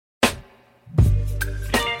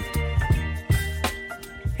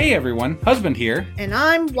Hey everyone, husband here. And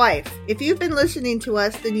I'm wife. If you've been listening to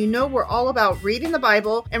us, then you know we're all about reading the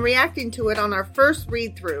Bible and reacting to it on our first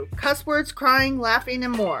read-through. Cuss words, crying, laughing,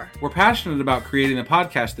 and more. We're passionate about creating a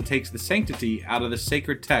podcast that takes the sanctity out of the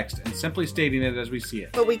sacred text and simply stating it as we see it.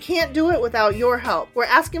 But we can't do it without your help. We're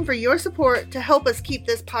asking for your support to help us keep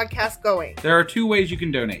this podcast going. There are two ways you can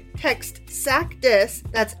donate. Text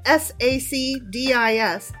SACDIS, that's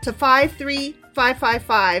SACDIS, to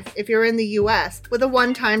 53555 if you're in the U.S. with a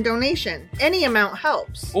one-time donation. Any amount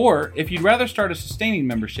helps. Or, if you'd rather start a sustaining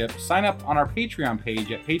membership, sign up on our Patreon page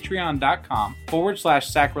at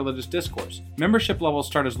patreon.com/sacrilegious discourse. Membership levels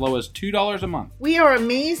start as low as $2 a month. We are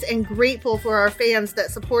amazed and grateful for our fans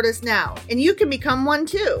that support us now, and you can become one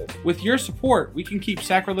too. With your support, we can keep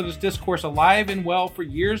Sacrilegious Discourse alive and well for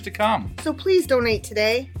years to come. So please donate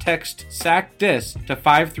today. Text SACDIS to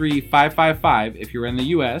 53555 if you're in the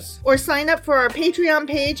U.S. Or sign up for our Patreon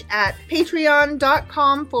page at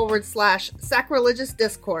patreon.com/sacrilegious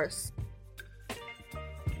discourse.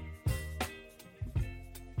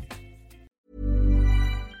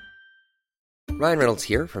 Ryan Reynolds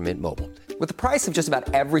here from Mint Mobile. With the price of just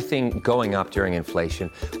about everything going up during inflation,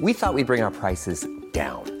 we thought we'd bring our prices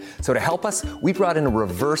down. So to help us, we brought in a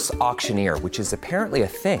reverse auctioneer, which is apparently a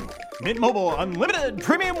thing. Mint Mobile Unlimited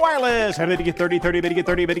Premium Wireless. How to get 30, 30, bit to get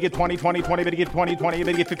 30, bit to get 20, 20, 20, bit to get 20, 20,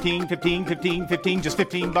 bit to get 15, 15, 15, 15, just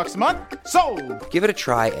 $15 a month? Sold! Give it a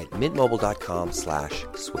try at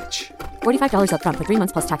mintmobile.com/switch. $45 up front for 3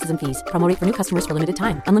 months plus taxes and fees. Promo rate for new customers for limited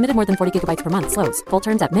time. Unlimited more than 40 gigabytes per month. Slows full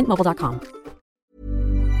terms at mintmobile.com.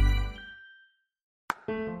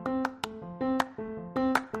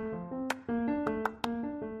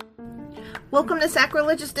 Welcome to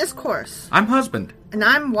Sacrilegious Discourse. I'm husband. And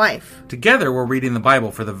I'm wife. Together, we're reading the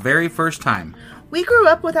Bible for the very first time. We grew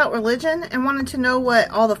up without religion and wanted to know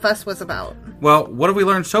what all the fuss was about. Well, what have we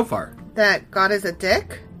learned so far? That God is a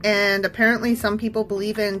dick, and apparently some people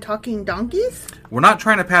believe in talking donkeys? We're not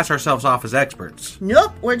trying to pass ourselves off as experts.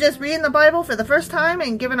 Nope, we're just reading the Bible for the first time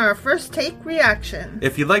and giving our first take reaction.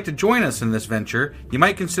 If you'd like to join us in this venture, you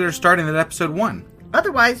might consider starting at episode 1.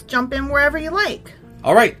 Otherwise, jump in wherever you like.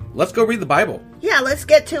 All right, let's go read the Bible. Yeah, let's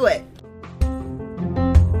get to it.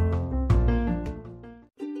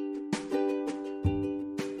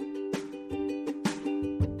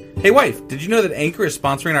 Hey wife, did you know that Anchor is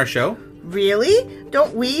sponsoring our show? Really?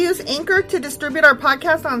 Don't we use Anchor to distribute our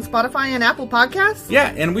podcast on Spotify and Apple Podcasts?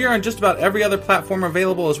 Yeah, and we are on just about every other platform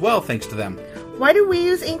available as well, thanks to them. Why do we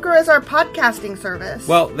use Anchor as our podcasting service?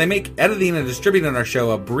 Well, they make editing and distributing our show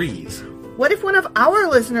a breeze. What if one of our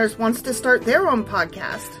listeners wants to start their own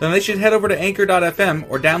podcast? Then they should head over to anchor.fm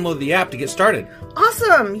or download the app to get started.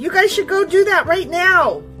 Awesome! You guys should go do that right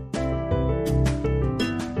now!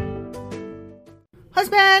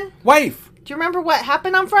 Husband! Wife! Do you remember what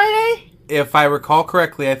happened on Friday? If I recall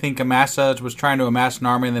correctly, I think Amasa was trying to amass an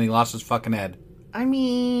army and then he lost his fucking head. I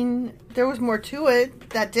mean, there was more to it.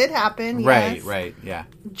 That did happen, yes. Right, right, yeah.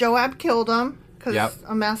 Joab killed him because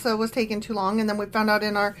Amasa was taking too long, and then we found out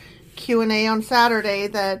in our Q&A on Saturday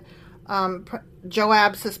that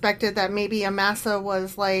Joab suspected that maybe Amasa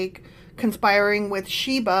was like conspiring with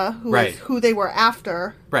Sheba, who is who they were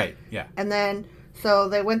after. Right, yeah. And then so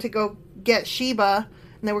they went to go get Sheba,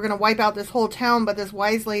 and they were going to wipe out this whole town, but this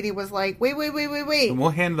wise lady was like, wait. And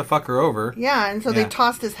we'll hand the fucker over. Yeah, and so they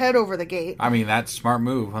tossed his head over the gate. I mean, that's a smart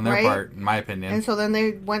move on their part, in my opinion. And so then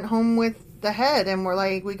they went home with the head, and were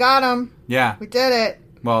like, we got him. Yeah. We did it.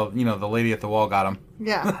 Well, you know, the lady at the wall got him.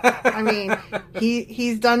 Yeah. I mean,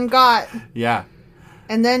 he's done got. Yeah.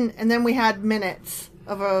 And then we had minutes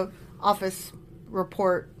of a office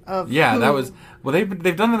report of that was... Well,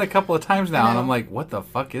 they've done it a couple of times now, and I'm like, what the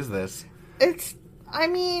fuck is this? It's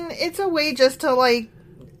a way just to, like,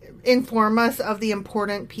 inform us of the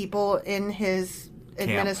important people in his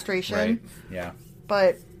administration. Right. Yeah.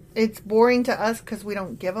 But it's boring to us because we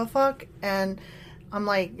don't give a fuck, and I'm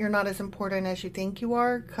like, you're not as important as you think you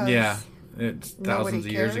are. Yeah. It's thousands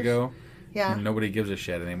of years ago. Yeah. And nobody gives a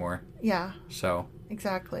shit anymore. Yeah. So.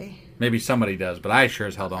 Exactly. Maybe somebody does, but I sure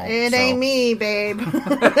as hell don't. It ain't me, babe.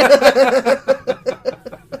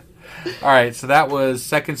 All right, so that was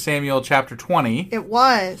 2 Samuel chapter 20. It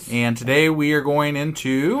was. And today we are going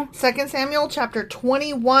into 2 Samuel chapter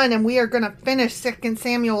 21, and we are going to finish 2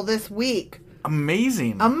 Samuel this week.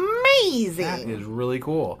 Amazing. That is really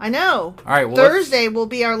cool. I know. All right, well, Thursday will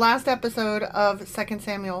be our last episode of 2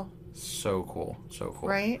 Samuel. So cool.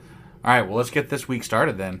 Right? All right, well, let's get this week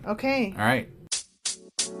started then. Okay. All right.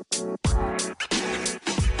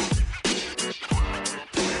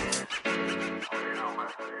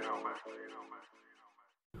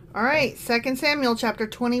 All right, 2 Samuel chapter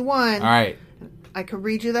 21. All right. I could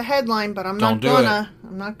read you the headline, but I'm Don't not gonna.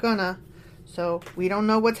 I'm not gonna. So we don't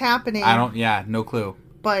know what's happening. No clue.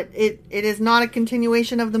 But it is not a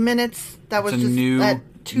continuation of the minutes. That was just that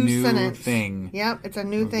two sentence thing. Yep, it's a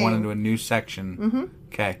new thing. One into a new section. Mm-hmm.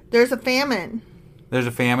 Okay. There's a famine. There's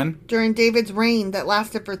a famine? During David's reign that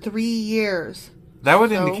lasted for 3 years. That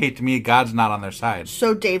would indicate to me God's not on their side.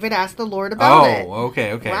 So David asked the Lord about it. Oh,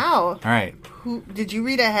 okay. Wow. All right. Did you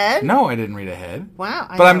read ahead? No, I didn't read ahead. Wow.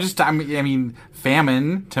 I mean,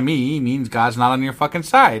 famine to me means God's not on your fucking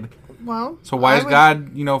side. Well. So why is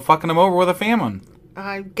God, fucking him over with a famine?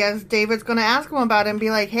 I guess David's going to ask him about it and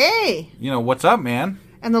be like, hey. What's up, man?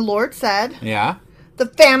 And the Lord said. Yeah. The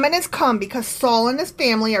famine has come because Saul and his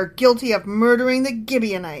family are guilty of murdering the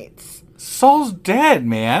Gibeonites. Saul's dead,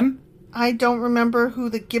 man. I don't remember who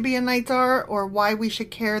the Gibeonites are or why we should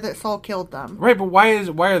care that Saul killed them. Right, but why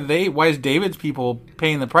is David's people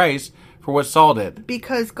paying the price for what Saul did?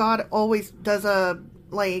 Because God always does a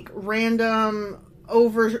random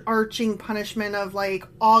overarching punishment of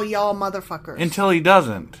all y'all motherfuckers. Until he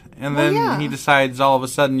doesn't. And then he decides all of a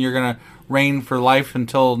sudden you're going to reign for life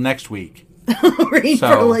until next week. Reign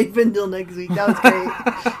for life until next week. That was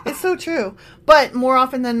great. It's so true. But more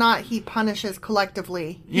often than not, he punishes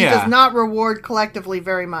collectively. He does not reward collectively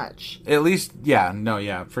very much. At least,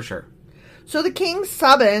 for sure. So the king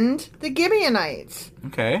summoned the Gibeonites.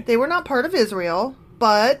 Okay. They were not part of Israel,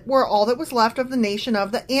 but were all that was left of the nation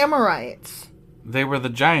of the Amorites. They were the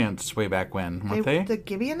giants way back when, weren't they? The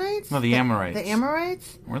Gibeonites? No, the Amorites. The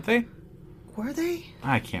Amorites? Weren't they? Were they?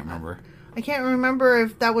 I can't remember. I can't remember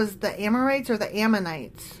if that was the Amorites or the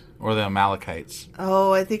Ammonites. Or the Amalekites.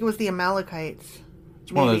 Oh, I think it was the Amalekites.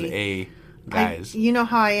 It's one of those A guys. You know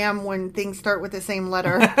how I am when things start with the same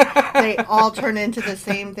letter. They all turn into the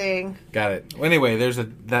same thing. Got it. Well, anyway, there's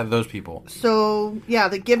those people. So, yeah,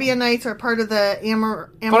 the Gibeonites are part of the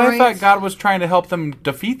Amorites. But I thought God was trying to help them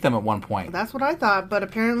defeat them at one point. That's what I thought, but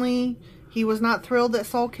apparently he was not thrilled that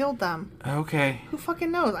Saul killed them. Okay. Who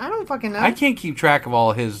fucking knows? I don't fucking know. I can't keep track of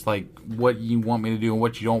all his, what you want me to do and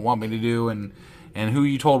what you don't want me to do and who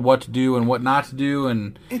you told what to do and what not to do.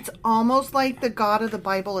 And it's almost like the God of the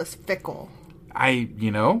Bible is fickle.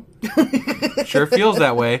 Sure feels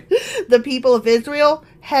that way. The people of Israel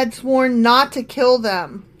had sworn not to kill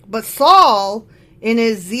them. But Saul, in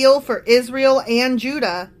his zeal for Israel and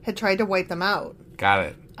Judah, had tried to wipe them out. Got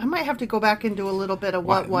it. I might have to go back and do a little bit of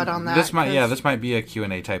what on that. This might be a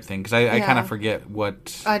Q&A type thing, because I kind of forget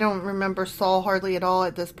what... I don't remember Saul hardly at all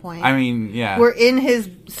at this point. I mean, yeah. We're in his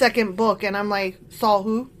second book, and I'm like, Saul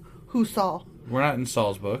who? Who's Saul? We're not in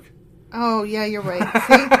Saul's book. Oh, yeah, you're right.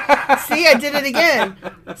 See, I did it again.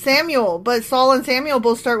 Samuel, but Saul and Samuel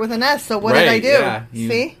both start with an S, so what did I do? Yeah,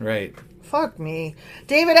 see? Right. Fuck me.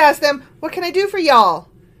 David asked them, what can I do for y'all?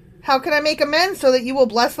 How can I make amends so that you will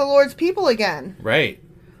bless the Lord's people again? Right.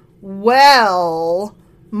 Well,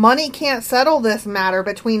 money can't settle this matter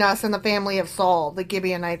between us and the family of Saul, the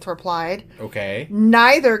Gibeonites replied. Okay.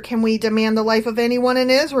 Neither can we demand the life of anyone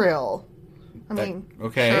in Israel. Okay.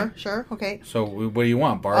 Sure, okay. So, what do you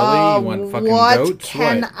want? Barley? You want fucking goats? What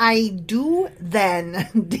can I do then?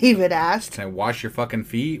 David asked. Can I wash your fucking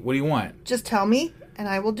feet? What do you want? Just tell me, and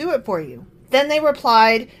I will do it for you. Then they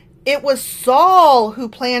replied, it was Saul who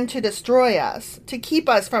planned to destroy us, to keep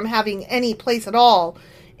us from having any place at all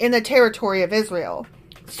in the territory of Israel.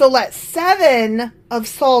 So let 7 of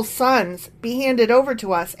Saul's sons be handed over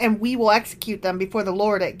to us, and we will execute them before the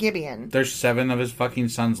Lord at Gibeon. There's 7 of his fucking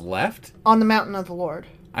sons left? On the mountain of the Lord.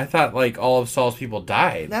 I thought, all of Saul's people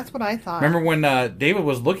died. That's what I thought. Remember when David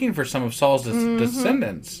was looking for some of Saul's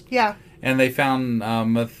descendants? Yeah. And they found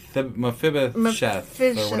Mephibosheth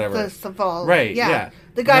or whatever. Right, yeah.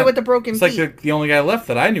 The guy with the broken feet. It's like the only guy left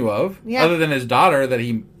that I knew of. Yeah. Other than his daughter that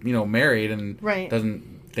he, married and right. doesn't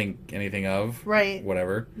think anything of. Right.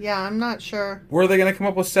 Whatever. Yeah, I'm not sure. Where are they going to come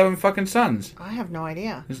up with 7 fucking sons? I have no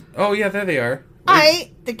idea. Oh, yeah, there they are.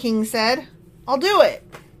 The king said. I'll do it.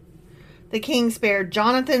 The king spared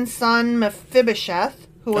Jonathan's son Mephibosheth,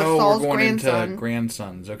 who was Saul's grandson. Into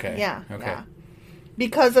grandsons, okay. Yeah. Okay. Yeah.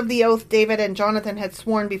 Because of the oath David and Jonathan had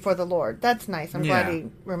sworn before the Lord. That's nice. I'm glad he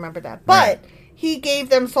remembered that. But he gave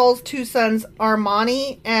them Saul's 2 sons,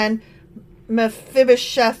 Armani and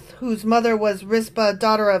Mephibosheth, whose mother was Rizpah,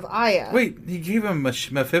 daughter of Aiah. Wait, he gave him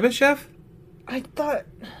Mephibosheth? I thought...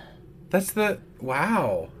 That's the...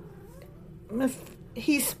 Wow.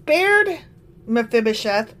 He spared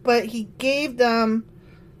Mephibosheth, but he gave them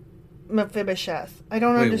Mephibosheth. I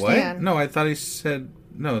don't understand. What? No, I thought he said...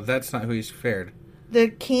 No, that's not who he spared. The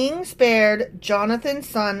king spared Jonathan's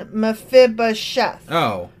son Mephibosheth.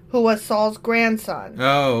 Oh. Who was Saul's grandson.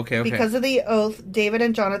 Oh, okay. Because of the oath David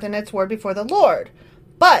and Jonathan had sworn before the Lord.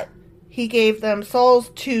 But he gave them Saul's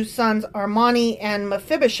 2 sons, Armani and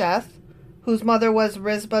Mephibosheth, whose mother was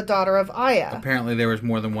Rizpah, daughter of Aiah. Apparently there was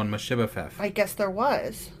more than one Mephibosheth. I guess there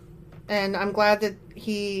was. And I'm glad that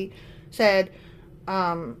he said,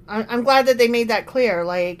 I'm glad that they made that clear.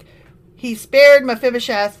 Like, he spared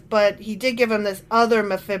Mephibosheth, but he did give him this other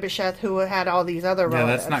Mephibosheth who had all these other relatives.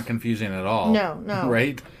 Yeah, that's not confusing at all. No.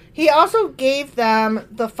 Right? He also gave them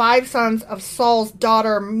the 5 sons of Saul's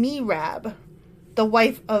daughter Merab, the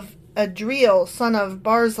wife of Adriel, son of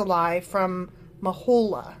Barzillai from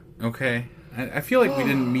Mahola. Okay. I feel like we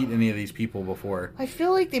didn't meet any of these people before. I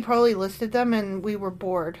feel like they probably listed them and we were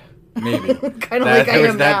bored. Maybe. Kind of like I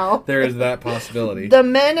am now. There is that possibility. The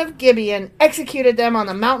men of Gibeon executed them on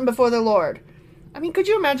the mountain before the Lord. I mean, could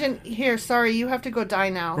you imagine, here, sorry, you have to go die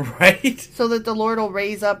now. Right? So that the Lord will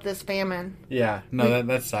raise up this famine. Yeah. No,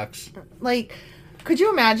 that sucks. Like, could you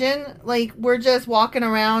imagine, like, we're just walking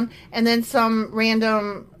around and then some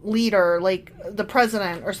random leader, like the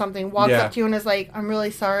president or something, walks up to you and is like, I'm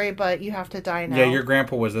really sorry, but you have to die now. Yeah, your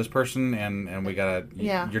grandpa was this person and we gotta,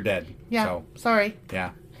 you're dead. Yeah, so, sorry.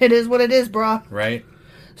 Yeah. It is what it is, brah. Right?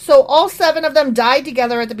 So all 7 of them died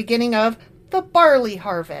together at the beginning of the barley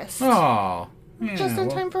harvest. Oh. Yeah, just in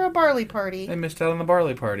time for a barley party. They missed out on the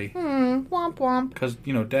barley party. Womp womp. Because,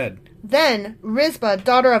 dead. Then Rizpah,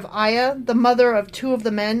 daughter of Aiah, the mother of 2 of the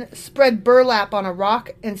men, spread burlap on a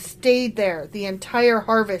rock and stayed there the entire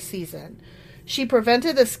harvest season. She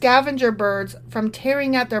prevented the scavenger birds from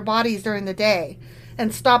tearing at their bodies during the day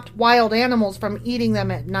and stopped wild animals from eating them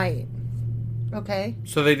at night. Okay?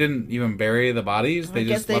 So they didn't even bury the bodies? They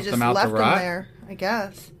just left them out to rot? Them there, I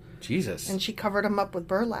guess. Jesus. And she covered them up with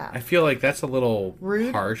burlap. I feel like that's a little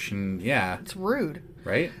rude. Harsh and, yeah. It's rude.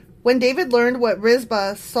 Right? When David learned what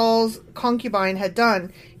Rizpah, Saul's concubine, had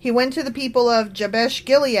done, he went to the people of Jabesh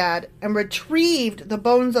Gilead and retrieved the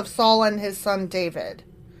bones of Saul and his son David.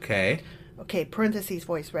 Okay. Okay, parentheses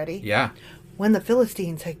voice ready? Yeah. When the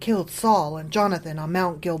Philistines had killed Saul and Jonathan on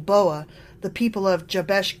Mount Gilboa, the people of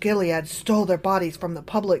Jabesh Gilead stole their bodies from the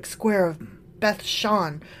public square of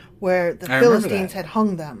Beth-shan, where the Philistines had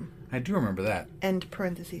hung them. I do remember that. End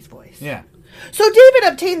parentheses voice. Yeah. So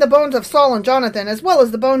David obtained the bones of Saul and Jonathan, as well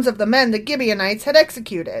as the bones of the men the Gibeonites had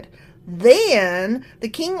executed. Then the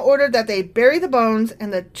king ordered that they bury the bones in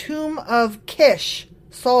the tomb of Kish,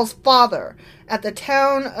 Saul's father, at the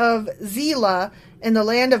town of Zelah in the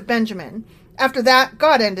land of Benjamin. After that,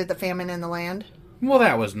 God ended the famine in the land. Well,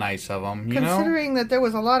 that was nice of him, Considering that there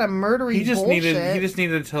was a lot of murdery bullshit. He just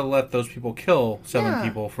needed to let those people kill 7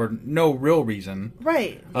 people for no real reason.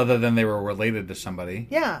 Right. Other than they were related to somebody.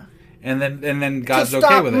 Yeah. And then God's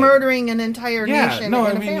okay with it. To stop murdering an entire nation in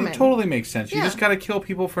a famine. It totally makes sense. You just got to kill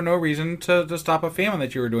people for no reason to stop a famine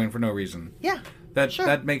that you were doing for no reason. Yeah.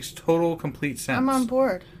 That makes total, complete sense. I'm on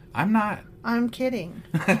board. I'm not. I'm kidding.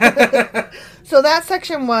 So that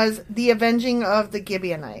section was the avenging of the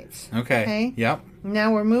Gibeonites. Okay. Yep.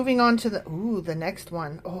 Now we're moving on to the next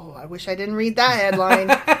one. Oh, I wish I didn't read that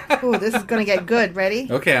headline. Ooh, this is going to get good. Ready?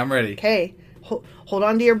 Okay, I'm ready. Okay. Hold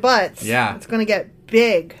on to your butts. Yeah. It's going to get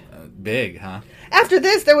big. Big, huh? After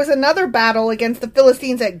this, there was another battle against the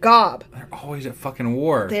Philistines at Gob. They're always at fucking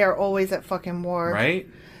war. They are always at fucking war. Right?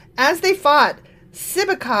 As they fought,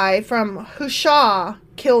 Sibbecai from Hushah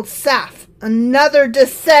killed Saph, another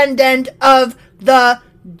descendant of the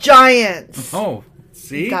giants. Oh,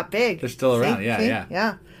 see? It got big. They're still around.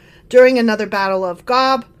 Yeah. During another battle of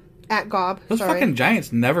Gob, at Gob. Those fucking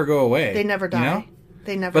giants never go away. They never die. You know?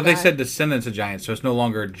 They never But die. they said descendants of giants, so it's no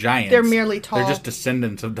longer giants. They're merely tall. They're just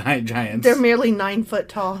descendants of giants. They're merely 9 foot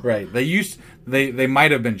tall. Right. They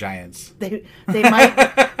might have been giants. They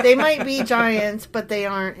might be giants, but they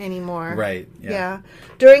aren't anymore. Right. Yeah.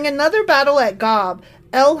 During another battle at Gob,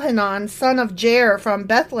 Elhanan, son of Jair from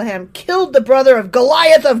Bethlehem, killed the brother of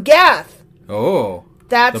Goliath of Gath. Oh.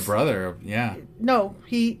 That's the brother of No,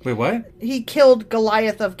 he Wait, what? He killed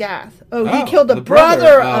Goliath of Gath. Oh, he killed the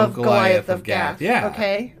brother of Goliath of Gath. Yeah.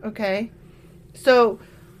 Okay. So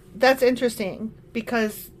that's interesting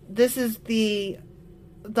because this is the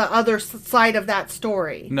other side of that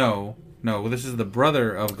story. No, this is the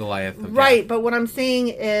brother of Goliath of Gath. Right, but what I'm saying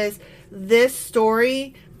is this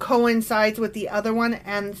story coincides with the other one,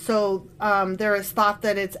 and so there is thought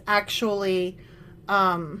that it's actually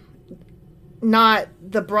not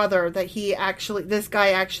the brother, that this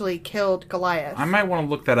guy actually killed Goliath. I might want to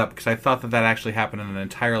look that up because I thought that actually happened in an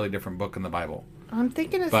entirely different book in the Bible. I'm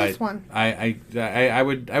thinking it's this one. I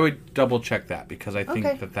would double check that because I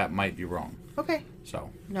think that might be wrong. Okay.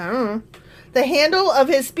 So. No. The handle of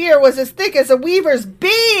his spear was as thick as a weaver's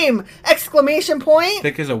beam! Exclamation point.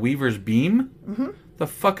 Thick as a weaver's beam? Mm-hmm. The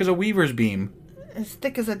fuck is a weaver's beam? As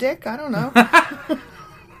thick as a dick? I don't know.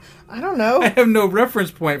 I don't know. I have no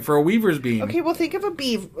reference point for a weaver's beam. Okay, well, think of a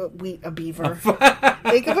beaver.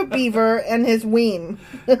 Think of a beaver and his ween.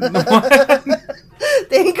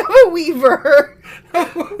 Think of a weaver.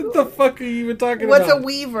 What the fuck are you even talking What's about? a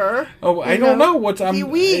weaver? Oh, I don't know. He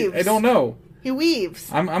weaves. I don't know. He weaves.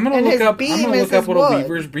 I'm gonna And look his up. I'm beam gonna is look up his what wood. a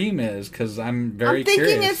weaver's beam is because I'm very I'm thinking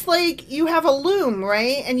curious. it's like you have a loom,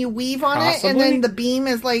 right? And you weave on it, and Possibly. then the beam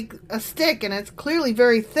is like a stick, and it's clearly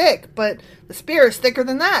very thick, but the spear is thicker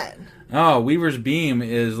than that. Oh, weaver's beam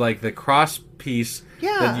is like the cross piece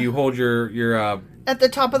that you hold your At the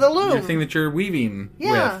top of the loom. your thing that you're weaving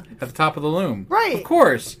Yeah. with at the top of the loom. Right. Of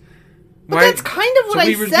course. But that's kind of It's a what I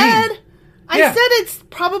weaver's said. beam. I Yeah. said it's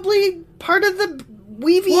probably part of the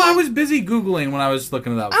weaving. Well, I was busy Googling when I was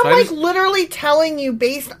looking it up. I'm so I like just- literally telling you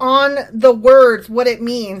based on the words what it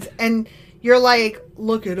means, and you're like,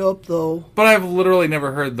 look it up though. But I've literally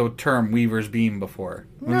never heard the term weaver's beam before.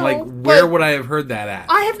 I'm No, like, where but would I have heard that at?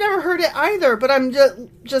 I have never heard it either, but I'm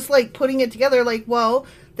just like putting it together. Like, well,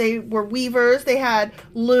 they were weavers, they had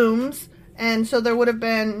looms, and so there would have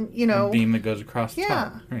been, A beam that goes across the Yeah.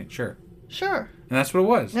 top. Right, sure. Sure. And that's what it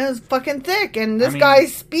was. And it was fucking thick, and this I mean-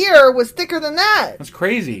 guy's spear was thicker than that. That's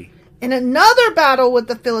crazy. In another battle with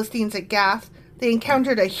the Philistines at Gath, they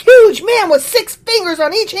encountered a huge man with 6 fingers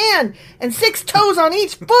on each hand and 6 toes on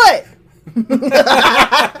each foot.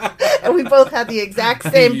 And we both had the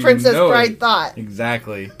exact same You Princess know Bride it. thought.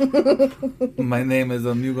 Exactly. My name is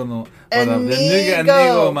Inigo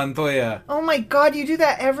Inigo. Montoya. Oh my god, you do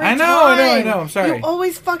that every I time. know, I know, I'm sorry. You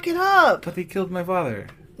always fuck it up. But they killed my father.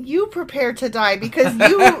 You prepare to die because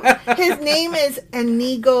his name is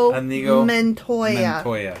Inigo Inigo Montoya.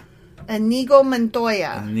 Montoya. Inigo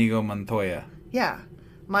Montoya. Inigo Montoya. Yeah.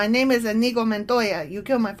 My name is Inigo Montoya. You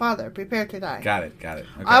killed my father. Prepare to die. Got it. Okay.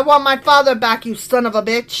 I want my father back, you son of a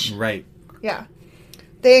bitch. Right. Yeah.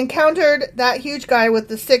 They encountered that huge guy with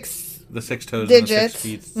the 6... The 6 toes Digits. and the 6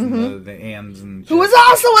 feet and the hands and Who was shit.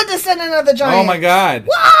 also a descendant of the giant. Oh my god.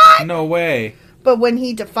 What? No way. But when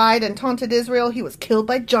he defied and taunted Israel, he was killed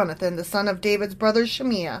by Jonathan, the son of David's brother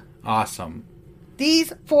Shemiah. Awesome.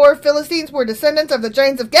 These 4 Philistines were descendants of the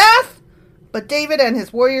giants of Gath, but David and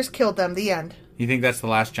his warriors killed them. The end. You think that's the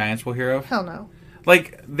last Giants we'll hear of? Hell no.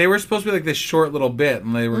 Like, they were supposed to be like this short little bit,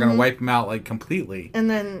 and they were going to wipe them out, like, completely. And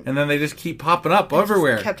then they just keep popping up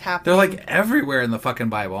everywhere. just kept happening. They're, like, everywhere in the fucking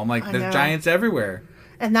Bible. I'm like, I there's know. giants everywhere.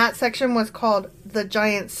 And that section was called The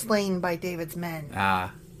Giant Slain by David's Men.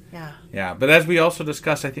 Ah. Yeah. Yeah, but as we also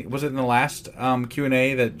discussed, I think, was it in the last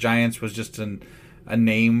Q&A that giants was just a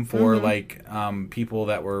name for, like, people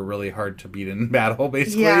that were really hard to beat in battle,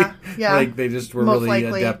 basically? Yeah, yeah. Like, they just were Most really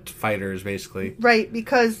likely. adept fighters, basically. Right,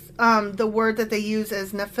 because the word that they use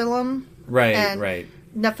is Nephilim. Right, and right.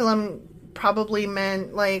 Nephilim probably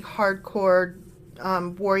meant, like, hardcore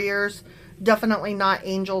warriors. Definitely not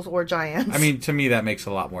angels or giants. I mean, to me, that makes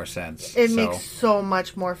a lot more sense. it makes so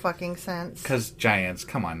much more fucking sense. Because giants,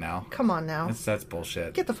 come on now. Come on now. That's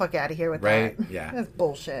bullshit. Get the fuck out of here with Right? that. Yeah. That's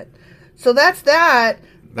bullshit. So that's that.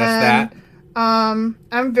 That's that.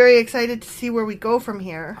 I'm very excited to see where we go from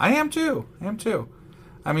here. I am too.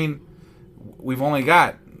 I mean, we've only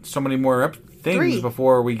got so many more things 3.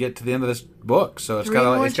 before we get to the end of this book, so it's 3 gotta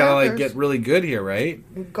more like chapters. get really good here, right?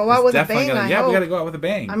 Go out It's with a definitely bang, gonna- I yeah, we hope. gotta go out with a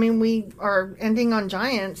bang. I mean, we are ending on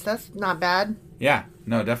giants. That's not bad, Yeah,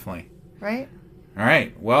 no, definitely. right? All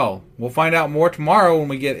right, well, we'll find out more tomorrow when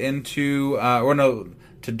we get into,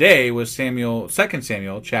 today was 2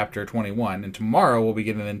 Samuel chapter 21, and tomorrow we'll be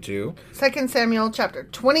getting into, 2 Samuel chapter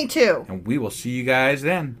 22. and we will see you guys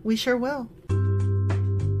then. We sure will.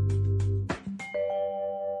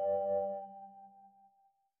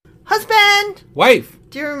 Husband! Wife!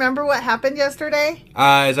 Do you remember what happened yesterday?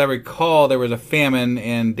 As I recall, there was a famine,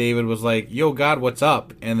 and David was like, yo, God, what's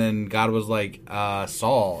up? And then God was like,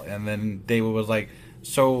 Saul. And then David was like,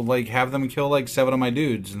 so, like, have them kill, like, 7 of my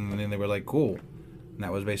dudes. And then they were like, cool. And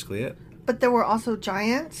that was basically it. But there were also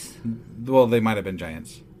giants. Well, they might have been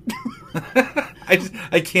giants.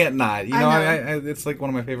 I can't not. You know, I it's like one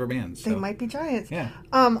of my favorite bands. They so. might be giants. Yeah.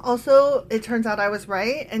 Also, it turns out I was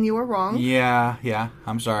right and you were wrong. Yeah.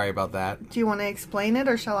 I'm sorry about that. Do you want to explain it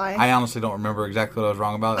or shall I? I honestly don't remember exactly what I was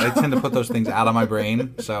wrong about. I tend to put those things out of my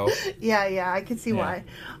brain, so... Yeah, I can see Yeah.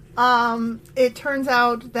 why. It turns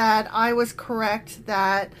out that I was correct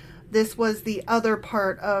that this was the other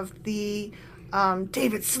part of the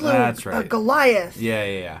David slew That's right. Goliath.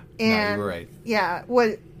 Yeah. And no, you were right. Yeah,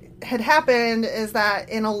 what had happened is that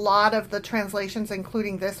in a lot of the translations,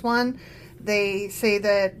 including this one, they say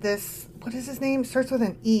that this, what is his name? Starts with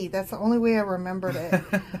an E. That's the only way I remembered it.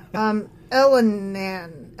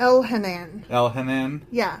 Elhanan. Elhanan?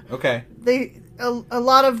 Yeah. Okay. A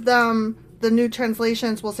lot of them the new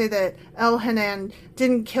translations will say that Elhanan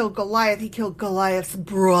didn't kill Goliath; he killed Goliath's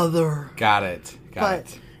brother. Got it.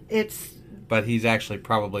 But But he's actually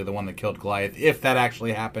probably the one that killed Goliath, if that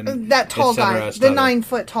actually happened. That tall guy, the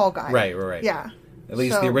 9-foot tall guy. Right. Yeah. At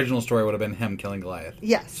least the original story would have been him killing Goliath.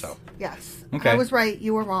 Yes. So. Yes. Okay. I was right.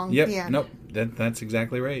 You were wrong. Yep. The end. Nope. That's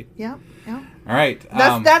exactly right. Yeah. All right.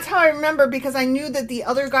 That's how I remember, because I knew that the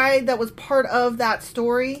other guy that was part of that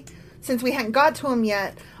story, since we hadn't got to him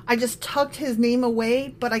yet, I just tucked his name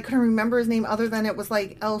away, but I couldn't remember his name other than it was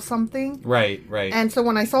like L something. Right. And so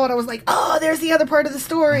when I saw it, I was like, oh, there's the other part of the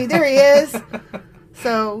story. There he is.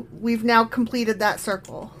 So we've now completed that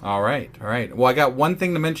circle. All right. Well, I got one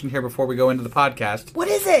thing to mention here before we go into the podcast. What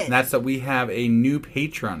is it? And that's that we have a new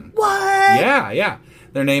patron. What? Yeah.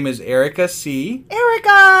 Their name is Erica C. Erica!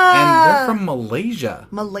 And they're from Malaysia.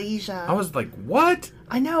 Malaysia. I was like, what?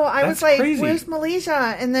 I know. I That's was like, crazy. Where's Malaysia?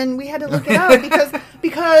 And then we had to look it up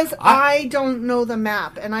because I don't know the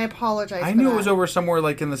map, and I apologize I for knew that. it was over somewhere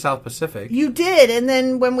like in the South Pacific. You did, and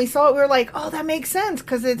then when we saw it, we were like, oh, that makes sense,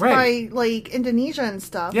 because it's Right. by, like, Indonesia and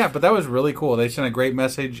stuff. Yeah, but that was really cool. They sent a great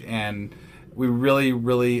message, and we really,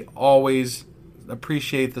 really always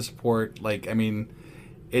appreciate the support. Like, I mean,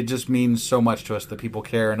 it just means so much to us that people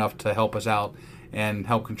care enough to help us out and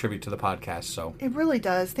help contribute to the podcast. So It really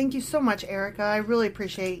does. Thank you so much, Erica. I really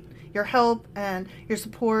appreciate your help and your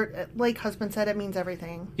support. Like husband said, it means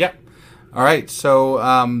everything. Yep. All right. So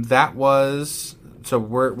that was. So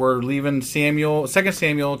we're leaving 2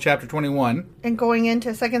 Samuel chapter 21. And going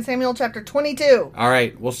into 2 Samuel chapter 22. All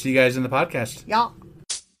right. We'll see you guys in the podcast. Yeah.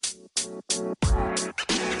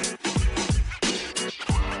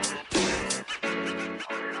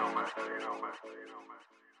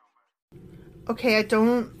 Okay, I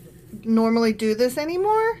don't normally do this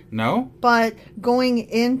anymore, No? but going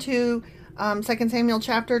into 2 Samuel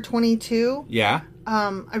chapter 22, Yeah.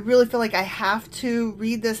 I really feel like I have to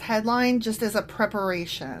read this headline just as a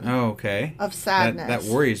preparation Oh, okay. of sadness. That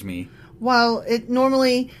worries me. Well, it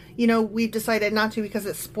normally, we've decided not to because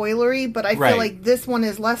it's spoilery, but I Right. feel like this one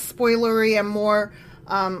is less spoilery and more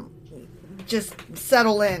just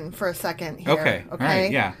settle in for a second here. Okay. All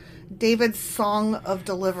right. Yeah. David's Song of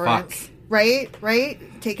Deliverance. Fuck.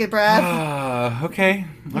 Right? Take a breath. Okay.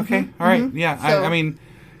 All right. Yeah. So- I mean,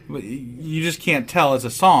 you just can't tell it's a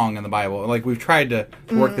song in the Bible. Like, we've tried to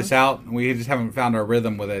work this out, and we just haven't found our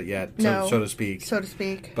rhythm with it yet, so to speak. So to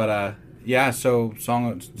speak. But yeah. So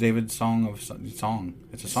David's Song.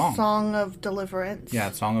 It's a song. Song of Deliverance.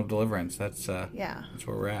 Yeah, Song of Deliverance. That's Yeah. That's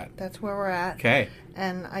where we're at. That's where we're at. Okay.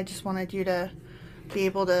 And I just wanted you to be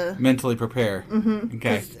able to. Mentally prepare. Mm-hmm.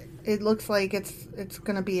 Okay. 'Cause it looks like it's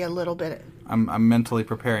going to be a little bit. I'm mentally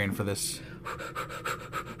preparing for this.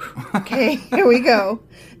 Okay, here we go.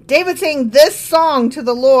 David sang this song to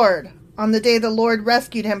the Lord on the day the Lord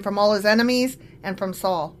rescued him from all his enemies and from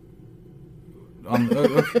Saul.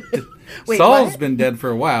 Wait, Saul's what? been dead for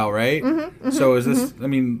a while, right? So is this? I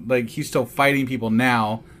mean, like, he's still fighting people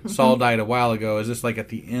now. Saul died a while ago. Is this like at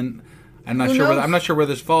the end? I'm not Who sure. knows? I'm not sure where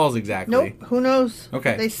this falls exactly. Nope, who knows?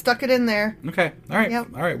 Okay. They stuck it in there. Okay. All right. Yep.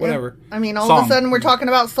 All right. Whatever. Yep. I mean, all Song. of a sudden we're talking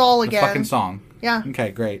about Saul The again. fucking song. Yeah.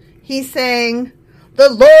 Okay. Great. He sang, "The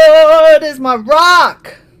Lord is my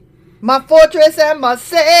rock, my fortress and my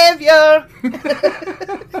savior."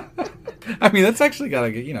 I mean, that's actually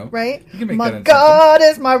gotta get Right? You can make My that into God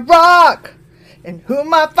is my rock, in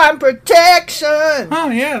whom I find protection. Oh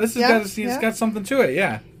yeah, this has Yeah, it's yeah. got something to it.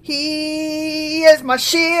 Yeah. He is my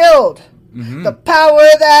shield, Mm-hmm. the power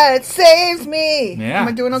that saves me. Yeah. Am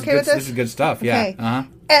I doing This is okay good- with this? This is good stuff. Yeah. Okay. Uh-huh.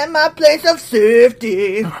 And my place of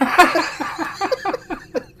safety.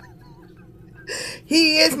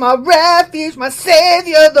 He is my refuge, my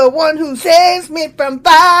savior, the one who saves me from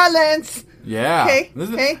violence. Yeah. Okay, This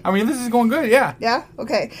is, okay. I mean, this is going good. Yeah. Yeah?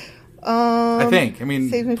 Okay. I think. I mean,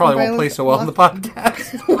 saves me probably from won't play violence. so well in the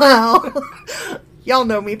podcast. Wow. Y'all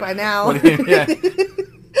know me by now. What do you mean? Yeah.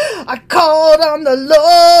 I called on the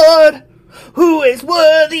Lord, who is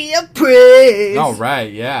worthy of praise. All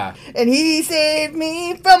right. Yeah. And he saved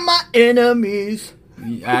me from my enemies.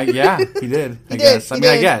 Yeah. He did. I He guess. did, I he mean,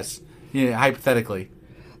 I did. guess. Yeah. Hypothetically.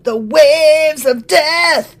 The waves of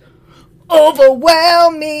death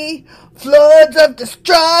overwhelmed me. Floods of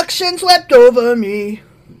destruction swept over me.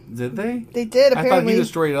 Did they? They did, I thought apparently. he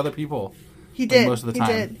destroyed other people. He did. most of the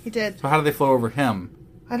time. He did. So how do they flow over him?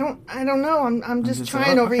 I don't know. I'm just Just-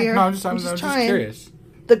 trying over okay. here. No, I'm just trying. curious.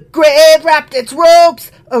 The grave wrapped its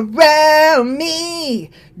ropes around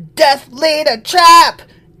me. Death laid a trap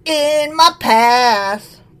in my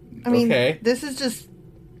path. I mean, Okay. this is just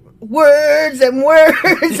words and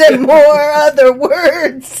words and more other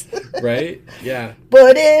words. Right? Yeah.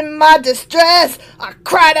 But in my distress, I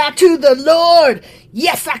cried out to the Lord.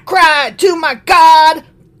 Yes, I cried to my God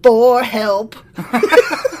for help.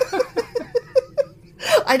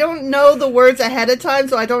 I don't know the words ahead of time,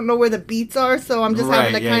 so I don't know where the beats are, so I'm just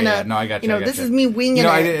having to kind of, No, I got you. this is me winging it.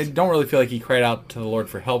 I don't really feel like he cried out to the Lord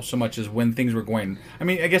for help so much as when things were going, I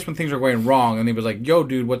guess when things were going wrong, and he was like, yo,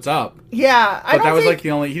 dude, what's up? Yeah. But that was like the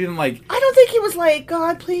only, he didn't like... I don't think he was like,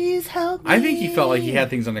 God, please help me. I think he felt like he had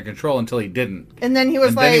things under control until he didn't. And then he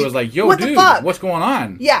was then he was like, yo, what dude, the fuck? what's going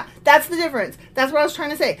on? Yeah, that's the difference. That's what I was trying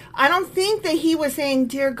to say. I don't think that he was saying,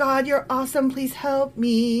 dear God, you're awesome, please help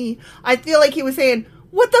me. I feel like he was saying,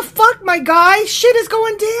 what the fuck, my guy? Shit is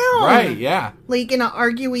going down. Right, yeah. Like in an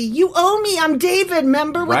arguey, you owe me, I'm David,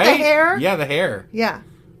 remember, with the hair? Yeah, the hair. Yeah.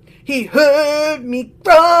 He heard me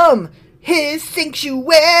from his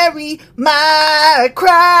sanctuary. My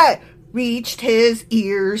cry reached his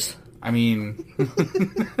ears. I mean...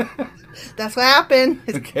 That's what happened.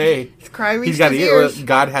 Okay. His cry reached He's got his ears. ears.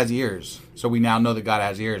 God has ears. So we now know that God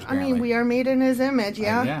has ears, apparently. I mean, we are made in his image,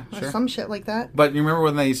 yeah? Yeah, Or sure. some shit like that. But you remember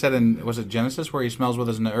when they said in, was it Genesis, where he smells with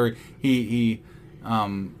his nose, or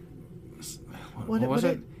what was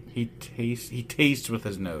it? He tastes with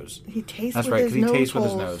his nose. He tastes That's with right, his because he nose tastes with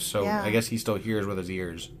his holes. nose. So Yeah. I guess he still hears with his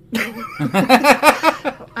ears.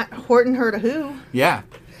 Horton heard a who. Yeah.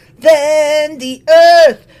 Then the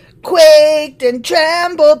earth quaked and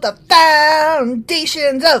trembled. The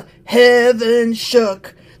foundations of heaven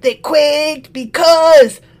shook. They quaked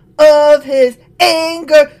because of his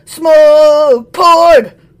anger. Smoke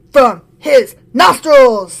poured from his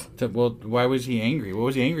nostrils. Well, why was he angry? What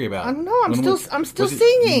was he angry about? I don't know. I'm still was it-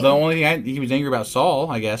 singing. The only thing he was angry about Saul,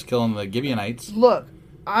 I guess, killing the Gibeonites. Look,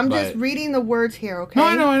 I'm But- just reading the words here, okay? No,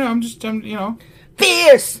 I know. I'm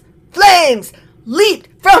Fierce flames leaped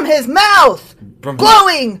from his mouth. From his-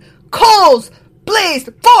 Glowing coals blazed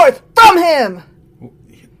forth from him.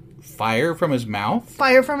 Fire from his mouth?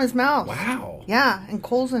 Fire from his mouth. Wow. Yeah, and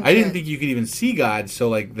coals and I didn't shit. think you could even see God, so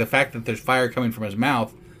like the fact that there's fire coming from his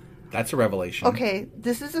mouth, that's a revelation. Okay,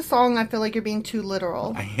 this is a song I feel like you're being too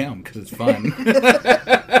literal. I am, because it's fun.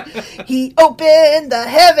 He opened the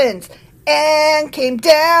heavens and came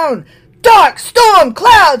down. Dark storm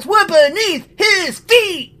clouds were beneath his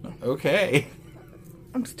feet. Okay.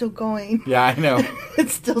 I'm still going. Yeah, I know.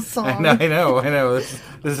 It's still song. I know.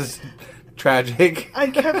 This is tragic. I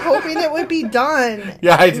kept hoping it would be done.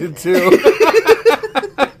 Yeah, I did too.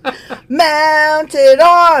 Mounted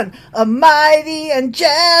on a mighty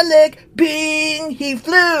angelic being, he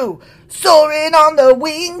flew, soaring on the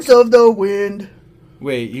wings of the wind.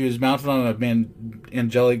 Wait, he was mounted on an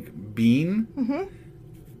angelic being?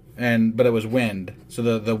 Mm-hmm. But it was wind.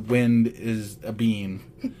 So the wind is a being.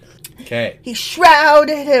 Okay. He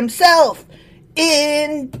shrouded himself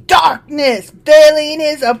in darkness, veiling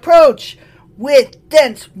his approach with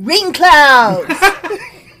dense rain clouds.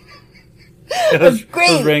 Those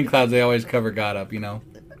Great. rain clouds, they always cover God up, you know.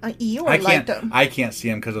 You I liked can't. them. I can't see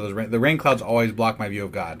him because of those rain. The rain clouds always block my view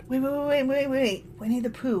of God. Wait. Winnie the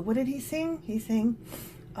Pooh. What did he sing? He sang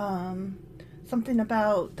something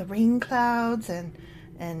about the rain clouds and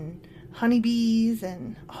honeybees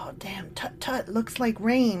and oh damn, tut looks like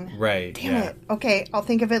rain. Right. Damn yeah. it. Okay, I'll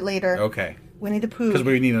think of it later. Okay. Winnie the Pooh. Because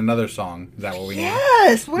we need another song. Is that what we need?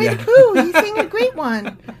 Yes, Winnie the Pooh. He sang a great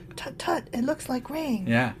one. Tut, it looks like rain.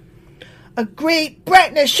 Yeah. A great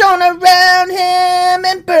brightness shone around him,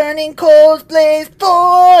 and burning coals blazed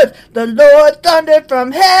forth. The Lord thundered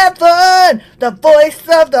from heaven. The voice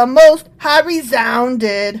of the Most High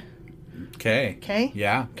resounded. Okay. Okay?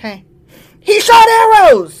 Yeah. Okay. He shot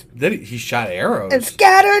arrows He shot arrows. and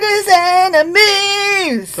scattered his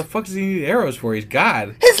enemies. What the fuck does he need arrows for? He's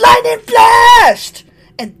God. His lightning flashed,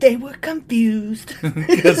 and they were confused.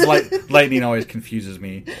 Because lightning always confuses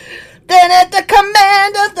me. Then at the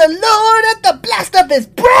command of the Lord, at the blast of his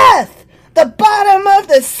breath, the bottom of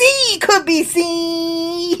the sea could be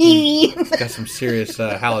seen. Got some serious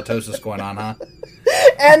halitosis going on, huh?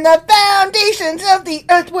 And the foundations of the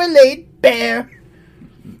earth were laid bare.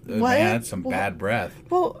 What? Man, that's some bad breath.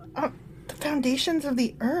 Well, the foundations of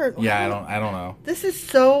the earth. Yeah, I don't know. This is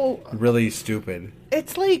so... Really stupid.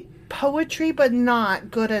 It's like poetry, but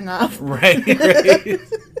not good enough. Right.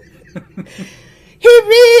 He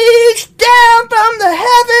reached down from the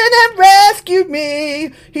heaven and rescued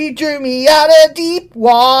me. He drew me out of deep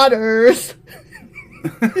waters.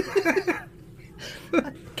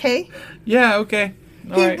 Okay. Yeah, okay.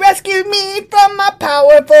 All He right. rescued me from my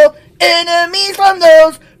powerful enemies, from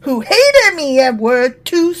those who hated me and were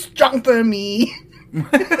too strong for me.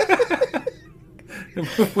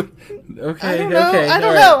 Okay. I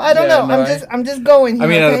don't know. I'm just going here. I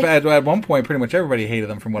mean, okay? at one point, pretty much everybody hated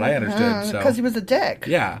him, from what I understood. Because he was a dick.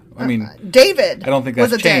 Yeah, I mean, David. I don't think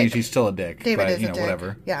that's was a changed. Dick. He's still a dick. David but, is a dick.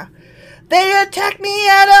 Whatever. Yeah. They attacked me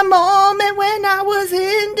at a moment when I was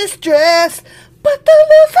in distress, but the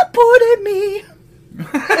Lord supported me.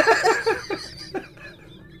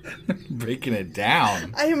 Breaking it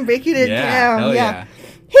down. I am breaking it down. Hell yeah.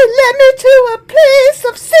 He led me to a place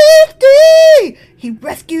of safety. He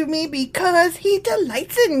rescued me because he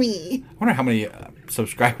delights in me. I wonder how many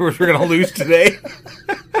subscribers we're gonna lose today.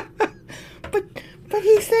 But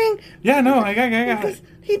he's saying, yeah, no, I got it.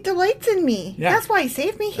 He delights in me. Yeah. That's why he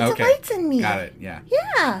saved me. He delights in me. Got it. Yeah.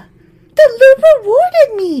 Yeah. The Lord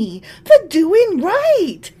rewarded me for doing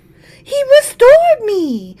right. He restored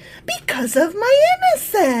me because of my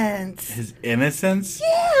innocence. His innocence?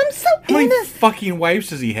 Yeah, I'm so How many innocent. fucking wives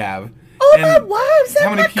does he have? Oh, my wives and how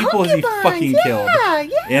many my people has he concubines. fucking killed? Yeah,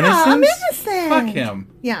 Innocence? I'm innocent. Fuck him.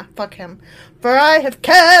 Yeah, fuck him. For I have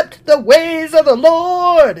kept the ways of the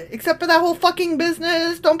Lord. Except for that whole fucking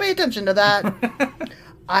business. Don't pay attention to that.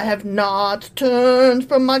 I have not turned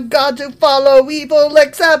from my God to follow evil,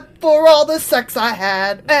 except for all the sex I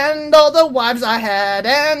had, and all the wives I had,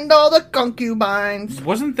 and all the concubines.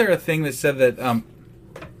 Wasn't there a thing that said that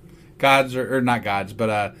gods, or not gods,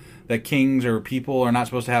 but that kings or people are not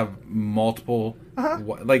supposed to have multiple...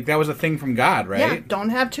 Like, that was a thing from God, right? Yeah,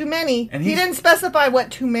 don't have too many. And he didn't specify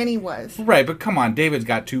what too many was. Right, but come on, David's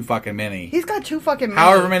got too fucking many. He's got too fucking many.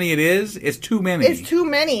 However many it is, it's too many. It's too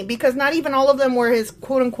many, because not even all of them were his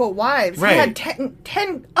quote-unquote wives. Right. He had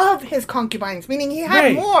 10 of his concubines, meaning he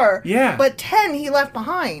had more. Yeah. But 10 he left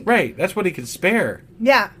behind. Right, that's what he could spare.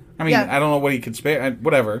 Yeah. I mean, I don't know what he could spare.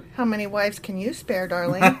 Whatever. How many wives can you spare,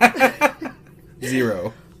 darling?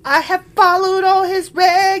 0. I have followed all his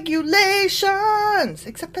regulations,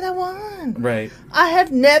 except for that one. Right. I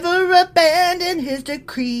have never abandoned his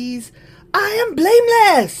decrees. I am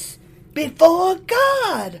blameless before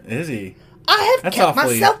God. Is he? I have That's kept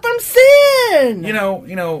awfully... myself from sin. You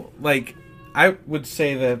know, like, I would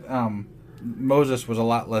say that Moses was a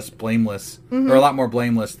lot less blameless, or a lot more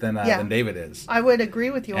blameless than David is. I would agree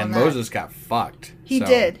with you on that. And Moses got fucked. He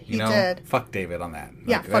did. He did. Fuck David on that.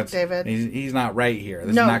 Yeah, fuck David. He's not right here. This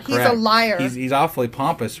is No, not correct. he's a liar. He's awfully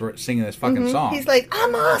pompous for singing this fucking song. He's like,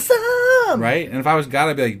 I'm awesome. Right? And if I was God,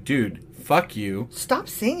 I'd be like, dude, fuck you. Stop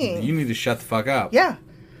singing. You need to shut the fuck up. Yeah.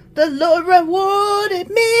 The Lord rewarded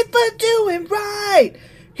me for doing right.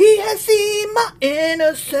 He has seen my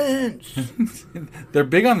innocence. They're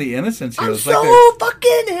big on the innocence here. I'm It's so like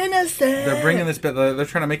fucking innocent. they're bringing this bit. They're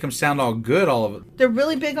trying to make him sound all good. All of it They're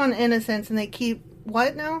really big on innocence, and they keep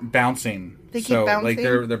what now? bouncing. They keep bouncing? Like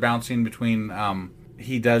they're bouncing between.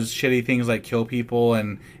 He does shitty things like kill people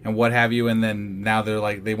and what have you, and then now they're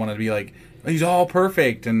like they want to be like he's all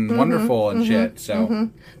perfect and wonderful and shit. So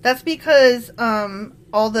That's because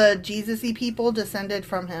all the Jesus-y people descended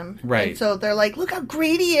from him. Right. And so they're like, look how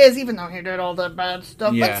great he is, even though he did all the bad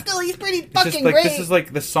stuff. Yeah. But still, he's pretty it's just fucking like great. this is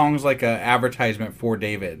like the song's like a advertisement for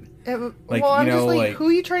David. Like, well, I'm you know, just like, like- who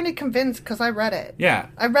are you trying to convince? Because I read it. Yeah.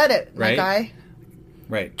 I read it, my Right. guy.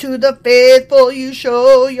 Right. To the faithful, you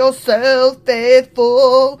show yourself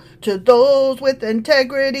faithful. To those with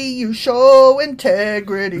integrity, you show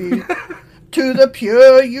integrity. To the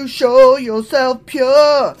pure, you show yourself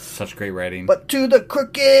pure. Such great writing. But to the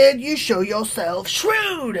crooked, you show yourself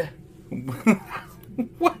shrewd.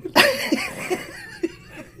 What?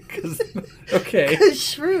 Okay.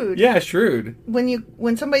 Shrewd. Yeah, shrewd.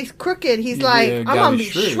 When somebody's crooked, he's like, I'm gotta gonna be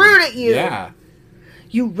shrewd at you. Yeah.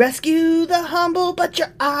 You rescue the humble, but your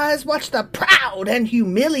eyes watch the proud and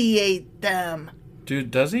humiliate them.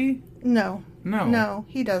 Dude, does he? No. No. No,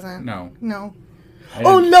 he doesn't. No. No. I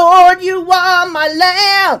Oh, didn't- Lord, you are my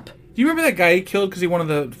lamp. Do you remember that guy he killed because he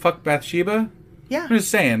wanted to fuck Bathsheba? Yeah. I'm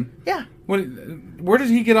just saying. Yeah. Where does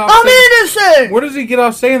he get off? I'm saying, innocent. Where does he get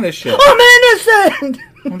off saying this shit? I'm innocent.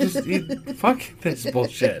 Fuck this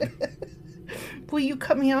bullshit. Will you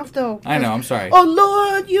cut me off, though? I know, I'm sorry. Oh,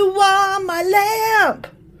 Lord, you are my lamp.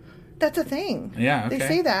 That's a thing. Yeah, okay. They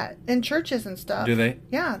say that in churches and stuff. Do they?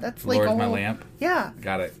 Yeah, that's like Lord's a my whole... lamp. Yeah.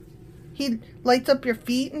 Got it. He lights up your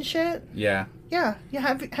feet and shit. Yeah. Yeah.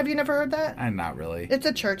 Have you never heard that? Not really. It's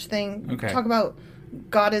a church thing. Okay. Talk about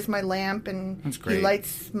God is my lamp, and That's great. He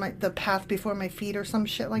lights the path before my feet, or some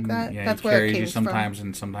shit like that. Yeah, That's he where it carries came you sometimes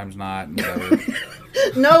and sometimes not. And whatever. from.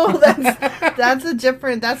 No, that's a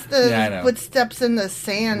different. That's the Yeah, I know. footsteps in the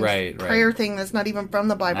sand Right. prayer thing. That's not even from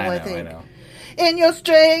the Bible. I think. I know. In your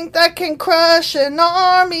strength, I can crush an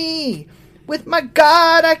army. With my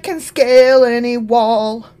God, I can scale any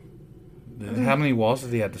wall. How many walls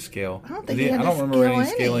did he have to scale? I don't think he had to I don't remember scale any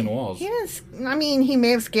scaling walls. He didn't, I mean, he may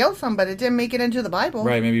have scaled some, but it didn't make it into the Bible.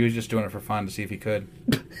 Right, maybe he was just doing it for fun to see if he could.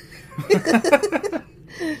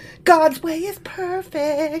 God's way is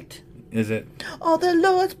perfect. Is it? All the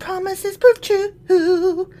Lord's promises prove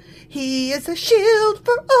true. He is a shield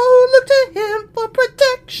for all. Look to him for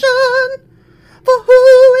protection. For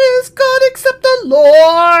who is God except the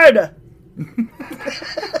Lord?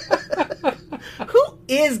 Who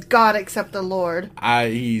is God except the Lord?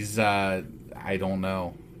 He's I don't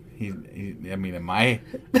know. I mean, in my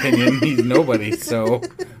opinion, he's nobody. So,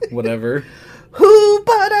 whatever. Who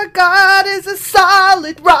but our God is a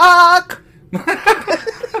solid rock?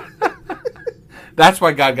 That's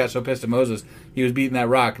why God got so pissed at Moses. He was beating that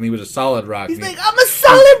rock, and he was a solid rock. He's like, I'm a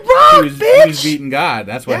solid rock, bitch! He was beating God.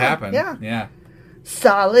 That's what happened. Yeah.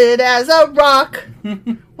 Solid as a rock.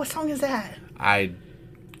 What song is that? I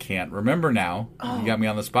can't remember now. Oh. You got me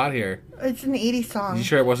on the spot here. It's an 80s song. You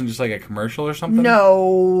sure it wasn't just like a commercial or something?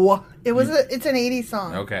 No. It's an 80s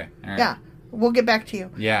song. Okay. All right. Yeah. We'll get back to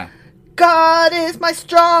you. Yeah. God is my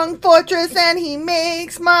strong fortress, and he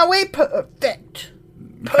makes my way perfect.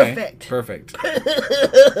 Perfect. Okay. Perfect.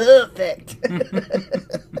 Perfect.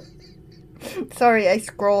 Sorry, I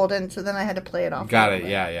scrolled, and so then I had to play it off. Got it.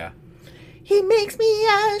 Yeah. He makes me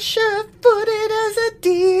as sure-footed as a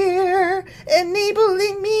deer,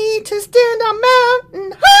 enabling me to stand on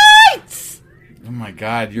mountain heights. Oh my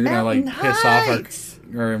God, you're going to piss off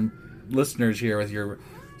our listeners here with your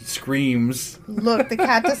screams. Look, the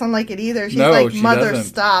cat doesn't like it either. She's like, Mother, doesn't.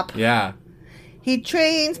 Stop. Yeah. He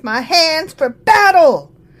trains my hands for battle.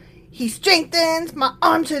 He strengthens my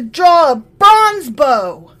arm to draw a bronze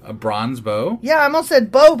bow. A bronze bow? Yeah, I almost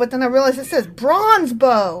said bow, but then I realized it says bronze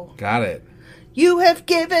bow. Got it. You have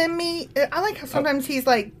given me... I like how sometimes he's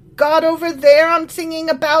like, God over there, I'm singing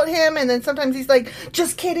about him. And then sometimes he's like,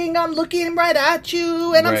 just kidding, I'm looking right at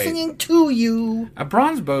you. And I'm singing to you. A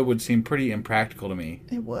bronze bow would seem pretty impractical to me.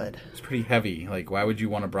 It would. It's pretty heavy. Like, why would you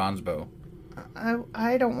want a bronze bow?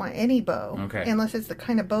 I don't want any bow. Okay. Unless it's the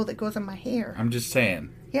kind of bow that goes in my hair. I'm just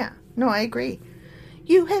saying. Yeah. No, I agree.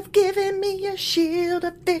 You have given me a shield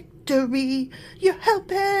of victory. Your help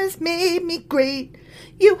has made me great.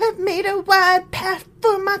 You have made a wide path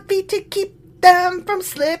for my feet to keep them from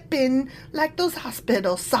slipping like those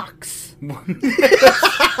hospital socks. Not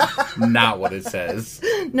what it says.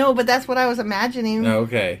 No, but that's what I was imagining.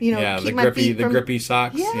 Okay. You know, yeah, keep the grippy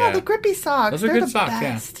socks. Yeah, the grippy socks. Those are good socks,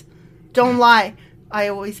 best. Yeah. Don't lie. I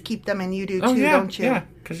always keep them, and you do too, don't you? Yeah,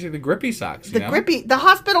 because you're the grippy socks. The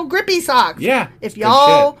hospital grippy socks. Yeah. If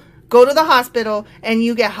y'all go to the hospital and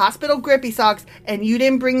you get hospital grippy socks and you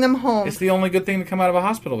didn't bring them home, it's the only good thing to come out of a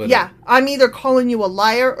hospital visit. Yeah, I'm either calling you a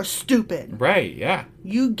liar or stupid. Right, yeah.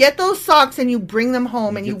 You get those socks and you bring them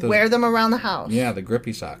home and you wear them around the house. Yeah, the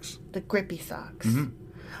grippy socks. The grippy socks. Mm-hmm.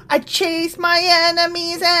 I chased my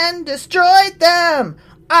enemies and destroyed them.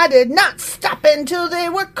 I did not stop until they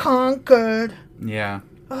were conquered. Yeah.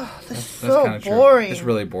 Oh, that's so boring. True. It's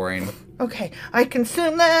really boring. Okay. I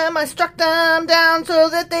consumed them. I struck them down so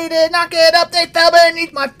that they did not get up. They fell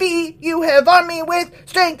beneath my feet. You have armed me with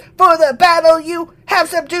strength for the battle. You have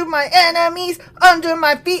subdued my enemies under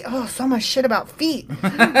my feet. Oh, so much shit about feet.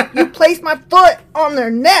 You placed my foot on their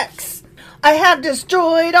necks. I have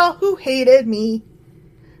destroyed all who hated me.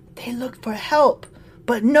 They looked for help,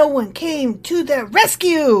 but no one came to their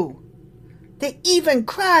rescue. They even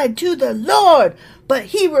cried to the Lord, but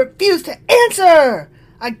he refused to answer.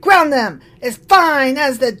 I ground them as fine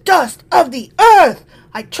as the dust of the earth.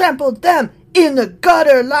 I trampled them in the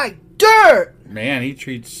gutter like dirt. Man, he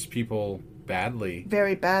treats people badly.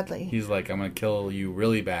 Very badly. He's like, I'm going to kill you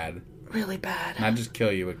really bad. Really bad. Not just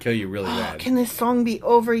kill you, but kill you really bad. Can this song be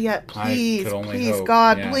over yet? Please, please, hope.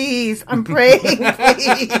 God, please. I'm praying,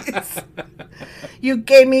 please. You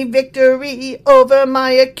gave me victory over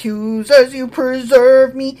my accusers. You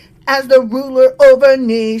preserved me as the ruler over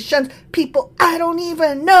nations. People I don't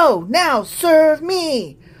even know now serve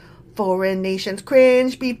me. Foreign nations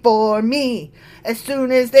cringe before me. As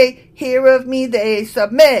soon as they hear of me, they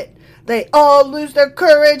submit. They all lose their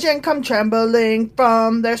courage and come trembling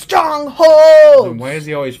from their strongholds. And why is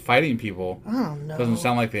he always fighting people? I don't know. Doesn't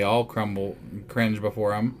sound like they all cringe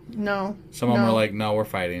before him. No. Some of them are like, no, we're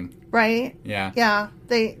fighting. Right? Yeah. Yeah.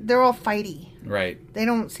 They're all fighty. Right. They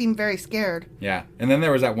don't seem very scared. Yeah. And then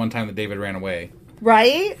there was that one time that David ran away.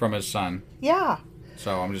 Right? From his son. Yeah.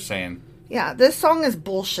 So I'm just saying. Yeah, this song is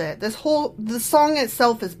bullshit. The song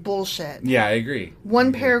itself is bullshit. Yeah, I agree.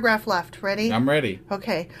 One paragraph left. Ready? I'm ready.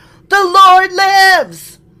 Okay. The Lord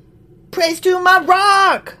lives! Praise to my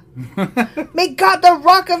rock! May God, the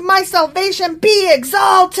rock of my salvation, be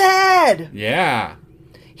exalted! Yeah.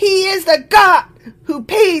 He is the God who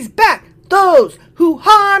pays back those who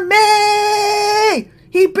harm me.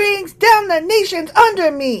 He brings down the nations under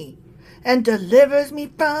me and delivers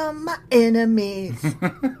me from my enemies.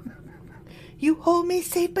 You hold me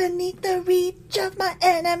safe beneath the reach of my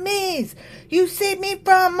enemies. You save me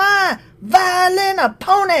from my violent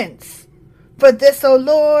opponents. For this, O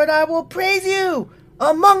Lord, I will praise you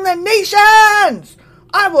among the nations.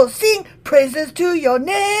 I will sing praises to your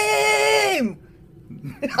name.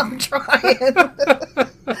 I'm trying.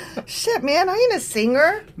 Shit, man, I ain't a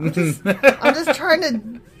singer. I'm just trying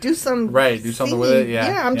to do some do something with it.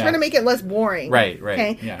 Yeah, I'm trying to make it less boring. Right.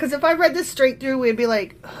 Okay, Yeah. because if I read this straight through, we'd be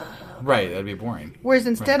like, ugh. Right, that'd be boring. Whereas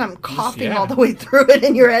instead, I'm coughing all the way through it,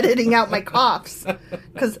 and you're editing out my coughs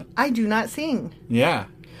because I do not sing. Yeah.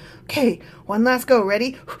 Okay, one last go.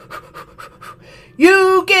 Ready?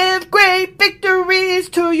 You give great victories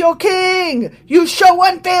to your king. You show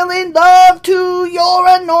unfailing love to your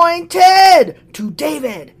anointed, to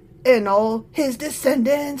David and all his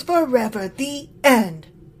descendants forever. The end.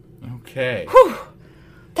 Okay. Whew.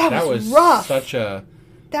 That was rough.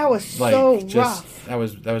 That was so rough. That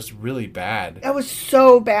was really bad. That was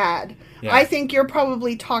so bad. Yeah. I think you're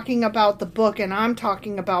probably talking about the book, and I'm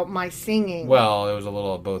talking about my singing. Well, it was a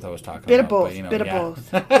little of both I was talking bit about. Of both. But, you know, bit of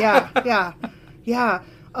both. Yeah.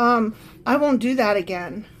 I won't do that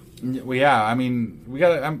again. Well, yeah, I mean, we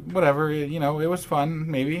got to, whatever, you know, it was fun,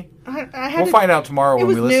 maybe. We'll find out tomorrow when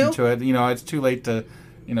we listen new. to it. You know, it's too late to,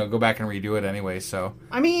 you know, go back and redo it anyway, so.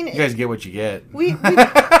 I mean. You guys get what you get. We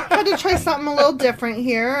had to try something a little different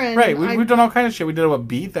here. And right, we've done all kinds of shit. We did a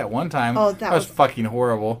beat that one time. Oh, that was fucking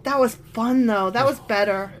horrible. That was fun, though. That was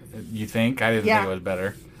better. You think? I didn't think it was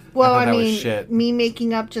better. Well, I mean, me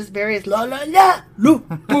making up just various la la la, loop,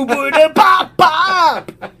 boo boo da pop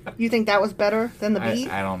pop. You think that was better than the beat?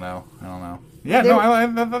 I don't know. Yeah, I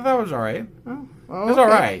thought that was all right. Oh, it was all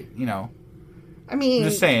right, you know. I mean, I'm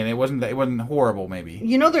just saying it wasn't horrible. Maybe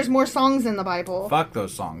you know, there's more songs in the Bible. Fuck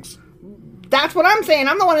those songs. That's what I'm saying.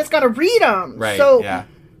 I'm the one that's got to read them. Right. So yeah.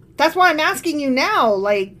 That's why I'm asking you now.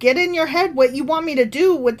 Like, get in your head what you want me to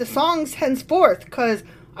do with the songs henceforth, because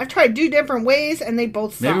I've tried to do different ways, and they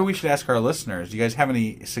both suck. Maybe we should ask our listeners. Do you guys have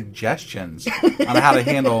any suggestions on how to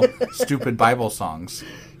handle stupid Bible songs?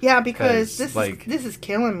 Yeah, because this is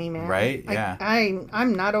killing me, man. Right? Yeah.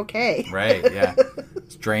 I'm not okay. Right, yeah.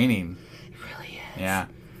 It's draining. It really is. Yeah.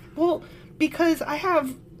 Well, because I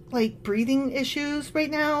have, like, breathing issues right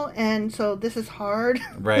now, and so this is hard.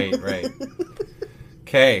 Right.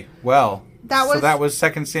 Okay, well... That was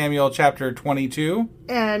 2 Samuel chapter 22.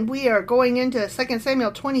 And we are going into 2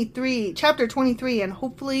 Samuel chapter 23, and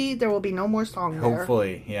hopefully there will be no more song there.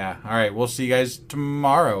 Hopefully, yeah. All right, we'll see you guys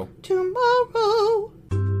tomorrow.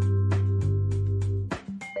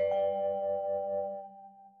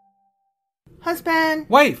 Husband.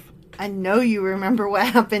 Wife. I know you remember what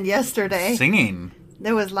happened yesterday. Singing.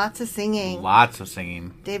 There was lots of singing.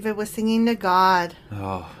 David was singing to God.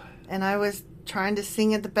 Oh. And I was trying to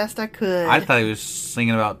sing it the best I could. I thought he was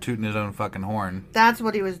singing about tooting his own fucking horn. That's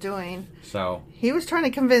what he was doing. So he was trying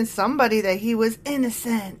to convince somebody that he was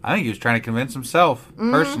innocent. I think he was trying to convince himself,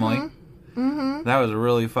 personally. Mm-hmm. That was a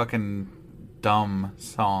really fucking dumb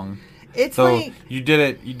song. It's so like you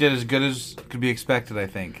did as good as could be expected, I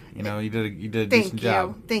think. You know, you did a decent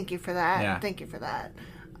job. Thank you for that. Yeah. Thank you for that.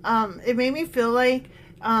 It made me feel like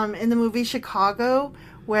in the movie Chicago,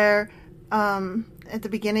 where at the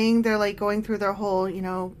beginning they're like going through their whole, you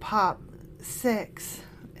know, pop 6,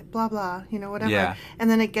 blah blah, you know, whatever. Yeah. And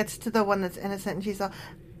then it gets to the one that's innocent, and she's all,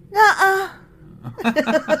 nuh-uh.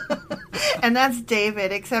 And that's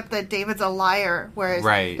David, except that David's a liar, whereas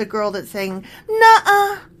the girl that's saying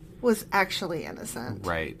nuh-uh was actually innocent.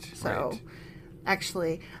 Right. So.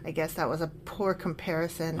 Actually, I guess that was a poor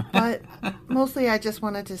comparison, but mostly I just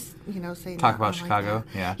wanted to, you know, say talk about Chicago.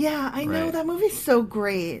 Like yeah. Yeah, I know that movie's so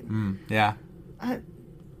great. Yeah.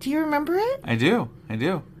 Do you remember it? I do.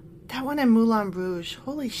 That one in Moulin Rouge.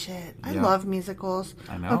 Holy shit! I love musicals.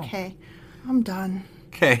 I know. Okay, I'm done.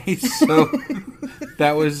 Okay, so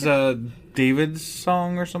that was David's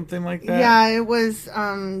song or something like that. Yeah, it was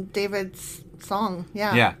David's song.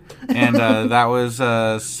 Yeah. And that was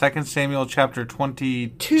 2 Samuel chapter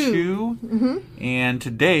 22. Mm-hmm. And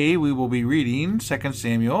today we will be reading 2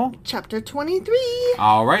 Samuel chapter 23.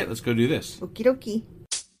 All right, let's go do this. Okie dokie.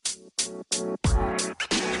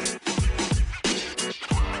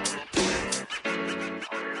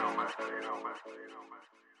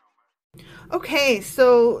 Okay,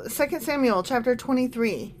 so 2 Samuel chapter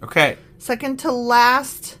 23. Okay. Second to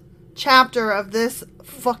last chapter of this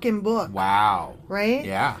fucking book. Wow. Right?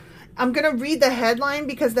 Yeah. I'm going to read the headline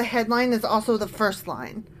because the headline is also the first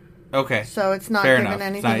line. Okay. So it's not Fair giving enough.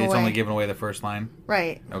 anything away. It's only giving away the first line.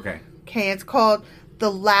 Right. Okay. Okay, it's called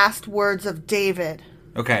The Last Words of David.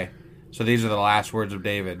 Okay. So these are the last words of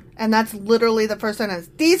David. And that's literally the first sentence.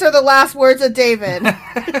 These are the last words of David.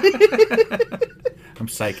 I'm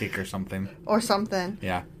psychic or something. Or something.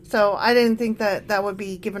 Yeah. So I didn't think that would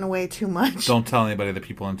be giving away too much. Don't tell anybody. The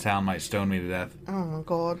people in town might stone me to death. Oh my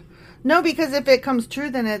God. No, because if it comes true,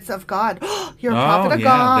 then it's of God. You're a prophet of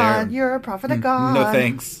God. there. You're a prophet of God. No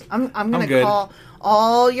thanks. I'm going to good. call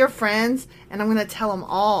all your friends, and I'm going to tell them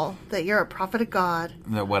all that you're a prophet of God.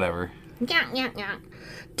 No, whatever.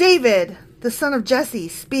 David, the son of Jesse,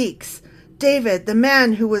 speaks. David, the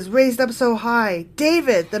man who was raised up so high.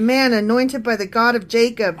 David, the man anointed by the God of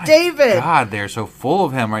Jacob. David, God, they're so full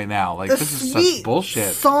of him right now. Like, the this is sweet such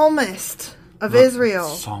bullshit. psalmist of Israel.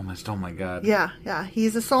 Psalmist, oh my God. Yeah,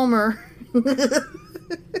 he's a psalmer.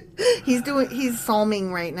 he's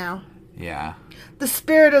psalming right now. Yeah. The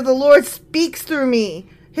Spirit of the Lord speaks through me.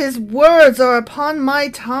 His words are upon my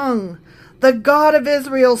tongue. The God of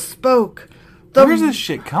Israel spoke. Where's this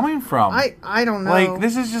shit coming from? I don't know. Like,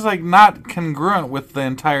 this is just, like, not congruent with the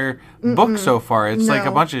entire book so far. It's like a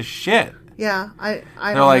No. bunch of shit. Yeah, I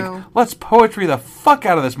They're don't like, know. let's poetry the fuck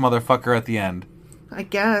out of this motherfucker at the end. I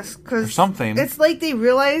guess. Cause Or something. It's like they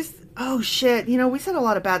realized, oh shit, we said a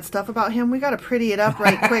lot of bad stuff about him. We got to pretty it up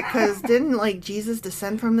right quick because didn't, like, Jesus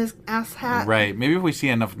descend from this ass hat? Right. Maybe if we see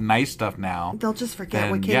enough nice stuff now. They'll just forget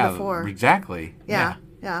then, what came before. Exactly. Yeah.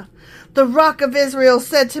 The Rock of Israel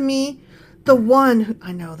said to me, the one who,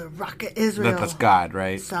 I know, the Rock of Israel. That's God,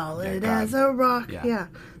 right? Solid Yeah, as a rock. Yeah. Yeah,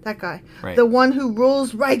 that guy. Right. The one who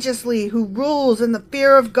rules righteously, who rules in the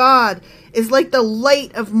fear of God, is like the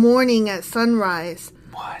light of morning at sunrise.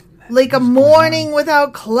 What? Like a morning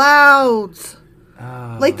without clouds.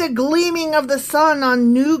 Like the gleaming of the sun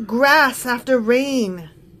on new grass after rain.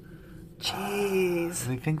 Jeez. Do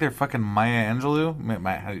they think they're fucking Maya Angelou? Angelou?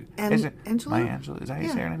 Maya Angelou? Is that how you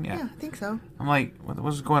say her name? Yeah, I think so. I'm like,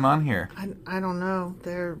 what's going on here? I don't know.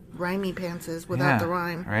 They're rhymey pantses without the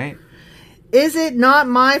rhyme. Right? Is it not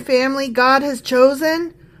my family God has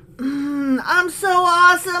chosen? I'm so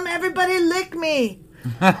awesome. Everybody lick me.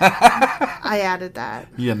 I added that.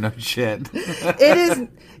 Yeah, no shit.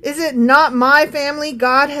 Is it not my family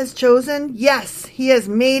God has chosen? Yes, he has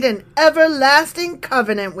made an everlasting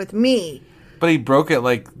covenant with me. But he broke it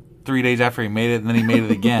like 3 days after he made it, and then he made it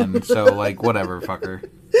again. So, like, whatever, fucker.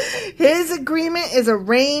 His agreement is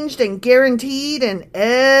arranged and guaranteed in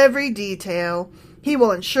every detail. He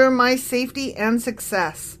will ensure my safety and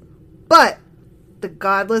success. But the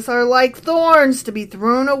godless are like thorns to be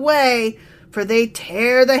thrown away, for they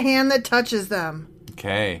tear the hand that touches them.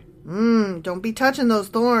 Okay. Don't be touching those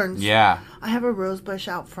thorns. Yeah. I have a rose bush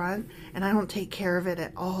out front, and I don't take care of it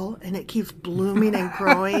at all, and it keeps blooming and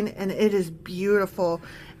growing, and it is beautiful.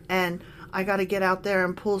 And I got to get out there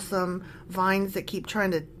and pull some vines that keep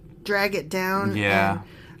trying to drag it down. Yeah. And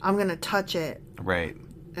I'm going to touch it. Right.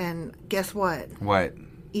 And guess what? What?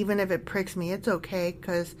 Even if it pricks me, it's okay,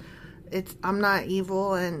 because I'm not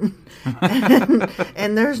evil, and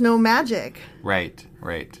and there's no magic. Right.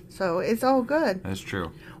 So it's all good. That's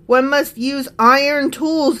true. One must use iron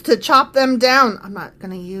tools to chop them down. I'm not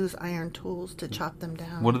going to use iron tools to chop them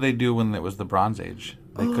down. What did they do when it was the Bronze Age?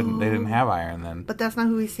 They didn't have iron then. But that's not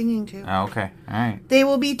who he's singing to. Oh, okay. All right. They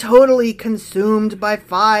will be totally consumed by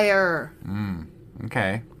fire.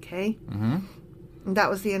 Okay. Okay? Mm-hmm. And that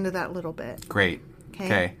was the end of that little bit. Great.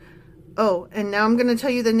 Okay. Oh, and now I'm going to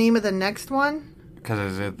tell you the name of the next one. Because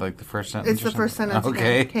is it like the first sentence? It's the first sentence.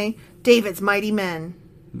 Okay. Again, okay? David's Mighty Men.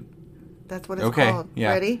 That's what it's called.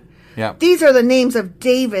 Yeah. Ready? Yeah. These are the names of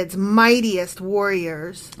David's mightiest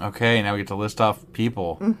warriors. Okay, now we get to list off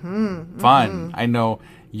people. Fun. I know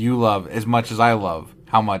you love, as much as I love,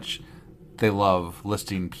 how much they love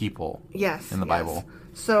listing people in the Bible.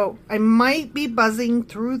 So I might be buzzing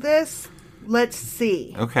through this. Let's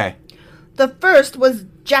see. Okay. The first was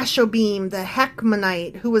Jashobeam the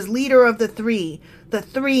Hachmonite, who was leader of the three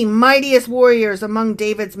mightiest warriors among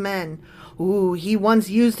David's men. Ooh, he once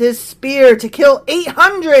used his spear to kill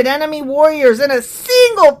 800 enemy warriors in a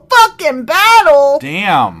single fucking battle.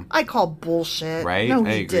 Damn. I call bullshit. Right? No,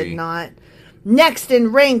 I he agree. did not. Next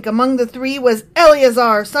in rank among the three was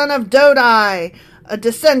Eleazar, son of Dodai, a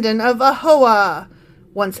descendant of Ahoah.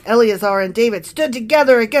 Once Eleazar and David stood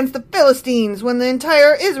together against the Philistines when the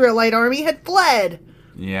entire Israelite army had fled.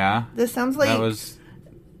 Yeah. This sounds like That was...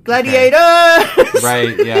 Gladiators. Okay.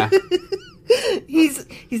 Right, yeah.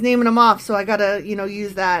 He's naming them off, so I gotta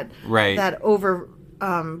use that Right. that over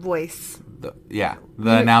voice. The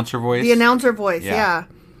announcer voice. The announcer voice, Yeah. yeah.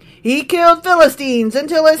 He killed Philistines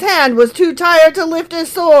until his hand was too tired to lift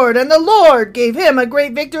his sword, and the Lord gave him a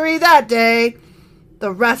great victory that day.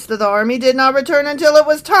 The rest of the army did not return until it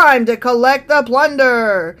was time to collect the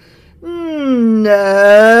plunder.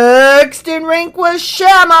 Next in rank was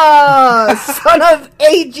Shammah, son of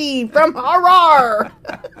Agi from Harar.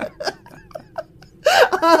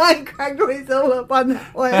 I cracked myself up on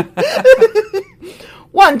that one.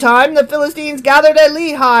 One time, the Philistines gathered at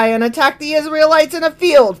Lehi and attacked the Israelites in a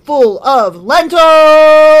field full of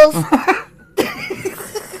lentils.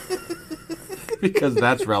 Because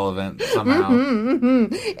that's relevant somehow.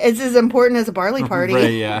 It's as important as a barley party.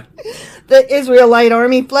 Right, yeah. The Israelite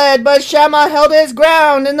army fled, but Shammah held his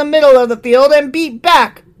ground in the middle of the field and beat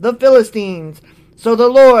back the Philistines. So the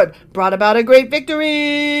Lord brought about a great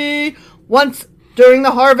victory. Once during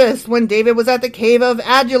the harvest, when David was at the cave of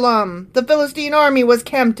Adullam, the Philistine army was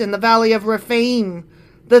camped in the valley of Rephaim.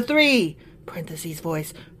 The three, parentheses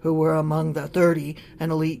voice, who were among the 30, an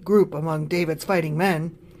elite group among David's fighting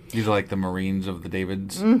men, These are like the Marines of the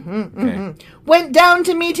Davids. went down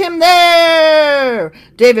to meet him there.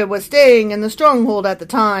 David was staying in the stronghold at the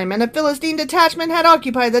time, and a Philistine detachment had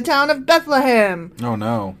occupied the town of Bethlehem. Oh,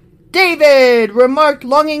 no. David remarked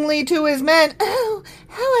longingly to his men, "Oh,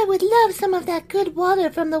 how I would love some of that good water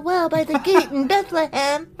from the well by the gate in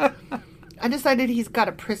Bethlehem." I decided he's got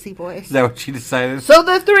a prissy voice. Is that what you decided? So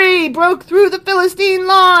the three broke through the Philistine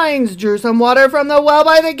lines, drew some water from the well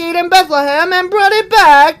by the gate in Bethlehem, and brought it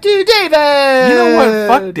back to David. You know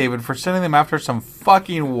what? Fuck David for sending them after some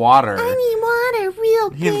fucking water. I need water real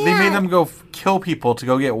bad. They made them go kill people to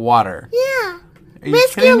go get water. Yeah. Are you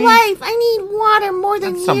Risk kidding your me? life. I need water more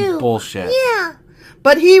than That's you. some bullshit. Yeah.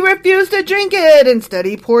 But he refused to drink it. Instead,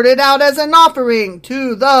 he poured it out as an offering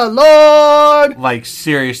to the Lord. Like,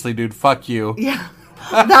 seriously, dude, fuck you. Yeah.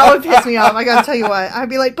 That would piss me off. I gotta tell you what. I'd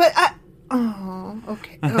be like, but I... Oh,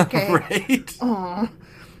 okay. Okay. Right? Oh.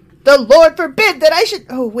 The Lord forbid that I should...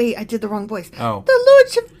 Oh, wait, I did the wrong voice. Oh. The Lord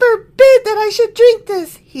should forbid that I should drink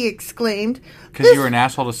this, he exclaimed. Because you were an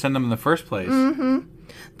asshole to send them in the first place.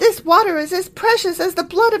 This water is as precious as the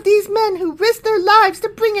blood of these men who risked their lives to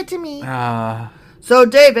bring it to me. So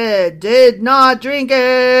David did not drink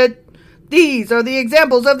it. These are the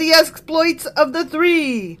examples of the exploits of the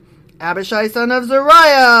three. Abishai, son of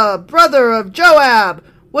Zeruiah, brother of Joab,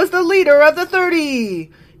 was the leader of the 30.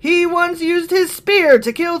 He once used his spear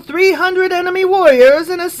to kill 300 enemy warriors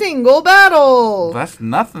in a single battle. That's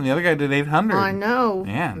nothing. The other guy did 800. I know.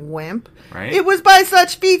 Yeah. Wimp. Right? It was by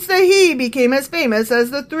such feats that he became as famous as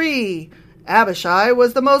the three. Abishai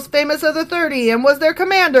was the most famous of the 30 and was their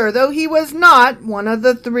commander, though he was not one of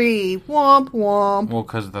the three. Womp womp. Well,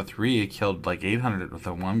 because the three killed like 800 with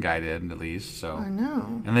the one guy did, at least. So. I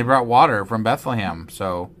know. And they brought water from Bethlehem,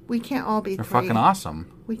 so We can't all be they're three. fucking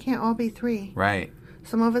awesome. We can't all be three. Right.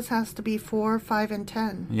 Some of us has to be 4, 5, and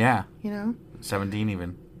 10. Yeah. You know? 17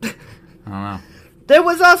 even. I don't know. There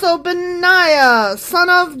was also Benaiah, son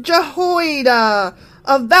of Jehoiada,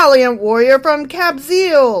 a valiant warrior from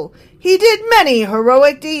Kabzeel. He did many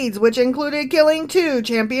heroic deeds, which included killing 2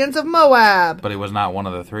 champions of Moab. But he was not one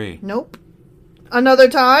of the three. Nope. Another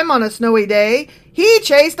time, on a snowy day, he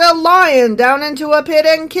chased a lion down into a pit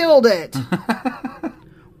and killed it.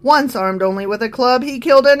 Once armed only with a club, he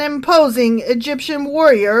killed an imposing Egyptian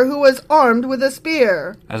warrior who was armed with a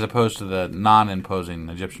spear. As opposed to the non-imposing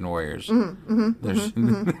Egyptian warriors.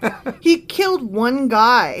 He killed one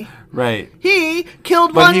guy. Right. He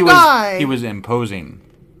killed But one guy. he was imposing.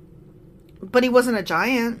 But he wasn't a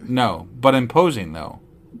giant. No, but imposing though.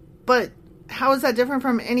 But how is that different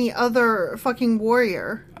from any other fucking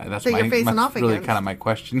warrior That's that you're facing off really against? kind of my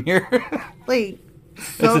question here. Like,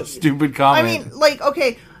 That's a stupid comment. I mean, like,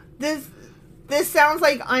 okay, this sounds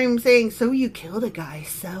like I'm saying, so you killed a guy,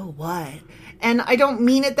 so what? And I don't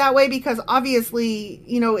mean it that way because obviously,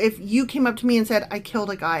 you know, if you came up to me and said, I killed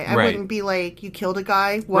a guy, I Right. wouldn't be like, you killed a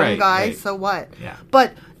guy, one Right, guy, right. so what? Yeah.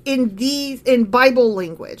 But in Bible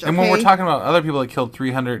language, okay? And when we're talking about other people that killed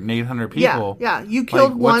 300 and 800 people. Yeah, you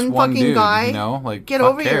killed what's one one fucking dude, guy. you know? Like, get fuck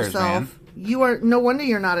over cares, yourself. man. You are, no wonder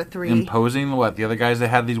you're not a 3. Imposing what? The other guys that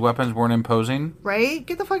had these weapons weren't imposing? Right?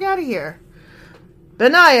 Get the fuck out of here.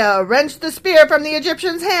 Benaiah wrenched the spear from the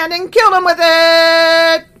Egyptian's hand and killed him with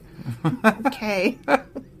it! Okay.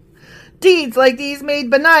 Deeds like these made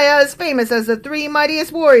Benaiah as famous as the 3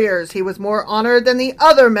 mightiest warriors. He was more honored than the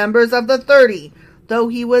other members of the 30, though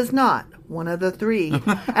he was not one of the 3.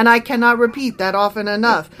 And I cannot repeat that often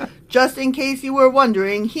enough. Just in case you were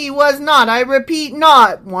wondering, he was not, I repeat,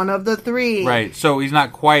 not one of the 3. Right. So he's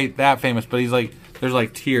not quite that famous, but he's like, there's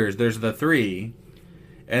like tiers. There's the 3,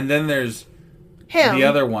 and then there's Him. the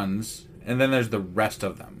other ones, and then there's the rest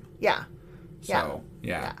of them. Yeah. So,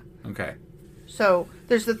 yeah. Okay. So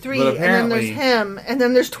there's the 3, But and then there's apparently- him, and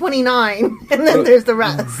then there's 29, and then there's the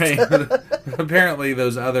rest. Right. Apparently,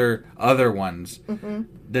 those other ones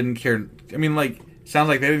didn't care. I mean, like, sounds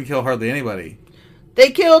like they didn't kill hardly anybody.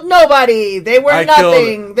 They killed nobody. They were I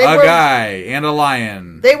nothing. killed They a were guy and a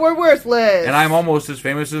lion. They were worthless. And I'm almost as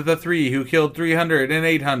famous as the 3 who killed 300 and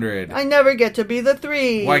 800. I never get to be the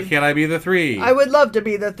 3. Why can't I be the 3? I would love to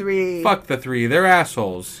be the 3. Fuck the 3. They're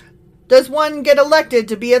assholes. Does one get elected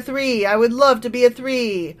to be a 3? I would love to be a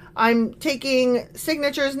 3. I'm taking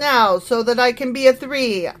signatures now so that I can be a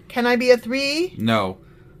 3. Can I be a 3? No.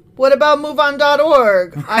 What about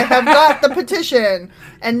MoveOn.org? I have got the petition.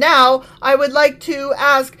 And now I would like to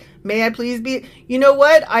ask, may I please be... You know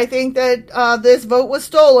what? I think that this vote was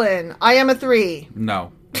stolen. I am a 3.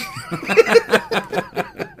 No.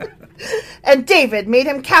 And David made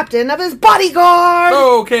him captain of his bodyguard.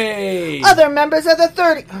 Okay. Other members of the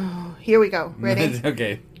 30... Oh, here we go. Ready?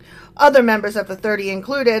 Okay. Other members of the 30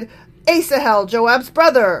 included Asahel, Joab's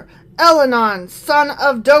brother, Elhanan, son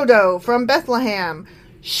of Dodo from Bethlehem,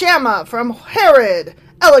 Shammah from Herod,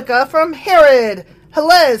 Elika from Herod,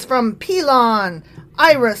 Helez from Pelon,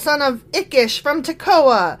 Ira, son of Ikish from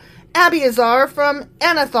Tekoa, Abiazar from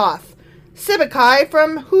Anathoth, Sibbecai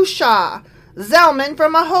from Hushah, Zalman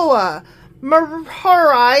from Ahoah,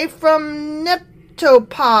 Merharai from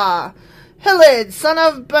Netopah, Hilid, son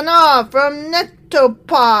of Banah from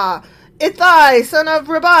Netopah, Ithai, son of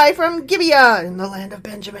Ribai from Gibeah, in the land of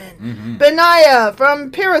Benjamin, Benaiah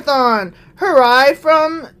from Pirathon, Hurai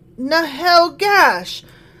from Nahelgash,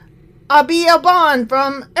 Abiaban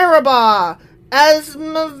from Arabah,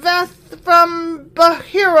 Asmaveth from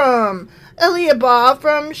Bahiram, Eliabah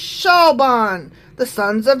from Shalban, the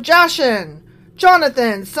sons of Jashan,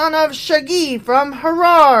 Jonathan, son of Shagi from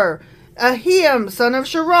Harar, Ahiam, son of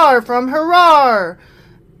Sharar from Harar,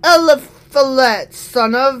 Eliphalet,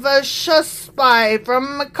 son of Shuspai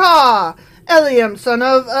from Makkah, Eliam, son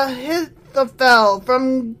of Ahithophel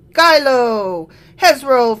from Gilo,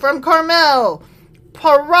 Hezro from Carmel,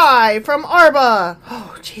 Parai from Arba.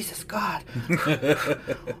 Oh, Jesus God.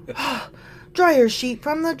 Dryer sheet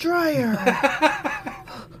from the dryer.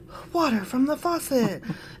 Water from the faucet.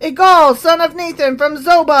 Igal, son of Nathan from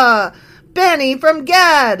Zobah. Bani from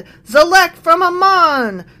Gad. Zalek from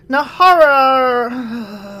Ammon. Naharai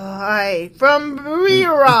from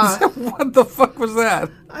Beerah. What the fuck was that?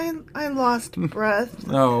 I lost breath.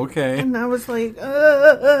 Oh, okay. And I was like,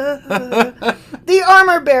 The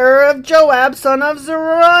armor bearer of Joab, son of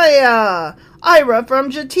Zeruiah. Ira from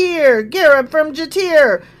Jatir. Gareb from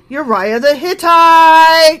Jatir. Uriah the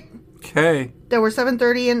Hittite. Okay. There were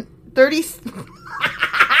 730 and 30.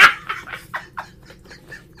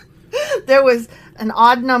 There was an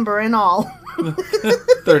odd number in all.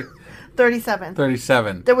 37.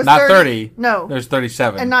 37. There was not 30. No. There's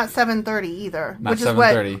 37. And not 730 either. Not which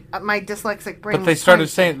 730. is what my dyslexic brain But they was started trying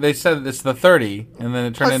to saying, they said it's the 30, and then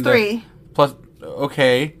it turned Plus into... 3. Plus,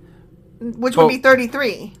 okay. Which Well- would be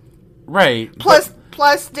 33. Right.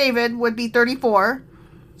 Plus David would be 34.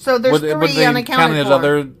 So there's Would 3 they unaccounted count as for.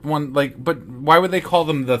 other one, like, but why would they call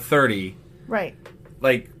them the 30? Right.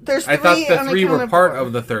 Like, There's I thought 3 the 3 were unaccounted part for.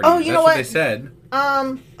 of the 30. Oh, you That's know what what? they said.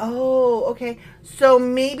 Oh, okay. So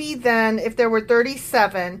maybe then, if there were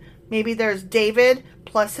 37, maybe there's David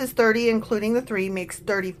plus his 30, including the 3, makes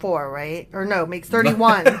 34, right? Or no, makes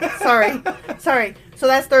 31. Sorry. So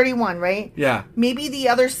that's 31, right? Yeah. Maybe the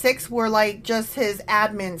other 6 were like just his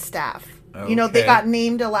admin staff. You know, they Okay. got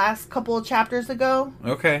named the last couple of chapters ago.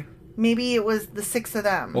 Okay. Maybe it was the 6 of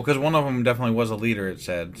them. Well, because one of them definitely was a leader, it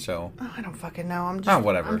said, so... Oh, I don't fucking know. I'm just. Oh,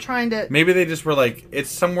 whatever. I'm trying to. Maybe they just were like, it's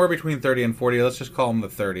somewhere between 30 and 40, let's just call them the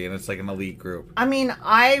 30, and it's like an elite group. I mean,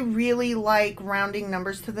 I really like rounding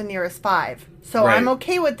numbers to the nearest 5, so Right. I'm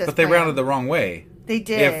okay with this. But they plan. rounded the wrong way. They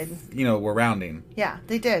did. If, we're rounding. Yeah,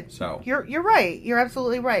 they did. So. You're right. You're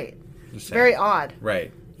absolutely right. Just saying. Very odd.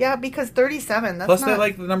 Right. Yeah, because 37. That's Plus, not. they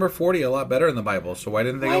like the number 40 a lot better in the Bible, so why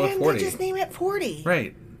didn't they Why go with didn't 40? they just name it 40?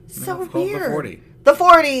 Right. So It's called weird. The 40. The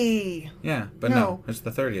 40. Yeah, but No. no, it's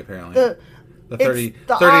the 30 apparently. The 30, it's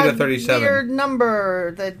the 30 to odd, 37. Weird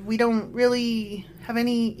number that we don't really have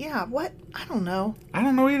any. Yeah, what? I don't know. I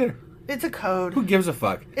don't know either. It's a code. Who gives a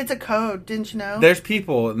fuck? It's a code. Didn't you know? There's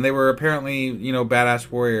people, and they were apparently, badass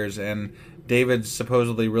warriors, and David's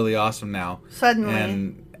supposedly really awesome now. Suddenly.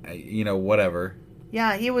 And, whatever.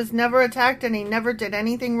 Yeah, he was never attacked and he never did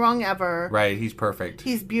anything wrong ever. Right, he's perfect.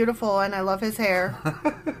 He's beautiful and I love his hair.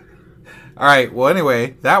 All right, well,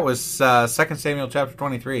 anyway, that was 2 Samuel chapter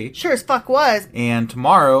 23. Sure as fuck was. And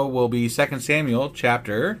tomorrow will be 2 Samuel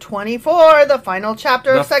chapter... 24, the final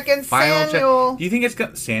chapter of the 2 final Samuel. Do you think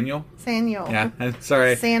it's... Samuel? Samuel. Yeah,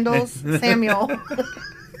 sorry. Sandals. Samuel.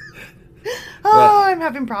 I'm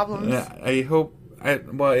having problems. Yeah, I hope.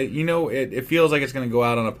 It feels like it's going to go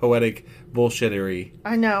out on a poetic bullshittery.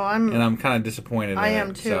 I know. And I'm kind of disappointed. I in am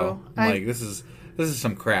it. too. So I'm like, this is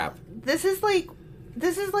some crap. This is like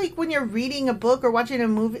when you're reading a book or watching a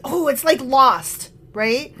movie. Oh, it's like Lost,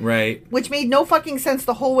 right? Right. Which made no fucking sense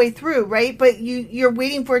the whole way through, right? But you're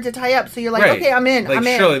waiting for it to tie up, so you're like, okay, I'm in. Like, I'm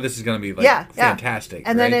in. surely this is going to be like fantastic.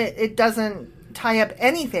 And right? then it doesn't tie up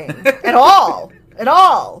anything at all, at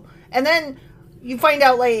all. And then you find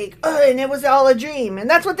out like, and it was all a dream, and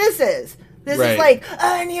that's what this is. This is like,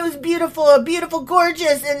 and he was beautiful,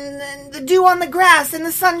 gorgeous, and the dew on the grass, and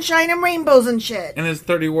the sunshine, and rainbows and shit. And his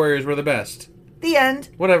 30 warriors were the best. The end.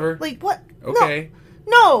 Whatever. Like, what? Okay.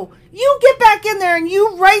 No, you get back in there and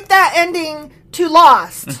you write that ending to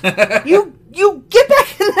Lost. you get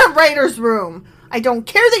back in that writer's room. I don't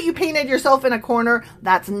care that you painted yourself in a corner.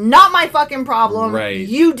 That's not my fucking problem. Right.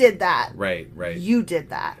 You did that. Right. You did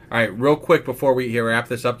that. All right, real quick before we wrap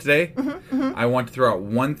this up today, I want to throw out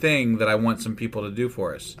one thing that I want some people to do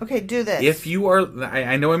for us. Okay, do this. If you are,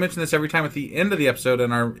 I know I mention this every time at the end of the episode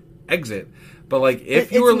and our exit, but like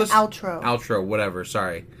if you were listening, outro, whatever.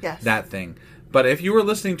 Sorry, yes, that thing. But if you were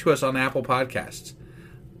listening to us on Apple Podcasts,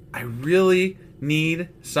 I really need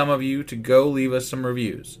some of you to go leave us some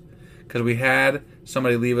reviews. Because we had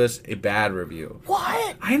somebody leave us a bad review.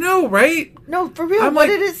 What? I know, right? No, for real. What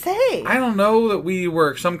did it say? I don't know, that we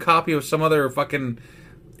were some copy of some other fucking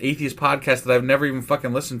atheist podcast that I've never even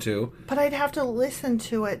fucking listened to. But I'd have to listen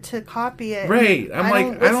to it to copy it. Right.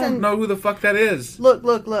 I don't know who the fuck that is. Look.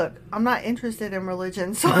 I'm not interested in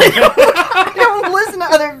religion, so I don't listen to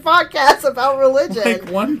other podcasts about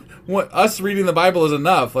religion. Like us reading the Bible is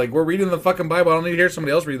enough. Like, we're reading the fucking Bible. I don't need to hear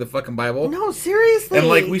somebody else read the fucking Bible. No, seriously. And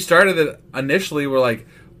like, we started it initially, we're like,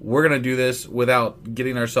 we're going to do this without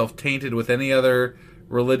getting ourselves tainted with any other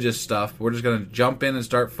religious stuff. We're just going to jump in and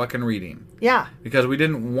start fucking reading. Yeah. Because we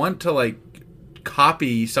didn't want to like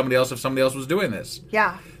copy somebody else if somebody else was doing this.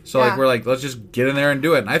 Yeah. So like, we're like, let's just get in there and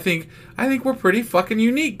do it. And I think we're pretty fucking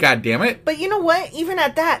unique, God damn it. But you know what? Even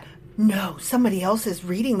at that, no, somebody else is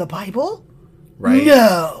reading the Bible? Right.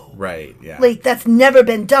 No. Right, yeah. Like, that's never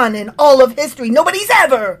been done in all of history. Nobody's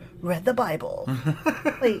ever read the Bible.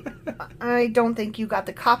 Like, I don't think you got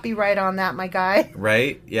the copyright on that, my guy.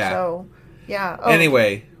 Right? Yeah. So, yeah. Oh,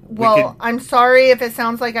 anyway. Well, I'm sorry if it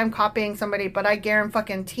sounds like I'm copying somebody, but I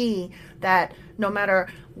guarantee that no matter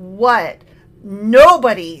what,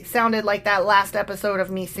 nobody sounded like that last episode of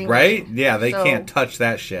me singing. Right? Yeah, they can't touch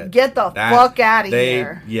that shit. Get the fuck out of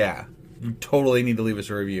here. Yeah. You totally need to leave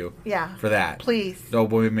us a review. Yeah. For that. Please. Oh,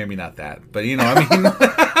 boy, maybe not that. But, you know, I mean.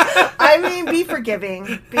 I mean, be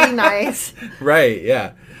forgiving. Be nice. Right,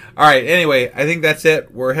 yeah. All right, anyway, I think that's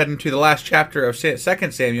it. We're heading to the last chapter of 2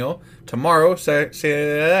 Samuel. Tomorrow, 2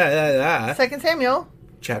 Samuel.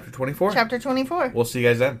 Chapter 24. Chapter 24. We'll see you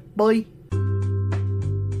guys then. Bye.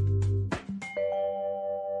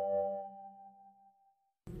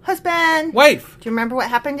 Husband. Wife. Do you remember what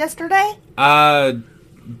happened yesterday?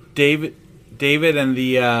 David and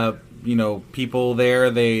the, people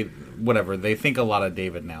there, they think a lot of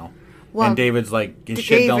David now. Well, and David's like, his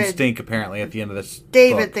shit don't stink, apparently, at the end of this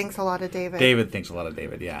book. Thinks a lot of David. David thinks a lot of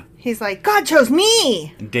David, yeah. He's like, God chose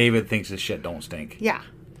me! And David thinks his shit don't stink. Yeah.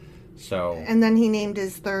 So. And then he named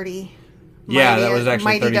his 30. Yeah, that was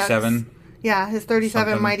actually 37. Ducks. Yeah, his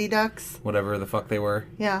 37 Mighty Ducks. Whatever the fuck they were.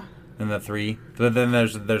 Yeah. And the 3. But then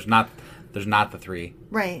there's not the 3.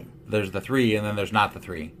 Right. There's the 3, and then there's not the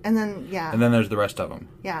 3. And then, yeah. And then there's the rest of them.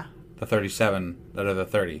 Yeah. The 37 that are the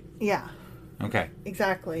 30. Yeah. Okay.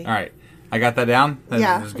 Exactly. All right. I got that down?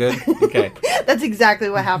 That's good? Okay. That's exactly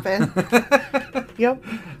what happened. Yep.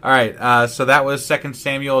 All right. So that was 2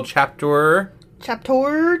 Samuel chapter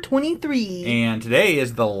 23. And today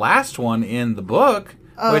is the last one in the book,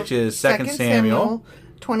 which is 2 Samuel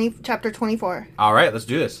 20, chapter 24. All right. Let's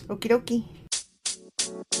do this. Okie dokie.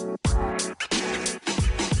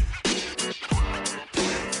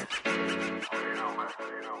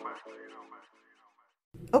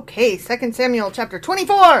 Okay, 2 Samuel chapter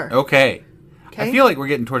 24. Okay. I feel like we're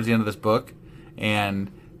getting towards the end of this book, and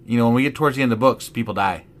when we get towards the end of books, people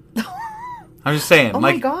die. I'm just saying,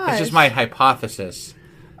 my gosh. It's just my hypothesis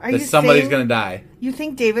Are that you somebody's saying going to die. You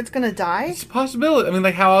think David's going to die? It's a possibility. I mean,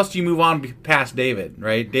 like, how else do you move on past David,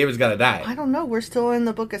 right? David's got to die. I don't know. We're still in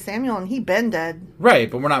the book of Samuel, and he been dead. Right,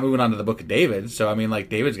 but we're not moving on to the book of David, so, I mean, like,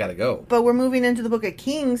 David's got to go. But we're moving into the book of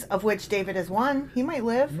Kings, of which David is one. He might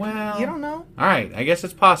live. Well. You don't know. All right, I guess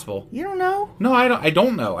it's possible. You don't know? No, I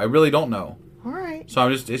don't know. I really don't know. All right. So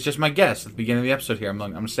it's just my guess at the beginning of the episode here. I'm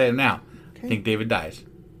going to say it now. Okay. I think David dies.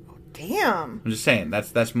 Damn. I'm just saying,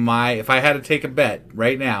 that's my, if I had to take a bet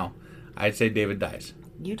right now, I'd say David dies.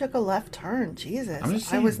 You took a left turn. Jesus. I'm just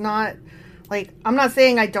I saying. was not, like, I'm not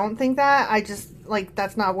saying I don't think that. I just, like,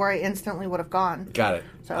 that's not where I instantly would have gone. Got it.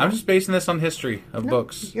 So- I'm just basing this on history of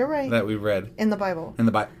books. you're right. That we've read. In the Bible. In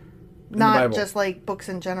the Bible. Not just, like, books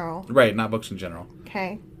in general. Right, not books in general.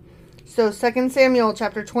 Okay. So 2 Samuel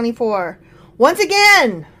chapter 24. Once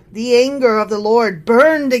again, the anger of the Lord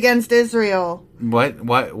burned against Israel. What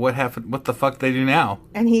happened? What the fuck they do now?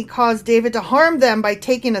 And he caused David to harm them by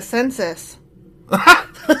taking a census.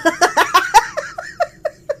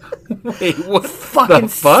 Wait, what Fucking the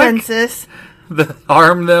fuck? census.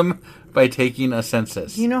 Harm them by taking a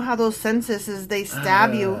census. You know how those censuses, they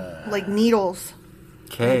stab you like needles.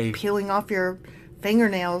 Okay. Peeling off your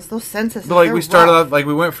fingernails. Those censuses, But like they're we started rough. off, like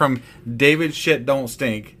we went from David shit don't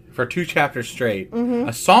stink for 2 chapters straight,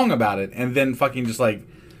 a song about it, and then fucking just like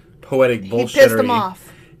poetic He bullshit. pissed them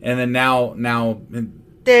off. And then now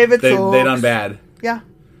David they sucks. done bad. Yeah.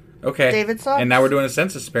 Okay. David sucks. And now we're doing a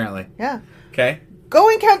census apparently. Yeah. Okay. Go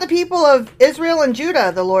and count the people of Israel and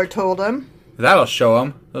Judah, the Lord told him. That'll show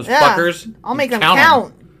them. Those Yeah. fuckers. I'll make them 'em.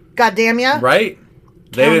 count. God damn ya. Right?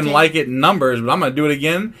 They didn't Counting. like it in numbers, but I'm going to do it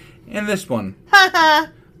again in this one.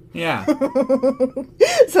 Yeah.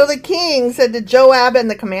 So the king said to Joab and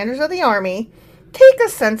the commanders of the army, take a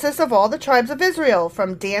census of all the tribes of Israel,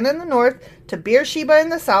 from Dan in the north to Beersheba in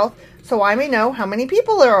the south, so I may know how many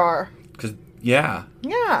people there are. Because, yeah.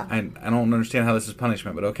 Yeah. I don't understand how this is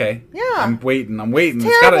punishment, but okay. Yeah. I'm waiting.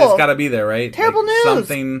 It's terrible. gotta be there, right? Terrible Like, news.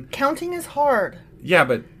 Something. Counting is hard. Yeah,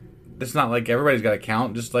 but it's not like everybody's got to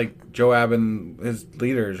count, just like Joab and his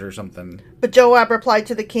leaders or something. But Joab replied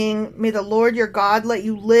to the king, may the Lord your God let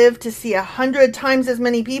you live to see 100 times as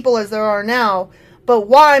many people as there are now. But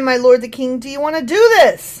why, my lord the king, do you want to do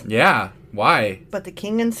this? Yeah. Why? But the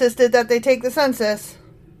king insisted that they take the census.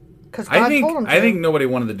 Because God told him to. I think nobody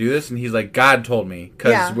wanted to do this, and he's like, God told me,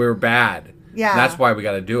 because Yeah. we're bad. Yeah. And that's why we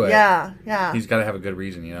got to do it. Yeah, yeah. He's got to have a good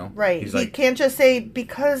reason, you know? Right. He's He like, can't just say,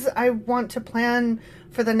 because I want to plan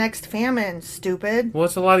for the next famine, stupid. well,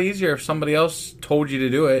 it's a lot easier if somebody else told you to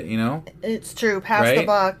do it, you know? It's true. Pass Right? the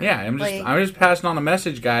buck. Yeah, I'm just passing on a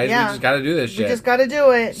message, guys. Yeah. We just got to do this We shit. just got to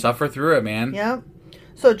do it. Suffer through it, man. Yep.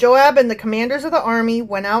 So Joab and the commanders of the army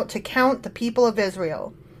went out to count the people of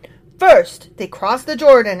Israel. First, they crossed the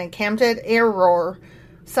Jordan and camped at Aror,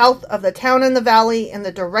 south of the town in the valley in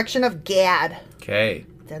the direction of Gad. Okay.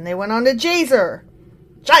 Then they went on to Jazer.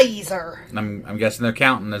 I'm guessing they're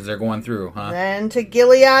counting as they're going through, huh? Then to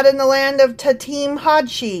Gilead in the land of Tatim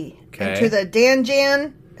Hodshi. And Okay. to the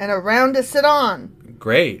Danjan and around to Sidon.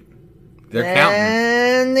 Great. They're counting.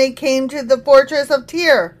 And they came to the fortress of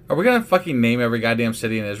Tyr Are we going to fucking name every goddamn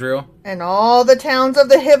city in Israel? and all the towns of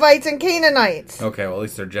the Hivites and Canaanites. Okay, well, at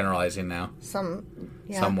least they're generalizing now.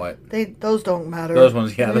 Somewhat. Those don't matter. Those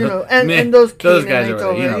ones, yeah. You know, Meh, and those those Canaanites guys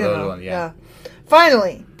over there, you know over, those ones, yeah.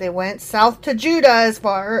 Finally, they went south to Judah as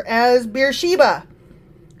far as Beersheba,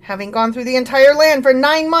 having gone through the entire land for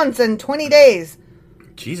 9 months and 20 days.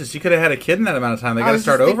 Jesus, you could have had a kid in that amount of time. They got to was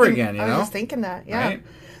start just over thinking- again, you I know? was just thinking that, yeah. Right?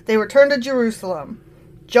 They returned to Jerusalem.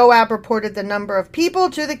 Joab reported the number of people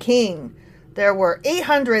to the king. There were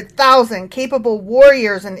 800,000 capable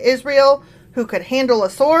warriors in Israel who could handle a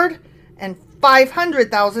sword, and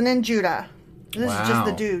 500,000 in Judah. This is just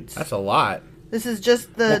the Wow. dudes. That's a lot. This is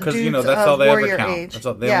just the Well, because, dudes you know, that's of all they warrior ever count. age. That's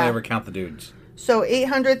all, they only ever count the dudes. So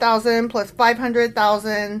 800,000 plus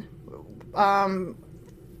 500,000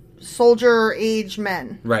 soldier age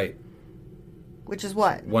men, Right. which is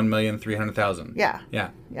what? 1,300,000. Yeah. Yeah.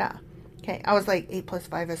 Yeah. Okay, I was like 8 plus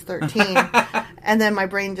 5 is 13, and then my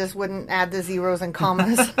brain just wouldn't add the zeros and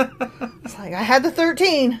commas. It's like I had the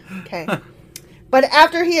 13. Okay, but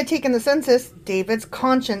after he had taken the census, David's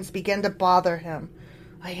conscience began to bother him.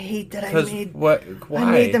 I hate that I made what? Why?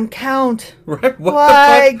 I made them count. Right? What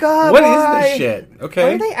Why, the fuck? God? What why? is this shit? Okay.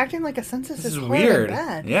 Why are they acting like a census This is hard weird. and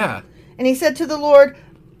bad? Yeah. And he said to the Lord,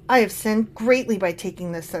 "I have sinned greatly by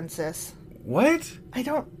taking this census. What? I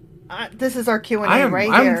don't." This is our Q&A I'm right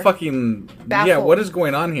here. I'm fucking Baffled. Yeah, what is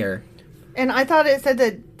going on here? And I thought it said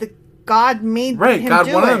that the God made Right, him God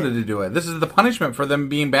do wanted it. them to do it. This is the punishment for them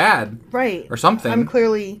being bad. Right. Or something. I'm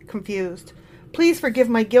clearly confused. Please forgive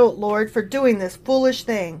my guilt, Lord, for doing this foolish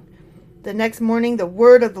thing. The next morning, the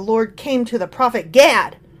word of the Lord came to the prophet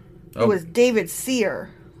Gad, who Oh. was David's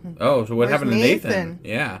seer. Oh, so what Where's happened to Nathan? Nathan?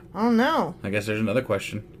 Yeah. I don't know. I guess there's another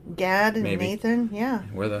question. Gad and Maybe. Nathan, yeah.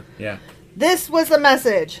 Yeah. This was the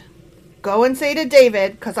message. Go and say to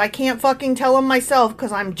David, because I can't fucking tell him myself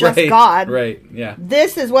because I'm just Right, God. Right, yeah.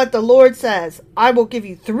 This is what the Lord says. I will give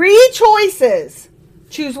you 3 choices.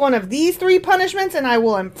 Choose one of these 3 punishments and I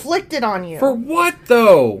will inflict it on you. For what,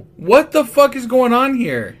 though? What the fuck is going on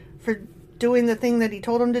here? For doing the thing that he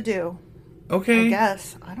told him to do. Okay. I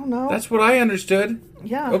guess. I don't know. That's what I understood.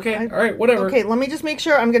 Yeah. Okay. All right. Whatever. Okay, let me just make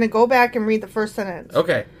sure. I'm going to go back and read the first sentence.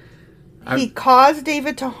 Okay. He caused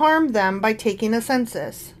David to harm them by taking a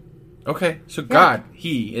census. Okay. So God,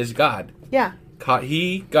 He is God. Yeah.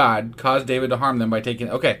 God, caused David to harm them by taking...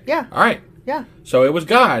 Okay. Yeah. All right. Yeah. So it was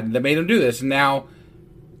God that made him do this, and now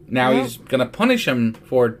He's going to punish him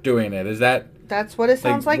for doing it. Is that... That's what it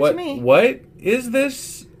sounds like to me. What is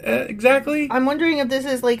this exactly? I'm wondering if this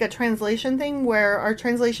is like a translation thing where our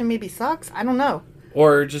translation maybe sucks. I don't know.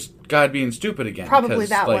 Or just God being stupid again. Probably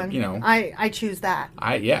that one. You know, I choose that.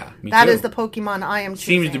 Me that too. is the Pokemon I am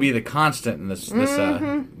choosing. Seems to be the constant in this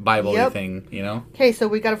Bible-y thing, you know? Okay, so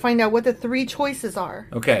we got to find out what the 3 choices are.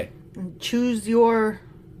 Okay. And choose your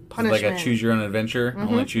punishment. Like a choose your own adventure,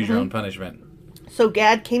 only choose your own punishment. So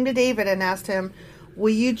Gad came to David and asked him,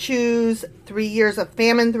 will you choose 3 years of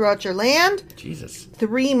famine throughout your land? Jesus.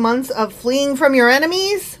 3 months of fleeing from your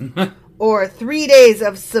enemies? Or 3 days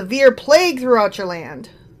of severe plague throughout your land?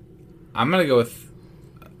 I'm going to go with...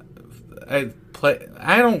 I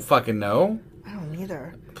don't fucking know. I don't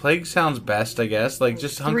either. Plague sounds best, I guess. Like,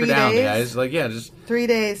 just hunker 3 down, days? guys. Like, yeah, just... 3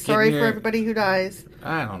 days. Sorry for everybody who dies.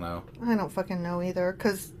 I don't know. I don't fucking know either,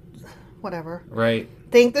 because... whatever. Right.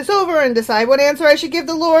 Think this over and decide what answer I should give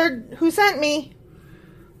the Lord who sent me.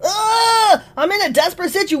 I'm in a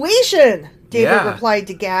desperate situation, David replied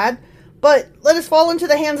to Gad. But let us fall into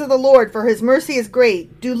the hands of the Lord, for his mercy is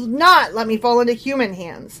great. Do not let me fall into human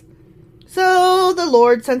hands. So the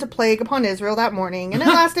Lord sent a plague upon Israel that morning, and it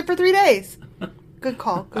lasted for 3 days. Good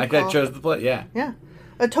call. Good call. I chose the plague, yeah. Yeah.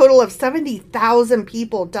 A total of 70,000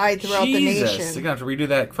 people died throughout the nation. Jesus, they're going to have to redo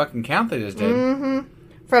that fucking count they just did.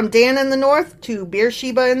 From Dan in the north to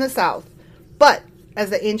Beersheba in the south. But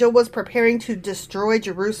as the angel was preparing to destroy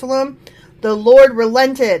Jerusalem, the Lord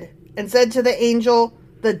relented and said to the angel,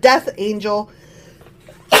 the death angel,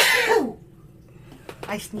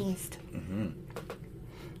 I sneezed.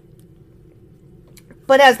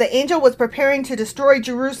 But as the angel was preparing to destroy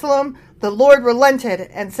Jerusalem, the Lord relented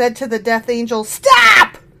and said to the death angel,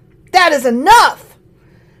 stop! That is enough!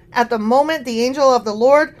 At the moment, the angel of the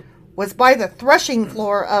Lord was by the threshing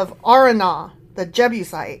floor of Araunah, the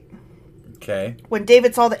Jebusite. Okay. When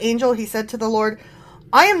David saw the angel, he said to the Lord,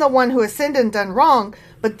 I am the one who has sinned and done wrong,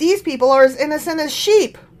 but these people are as innocent as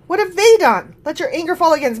sheep. What have they done? Let your anger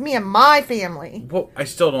fall against me and my family. Well, I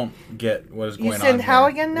still don't get what is going on. You sinned how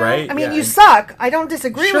again now? Right? I mean, you suck. I don't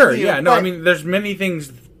disagree with you. Sure, yeah. No, I mean, there's many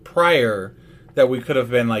things prior that we could have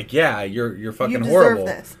been like, yeah, you're fucking horrible.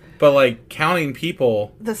 This. But, like, counting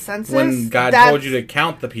people... The census? When God told you to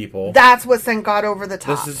count the people... That's what sent God over the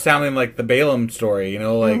top. This is sounding like the Balaam story, you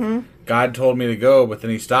know? Like, God told me to go, but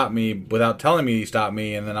then he stopped me without telling me he stopped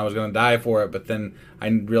me, and then I was going to die for it, but then I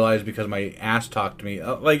realized because my ass talked to me.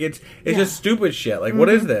 Like, it's just stupid shit. Like, what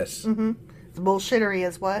is this? It's bullshittery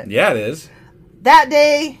is what? Yeah, it is. That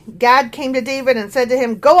day, Gad came to David and said to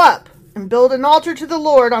him, go up and build an altar to the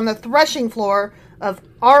Lord on the threshing floor of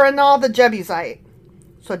Araunah the Jebusite.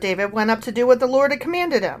 So David went up to do what the Lord had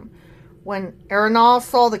commanded him. When Araunah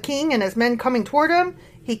saw the king and his men coming toward him,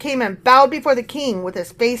 he came and bowed before the king with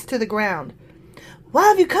his face to the ground. Why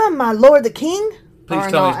have you come, my lord the king?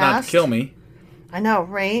 Please tell me not to kill me. I know,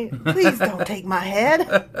 right? Please don't take my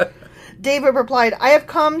head. David replied, I have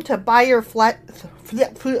come to buy your your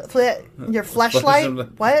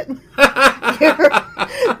fleshlight, what?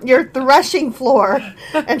 your threshing floor,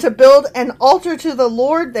 and to build an altar to the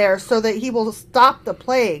Lord there so that he will stop the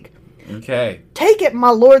plague. Okay. Take it, my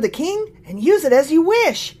lord the king, and use it as you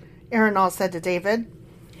wish, Araunah said to David.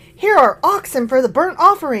 Here are oxen for the burnt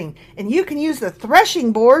offering, and you can use the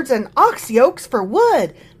threshing boards and ox yokes for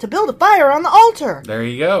wood to build a fire on the altar. There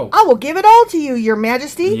you go. I will give it all to you, your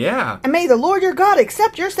majesty. Yeah. And may the Lord your God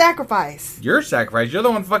accept your sacrifice. Your sacrifice? You're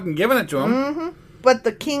the one fucking giving it to him. But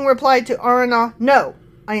the king replied to Araunah, no,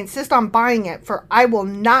 I insist on buying it, for I will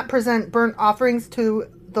not present burnt offerings to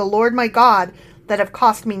the Lord my God that have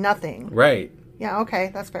cost me nothing. Right. Yeah,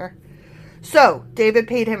 okay, that's fair. So, David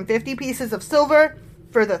paid him 50 pieces of silver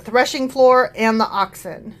for the threshing floor and the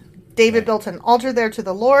oxen. David built an altar there to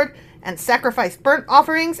the Lord and sacrificed burnt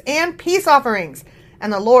offerings and peace offerings.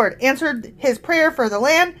 And the Lord answered his prayer for the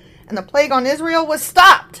land, and the plague on Israel was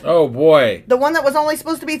stopped. Oh, boy. The one that was only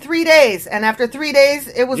supposed to be 3 days. And after 3 days,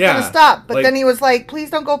 it was going to stop. But then he was like, please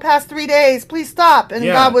don't go past 3 days. Please stop. And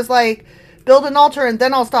God was like, build an altar and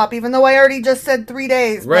then I'll stop, even though I already just said 3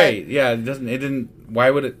 days. Right. Yeah. It didn't. Why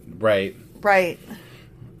would it? Right. Right.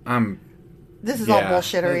 This is all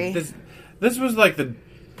bullshittery. This was like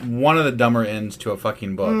one of the dumber ends to a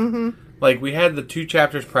fucking book. Like, we had the 2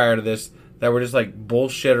 chapters prior to this that were just like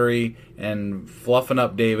bullshittery and fluffing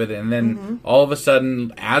up David, and then all of a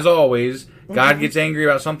sudden, as always, God gets angry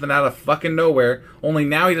about something out of fucking nowhere. Only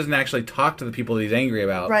now he doesn't actually talk to the people that he's angry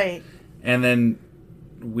about. Right. And then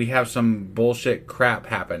we have some bullshit crap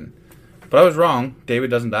happen. But I was wrong. David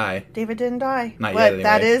doesn't die. David didn't die. Not but yet, anyway.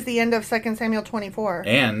 That is the end of 2 Samuel 24.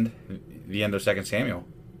 And the end of 2 Samuel.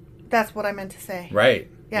 That's what I meant to say. Right.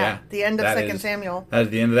 Yeah. The end of That 2 is- Samuel. That is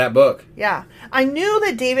the end of that book. Yeah. I knew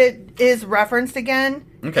that David is referenced again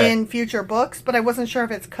Okay. in future books, but I wasn't sure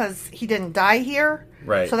if it's because he didn't die here.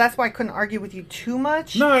 Right. So that's why I couldn't argue with you too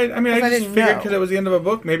much. No, I mean, I 'Cause I just didn't figured know. because it was the end of a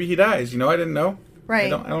book, maybe he dies. I didn't know.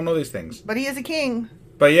 Right. I don't know these things. But he is a king.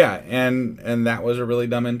 But yeah, and that was a really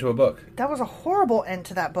dumb end to a book. That was a horrible end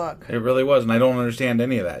to that book. It really was, and I don't understand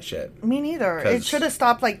any of that shit. Me neither. 'Cause- It should have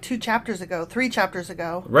stopped like 3 chapters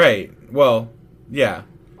ago. Right. Well, yeah.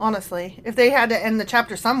 Honestly, if they had to end the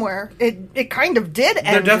chapter somewhere, it kind of did end.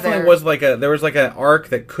 There definitely was there was an arc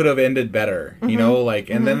that could have ended better,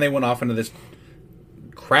 and then they went off into this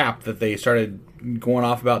crap that they started going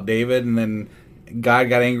off about David, and then God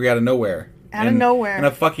got angry out of nowhere. Out of nowhere. And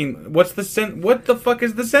a fucking what the fuck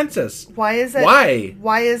is the census? Why is it?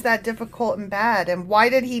 Why is that difficult and bad? And why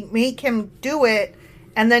did he make him do it,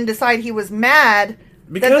 and then decide he was mad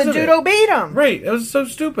that the dude obeyed him? Right. It was so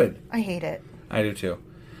stupid. I hate it. I do too.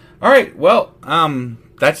 All right. Well,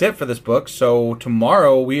 that's it for this book. So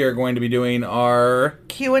tomorrow we are going to be doing our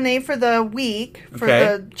Q&A for the week for Okay.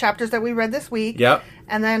 the chapters that we read this week. Yep.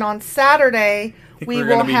 And then on Saturday we we're will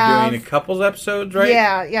going to be have doing a couples episodes, right?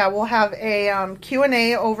 Yeah, we'll have a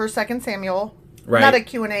Q&A over 2 Samuel. Right. Not a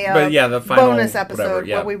Q&A, But yeah, the final bonus episode whatever,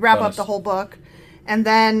 yeah, where we wrap bonus. up the whole book. And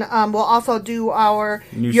then we'll also do our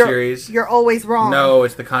New series. You're Always Wrong. No,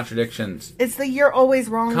 it's the contradictions. It's the You're Always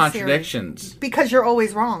Wrong Contradictions. series. Because you're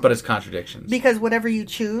always wrong. But it's contradictions. Because whatever you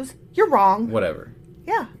choose, you're wrong. Whatever.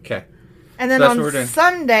 Yeah. Okay. And then So that's what we're on doing.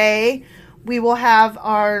 Sunday, we will have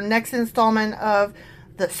our next installment of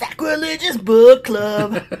the Sacrilegious Book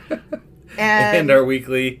Club. And our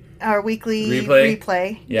weekly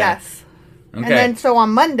replay. Yeah. Yes. Okay. And then so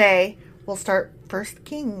on Monday, we'll start First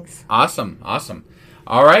Kings. Awesome.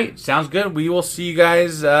 All right, sounds good. We will see you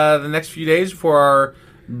guys the next few days for our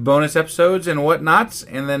bonus episodes and whatnots,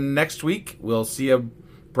 and then next week we'll see you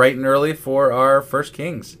bright and early for our First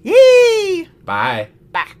Kings. Yay! Bye.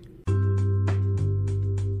 Bye.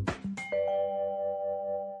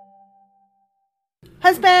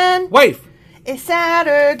 Husband, Wife. it's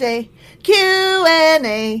Saturday.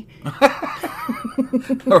 Q&A.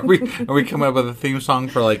 Are we coming up with a theme song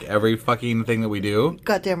for like every fucking thing that we do?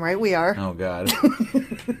 Goddamn right we are. Oh God.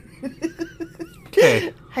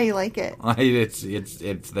 Okay. How you like it?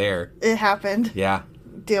 It's there. It happened. Yeah.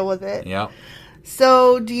 Deal with it. Yeah.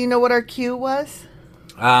 So, do you know what our Q was?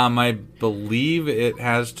 I believe it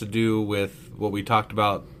has to do with what we talked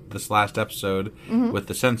about this last episode with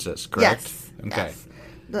the census, correct? Yes. Okay.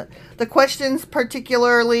 Yes. The questions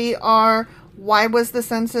particularly are, why was the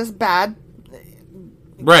census bad?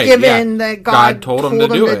 Right. Given yeah. that God told him to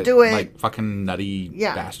do it. it. Like fucking nutty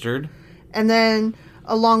bastard. And then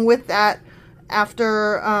along with that,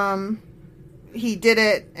 after he did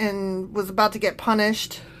it and was about to get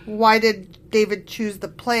punished, why did David choose the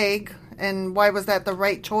plague? And why was that the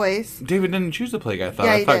right choice? David didn't choose the plague, I thought.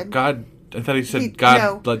 Yeah, I he thought did. I thought he said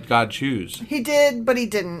no. let God choose. He did, but he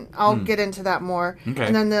didn't. I'll get into that more. Okay.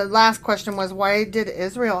 And then the last question was, why did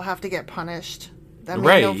Israel have to get punished? That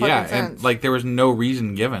made no fucking sense. And like there was no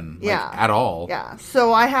reason given, at all. Yeah.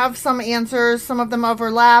 So I have some answers. Some of them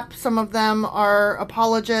overlap. Some of them are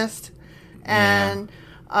apologist, and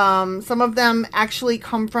some of them actually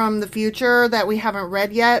come from the future that we haven't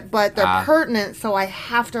read yet, but they're pertinent, so I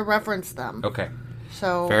have to reference them. Okay.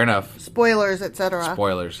 So fair enough. Spoilers, etc.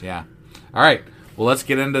 Spoilers, yeah. All right. Well, let's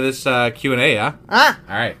get into this Q&A, yeah? Ah.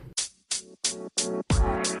 All right.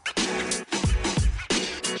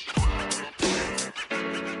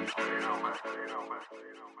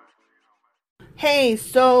 Hey,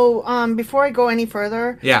 so before I go any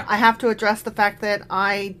further, Yeah. I have to address the fact that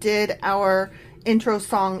I did our intro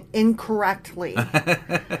song incorrectly.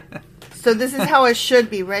 So this is how it should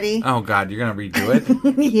be. Ready? Oh, God, you're going to redo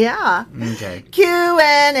it? Yeah. Okay.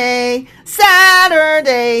 Q&A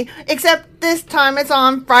Saturday, except this time it's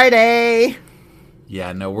on Friday.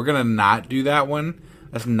 Yeah, no, we're going to not do that one.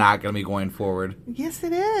 That's not going to be going forward. Yes,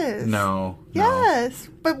 it is. No. Yes,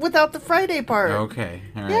 but without the Friday part. Okay.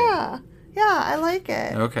 All right. Yeah. Yeah, I like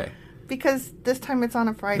it. Okay. Because this time it's on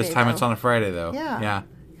a Friday. This time it's on a Friday, though. Yeah. Yeah.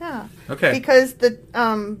 Yeah. Okay. Because the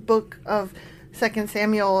book of 2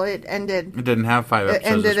 Samuel, it ended. It didn't have 5 episodes It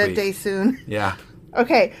ended this a week. day soon. Yeah.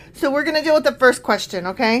 Okay, so we're going to deal with the first question,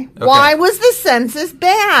 okay? Why was the census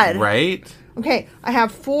bad? Right? Okay, I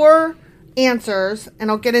have 4 answers, and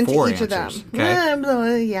I'll get into 4 each answers. of them.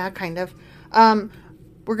 Okay. Yeah, kind of.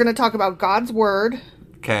 We're going to talk about God's word,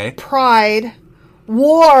 Okay. pride,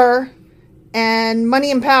 war, and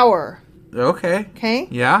money and power. Okay. Okay?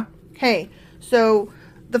 Yeah. Okay. So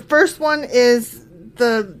the first one is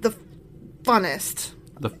the funnest.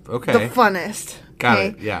 Okay. The funnest. Got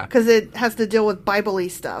it, yeah. Because it has to deal with Bible-y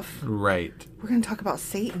stuff. Right. We're going to talk about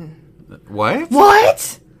Satan. What?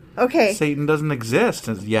 What? Okay. Satan doesn't exist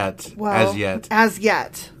as yet. Well, As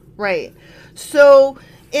yet. Right. So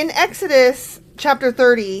in Exodus chapter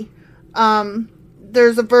 30,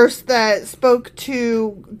 there's a verse that spoke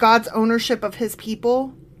to God's ownership of his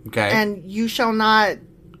people. Okay. And you shall not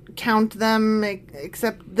count them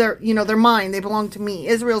except they're mine. They belong to me.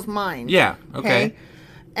 Israel's mine. Yeah. Okay.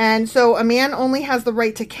 And so a man only has the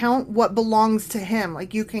right to count what belongs to him.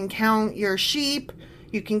 Like you can count your sheep,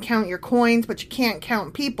 you can count your coins, but you can't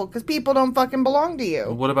count people because people don't fucking belong to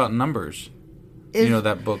you. What about Numbers? You know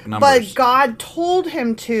that book, Numbers. But God told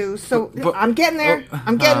him to. So I'm getting there.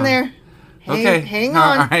 I'm getting there. Hang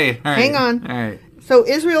on. All right. Hang on. All right. So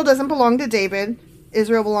Israel doesn't belong to David.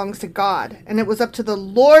 Israel belongs to God. And it was up to the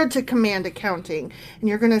Lord to command accounting. And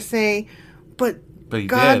you're going to say, but he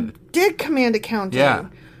God did command accounting. Yeah.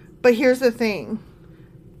 But here's the thing.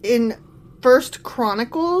 In First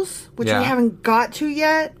Chronicles, which we haven't got to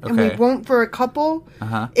yet, and we won't for a couple,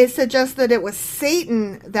 it suggests that it was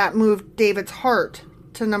Satan that moved David's heart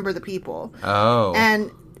to number the people. Oh.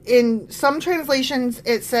 And in some translations,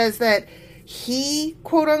 it says that he,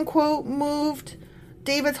 quote unquote, moved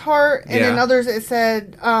David's heart, and in others it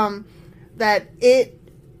said that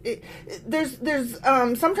there's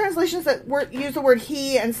some translations that use the word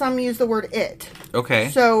he and some use the word it. Okay.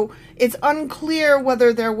 So it's unclear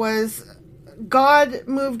whether there was God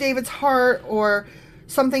moved David's heart or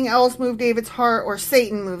something else moved David's heart or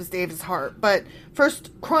Satan moves David's heart. But First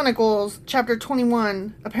Chronicles chapter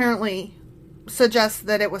 21 apparently suggests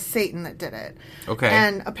that it was Satan that did it. Okay.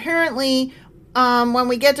 And apparently when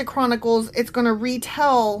we get to Chronicles, it's going to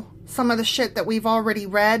retell some of the shit that we've already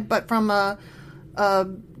read, but from a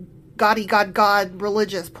God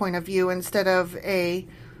religious point of view instead of a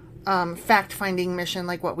fact-finding mission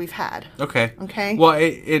like what we've had. Okay. Okay. Well,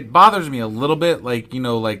 it bothers me a little bit, like,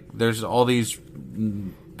 there's all these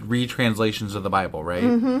retranslations of the Bible, right?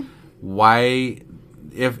 Mm-hmm. Why,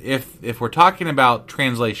 if we're talking about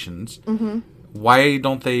translations, why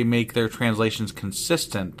don't they make their translations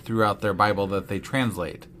consistent throughout their Bible that they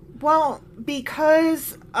translate? Well,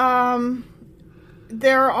 because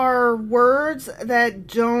there are words that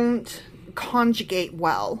don't conjugate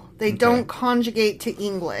well. They don't conjugate to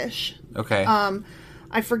English. Okay.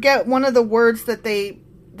 I forget one of the words that they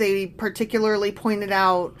particularly pointed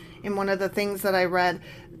out in one of the things that I read.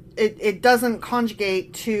 It doesn't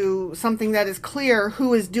conjugate to something that is clear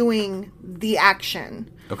who is doing the action.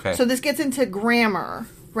 Okay. So this gets into grammar,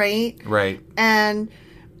 right? Right. And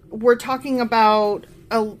we're talking about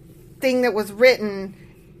a thing that was written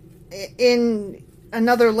in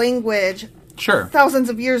another language Sure. thousands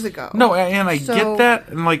of years ago. No, and I get that,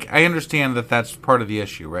 and I understand that that's part of the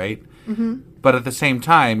issue, right? Mm-hmm. But at the same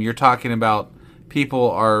time, you're talking about people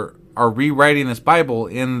are rewriting this Bible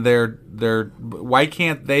in their. Why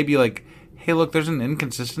can't they be like, hey, look, there's an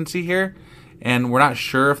inconsistency here, and we're not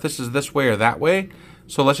sure if this is this way or that way,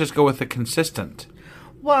 so let's just go with the consistent.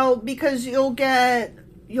 Well, because you'll get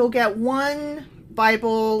one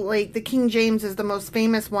Bible, like the King James is the most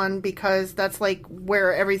famous one because that's like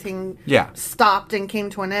where everything stopped and came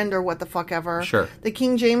to an end or what the fuck ever. Sure. The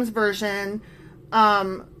King James version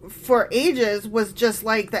for ages was just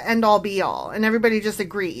like the end all be all and everybody just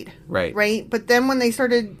agreed. Right. Right? But then when they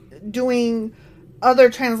started doing other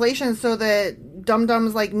translations so that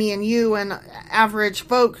dum-dums like me and you and average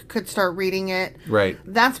folk could start reading it. Right.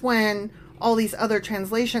 That's when all these other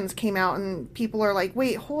translations came out and people are like,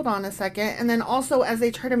 wait, hold on a second. And then also as they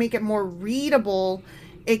try to make it more readable,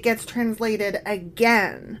 it gets translated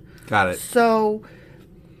again. Got it. So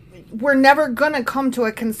we're never going to come to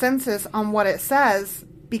a consensus on what it says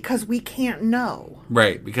because we can't know.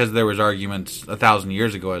 Right, because there was arguments 1,000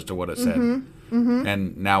 years ago as to what it said. Mm-hmm.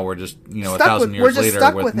 And now we're just, 1,000 years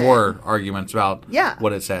later with more arguments about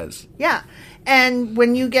what it says. Yeah. And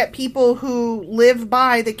when you get people who live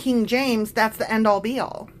by the King James, that's the end all be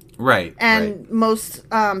all. Right. And most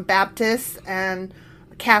Baptists and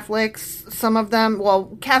Catholics, some of them,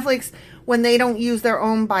 Catholics, when they don't use their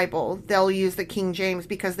own Bible, they'll use the King James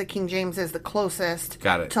because the King James is the closest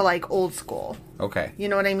to like old school. Okay. You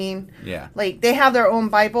know what I mean? Yeah. Like they have their own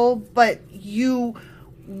Bible, but it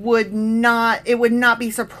would not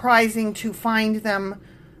be surprising to find them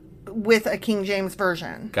with a King James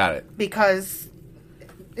version. Got it. Because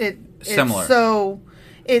it's similar. So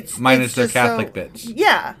it's minus their Catholic bits.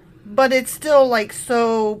 Yeah. but it's still like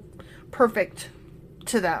so perfect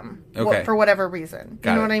to them for whatever reason.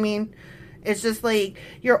 You know what I mean? It's just like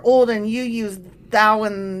you're old and you use thou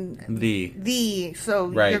and thee,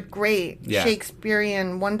 so you're great. Yeah.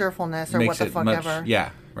 Shakespearean wonderfulness or Makes what the fuck ever. Yeah,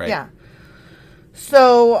 right. Yeah.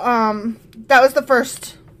 So that was the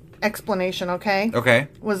first explanation, okay? Okay.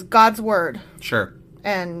 Was God's word. Sure.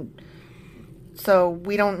 And so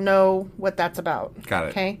we don't know what that's about. Got it.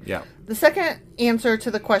 Okay? Yeah. The second answer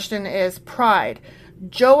to the question is pride.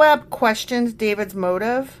 Joab questions David's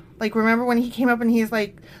motive. Like, remember when he came up and he's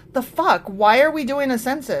like, the fuck? Why are we doing a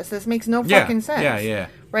census? This makes no fucking sense. Yeah.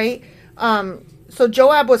 Right? So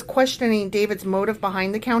Joab was questioning David's motive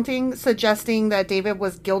behind the counting, suggesting that David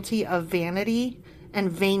was guilty of vanity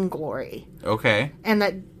and vainglory. Okay. And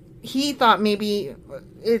that he thought maybe,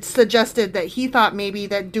 it suggested that he thought maybe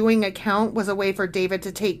that doing a count was a way for David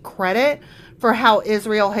to take credit for how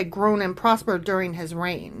Israel had grown and prospered during his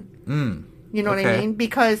reign. You know what I mean?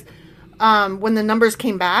 Because when the numbers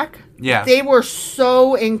came back, they were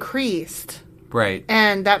so increased. Right.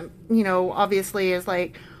 And that, obviously is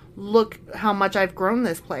like, look how much I've grown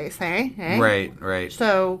this place, hey? Right.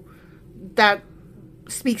 So that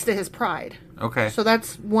speaks to his pride. Okay. So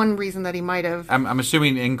that's one reason that he might have... I'm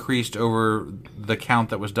assuming increased over the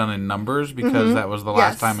count that was done in numbers because that was the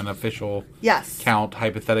last time an official count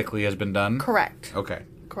hypothetically has been done? Correct. Okay.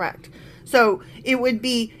 Correct. So it would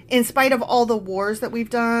be, in spite of all the wars that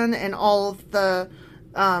we've done and all of the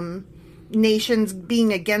nations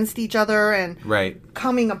being against each other and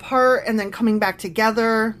coming apart and then coming back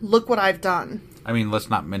together, look what I've done. I mean, let's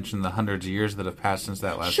not mention the hundreds of years that have passed since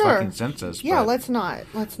that last fucking census. Yeah, let's not.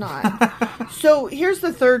 So here's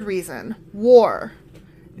the third reason. War.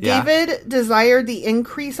 Yeah. David desired the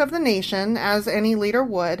increase of the nation, as any leader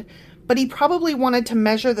would, but he probably wanted to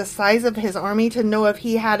measure the size of his army to know if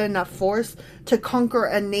he had enough force to conquer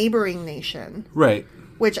a neighboring nation. Right.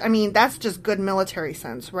 Which, I mean, that's just good military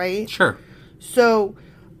sense, right? Sure. So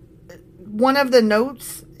one of the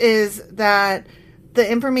notes is that the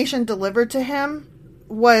information delivered to him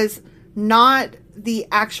was not the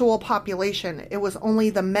actual population. It was only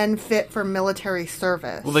the men fit for military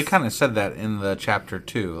service. Well, they kind of said that in the chapter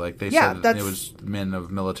 2. Like, they said it was men of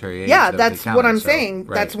military age. Yeah, that's what I'm saying.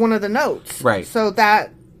 Right. That's one of the notes. Right. So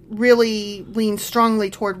that really leans strongly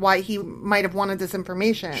toward why he might have wanted this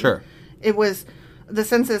information. Sure. It was... The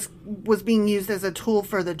census was being used as a tool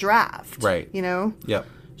for the draft. Right. Yep.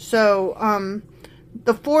 So,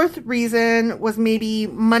 the fourth reason was maybe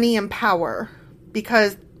money and power.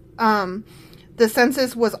 Because the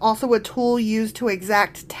census was also a tool used to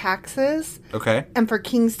exact taxes. Okay. And for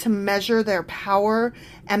kings to measure their power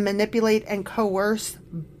and manipulate and coerce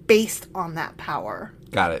based on that power.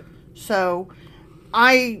 Got it. So,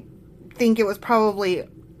 I think it was probably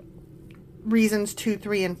reasons 2,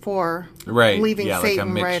 3, and 4. Right. Leaving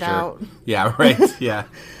Satan like right out. Yeah, right. Yeah.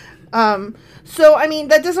 So, I mean,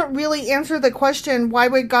 that doesn't really answer the question, why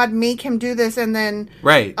would God make him do this and then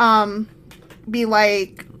be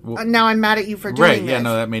like, now I'm mad at you for doing this. Yeah,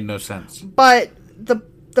 no, that made no sense. But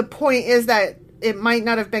the point is that it might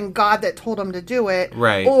not have been God that told him to do it.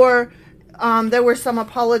 Right. Or there were some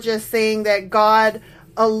apologists saying that God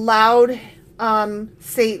allowed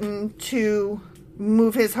Satan to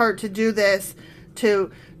move his heart to do this,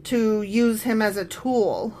 to use him as a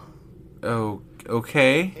tool. Oh,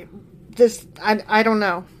 okay. This I don't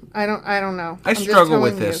know. I don't know. I struggle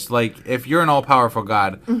with this. Like, if you're an all-powerful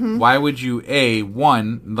God, why would you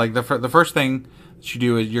the first thing that you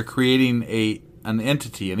do is you're creating an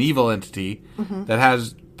entity, an evil entity that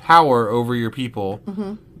has power over your people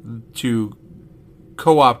to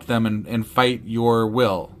co-opt them and fight your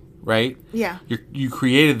will, right? Yeah. You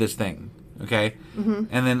created this thing. Okay? And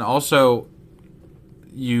then also,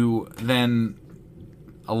 you then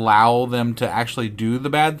allow them to actually do the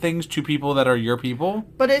bad things to people that are your people?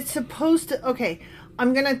 But it's supposed to... Okay,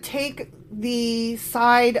 I'm going to take the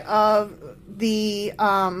side of the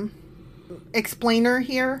explainer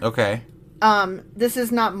here. Okay. This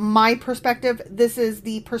is not my perspective. This is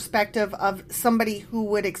the perspective of somebody who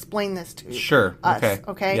would explain this to us.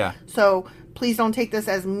 Okay? Yeah. So, please don't take this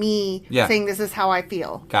as me saying this is how I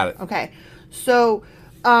feel. Got it. Okay. So,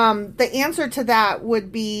 the answer to that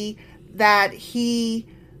would be that he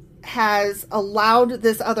has allowed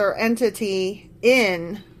this other entity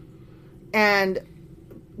in and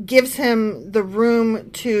gives him the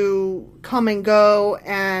room to come and go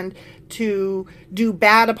and to do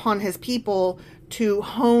bad upon his people, to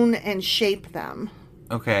hone and shape them.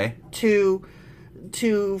 Okay. To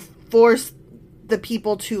force the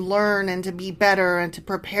people to learn and to be better and to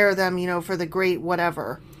prepare them, for the great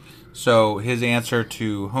whatever. So his answer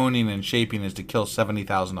to honing and shaping is to kill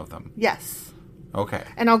 70,000 of them. Yes. Okay.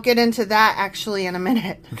 And I'll get into that actually in a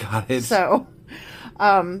minute. Got it. So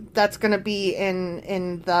that's going to be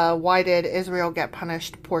in the why did Israel get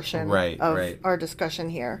punished portion of our discussion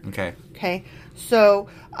here. Okay. Okay. So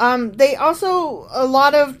they also, a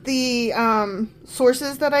lot of the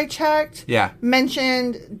sources that I checked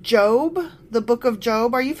mentioned Job, the book of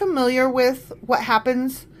Job. Are you familiar with what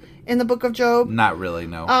happens in the book of Job? Not really,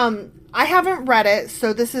 no. I haven't read it,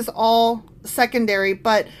 so this is all secondary,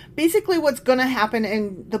 but basically what's going to happen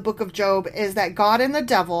in the book of Job is that God and the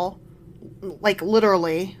devil, like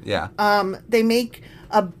literally, they make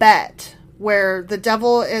a bet where the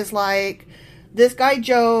devil is like, this guy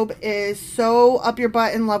Job is so up your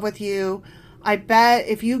butt in love with you. I bet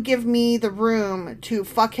if you give me the room to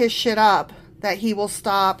fuck his shit up, that he will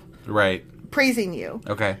stop praising you.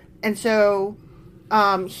 Okay. And so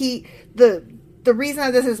the reason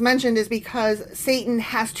that this is mentioned is because Satan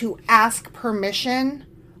has to ask permission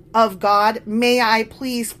of God. May I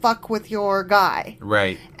please fuck with your guy?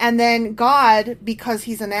 Right. And then God, because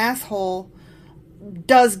he's an asshole,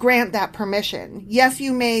 does grant that permission. Yes,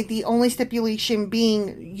 you may. The only stipulation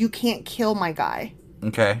being you can't kill my guy.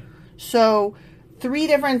 Okay. So 3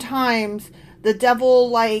 different times the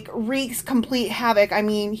devil wreaks complete havoc. I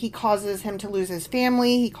mean, he causes him to lose his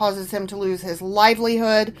family. He causes him to lose his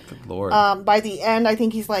livelihood. Good Lord. By the end, I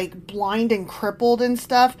think he's blind and crippled and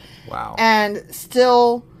stuff. Wow. And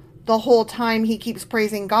still, the whole time he keeps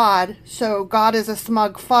praising God. So God is a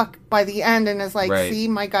smug fuck by the end and is like, see,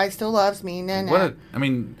 my guy still loves me. Nah.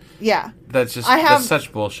 Yeah. That's just that's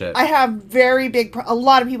such bullshit. I have a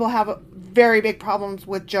lot of people have very big problems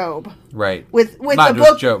with Job. Right. With not the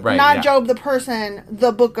book, Job, right, not Job the person,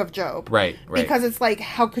 the book of Job. Right. Because it's like,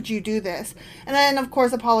 how could you do this? And then, of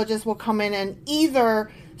course, apologists will come in and either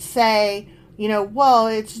say, well,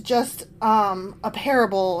 it's just a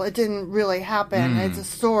parable. It didn't really happen. It's a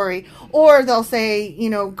story. Or they'll say,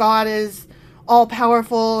 God is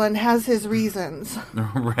all-powerful and has his reasons.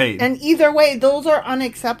 Right. And either way, those are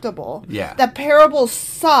unacceptable. Yeah. The parable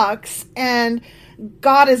sucks and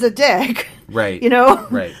God is a dick. Right.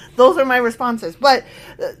 Right. Those are my responses. But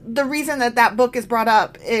the reason that book is brought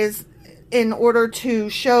up is in order to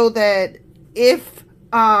show that if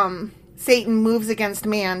Satan moves against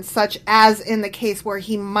man, such as in the case where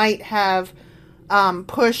he might have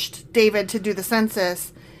pushed David to do the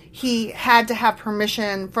census, he had to have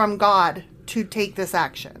permission from God to take this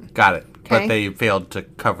action. Got it. Okay? But they failed to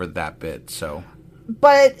cover that bit, so.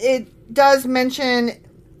 But it does mention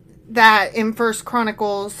that in First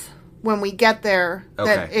Chronicles, when we get there,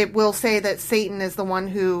 that it will say that Satan is the one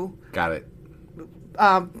who got it.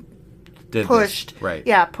 Pushed this. Right.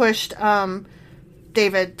 Yeah, pushed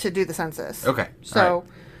David to do the census. Okay. So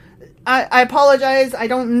I apologize. I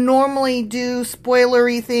don't normally do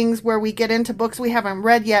spoilery things where we get into books we haven't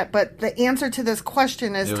read yet, but the answer to this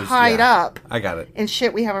question is tied up. I got it. In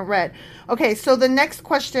shit we haven't read. Okay, so the next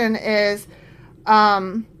question is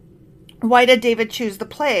why did David choose the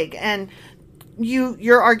plague? And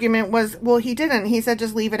your argument was, well, he didn't. He said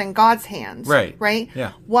just leave it in God's hands. Right. Right?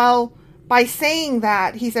 Yeah. Well, by saying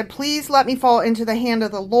that, he said, please let me fall into the hand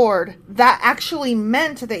of the Lord. That actually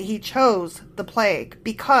meant that he chose the plague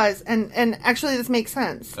because, and actually this makes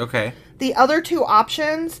sense. Okay. The other 2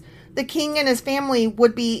 options, the king and his family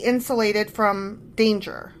would be insulated from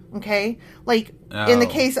danger. Okay? In the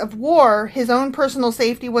case of war, his own personal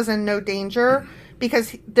safety was in no danger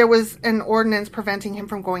because there was an ordinance preventing him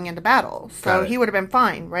from going into battle. So he would have been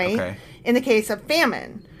fine, right? Okay. In the case of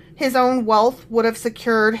famine, his own wealth would have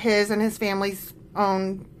secured his and his family's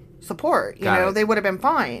own support. They would have been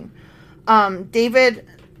fine. David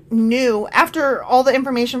knew after all the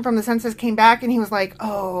information from the census came back and he was like,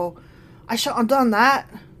 oh, I shouldn't have done that.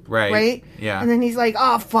 Right? Yeah. And then he's like,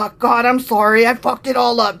 oh, fuck, God, I'm sorry. I fucked it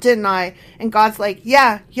all up, didn't I? And God's like,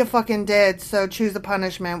 yeah, you fucking did. So choose the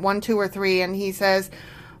punishment, 1, 2, or 3. And he says,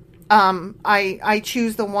 I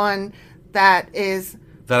choose the one that is...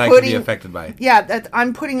 that I could be affected by. Yeah, that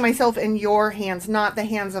I'm putting myself in your hands, not the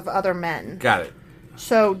hands of other men. Got it.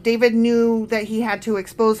 So David knew that he had to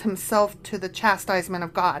expose himself to the chastisement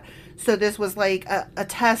of God. So this was like a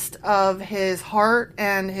test of his heart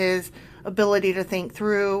and his ability to think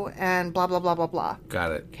through and blah, blah, blah, blah, blah.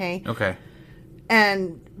 Got it. Okay.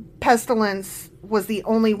 And pestilence was the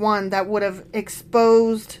only one that would have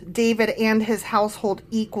exposed David and his household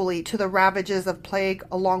equally to the ravages of plague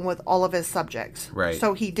along with all of his subjects. Right.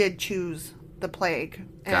 So he did choose the plague.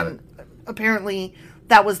 Got and apparently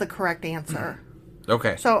that was the correct answer.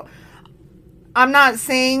 Okay. So I'm not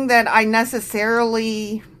saying that I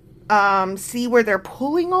necessarily see where they're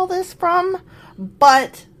pulling all this from,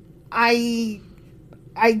 but I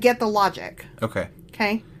get the logic. Okay.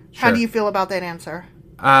 Okay? Sure. How do you feel about that answer?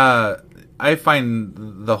 I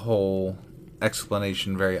find the whole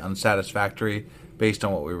explanation very unsatisfactory based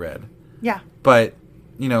on what we read. Yeah. But,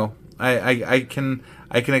 you know, I can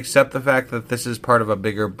accept the fact that this is part of a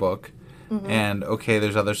bigger book, and okay,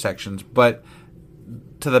 there's other sections, but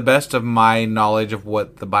to the best of my knowledge of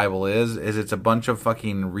what the Bible is it's a bunch of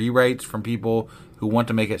fucking rewrites from people who want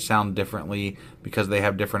to make it sound differently because they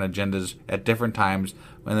have different agendas at different times,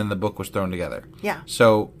 and then the book was thrown together. Yeah.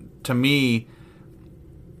 So, to me,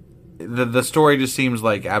 the story just seems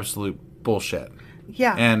like absolute bullshit.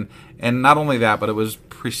 Yeah. And not only that, but it was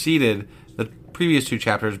preceded, the previous 2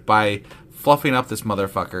 chapters, by fluffing up this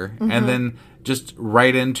motherfucker, and then just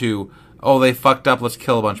right into, oh, they fucked up, let's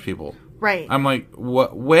kill a bunch of people. Right. I'm like,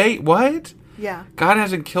 what? Wait, what? Yeah. God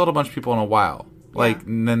hasn't killed a bunch of people in a while. Like,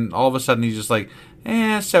 and then all of a sudden he's just like,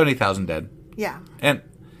 70,000 dead. Yeah. And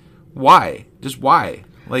why? Just why?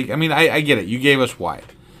 Like, I mean, I get it. You gave us why.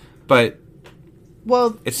 But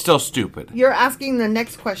well, it's still stupid. You're asking the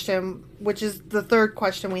next question, which is the third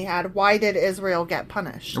question we had. Why did Israel get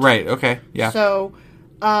punished? Right, okay, yeah. So,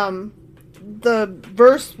 the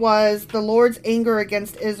verse was, the Lord's anger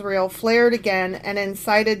against Israel flared again and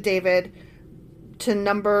incited David to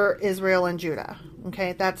number Israel and Judah.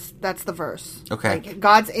 Okay, that's the verse. Okay. Like,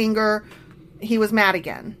 God's anger, he was mad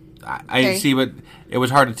again. I see, but it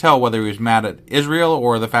was hard to tell whether he was mad at Israel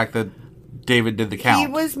or the fact that David did the count. He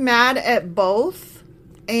was mad at both,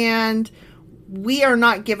 and we are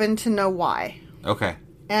not given to know why. Okay.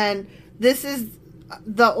 And this is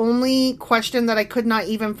the only question that I could not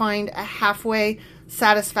even find a halfway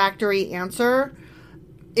satisfactory answer.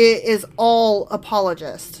 It is all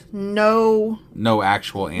apologist. No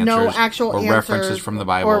actual answers. No actual or answers. References from the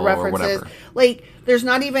Bible or whatever. Like, there's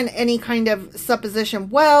not even any kind of supposition.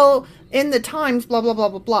 Well, in the times, blah, blah, blah,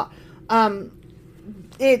 blah, blah.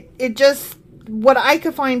 It just, what I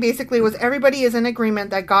could find basically was everybody is in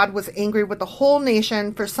agreement that God was angry with the whole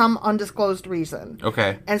nation for some undisclosed reason.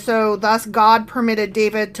 Okay. And so thus God permitted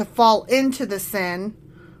David to fall into the sin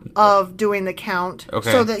of doing the count.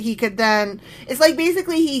 Okay. So that he could then, it's like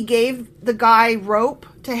basically he gave the guy rope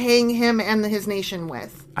to hang him and his nation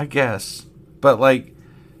with. I guess. But like,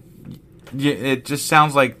 it just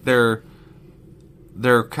sounds like they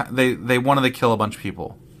wanted to kill a bunch of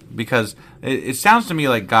people, because it sounds to me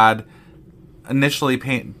like God initially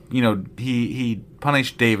he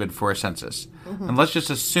punished David for a census. And let's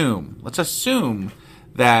assume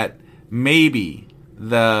that maybe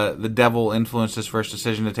the devil influenced his first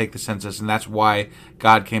decision to take the census, and that's why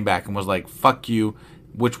God came back and was like, fuck you,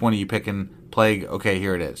 which one are you picking? Plague, okay,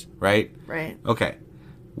 here it is, right? Right. Okay.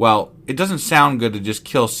 Well, it doesn't sound good to just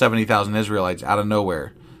kill 70,000 Israelites out of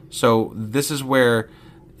nowhere. So this is where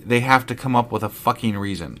they have to come up with a fucking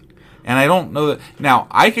reason. And I don't know that... Now,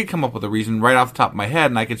 I could come up with a reason right off the top of my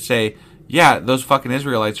head, and I could say, yeah, those fucking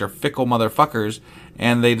Israelites are fickle motherfuckers,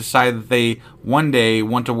 and they decide that they one day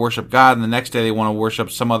want to worship God, and the next day they want to worship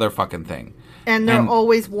some other fucking thing. And they're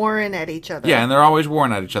always warring at each other. Yeah, and they're always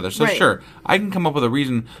warring at each other. So right. Sure, I can come up with a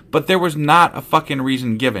reason, but there was not a fucking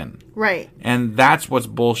reason given. Right. And that's what's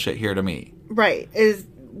bullshit here to me. Right.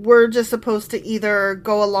 We're just supposed to either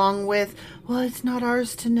go along with, well, it's not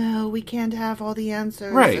ours to know. We can't have all the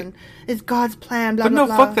answers. Right. And it's God's plan, blah, but blah, no,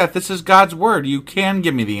 blah. fuck that. This is God's word. You can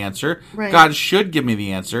give me the answer. Right. God should give me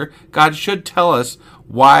the answer. God should tell us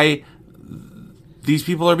why these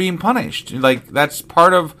people are being punished. Like, that's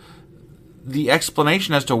part of the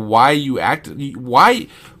explanation as to why you act. Why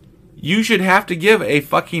you should have to give a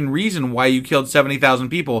fucking reason why you killed 70,000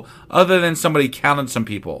 people, other than somebody counted some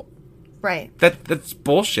people. Right. That's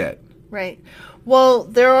bullshit. Right. Well,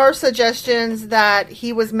 there are suggestions that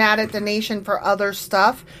he was mad at the nation for other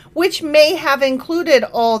stuff, which may have included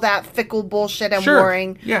all that fickle bullshit and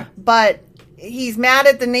warring. Yeah. But he's mad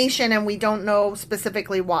at the nation, and we don't know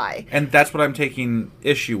specifically why. And that's what I'm taking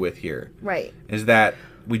issue with here. Right. Is that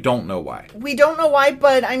we don't know why. We don't know why,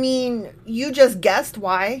 but, I mean, you just guessed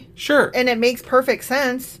why. Sure. And it makes perfect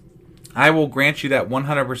sense. I will grant you that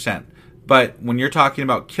 100%. But when you're talking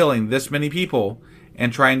about killing this many people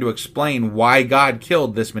and trying to explain why God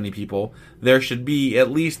killed this many people, there should be at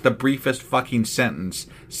least the briefest fucking sentence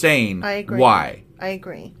saying why. I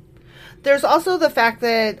agree. There's also the fact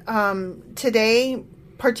that today,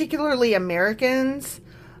 particularly Americans,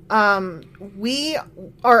 we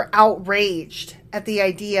are outraged at the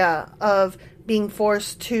idea of being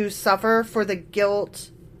forced to suffer for the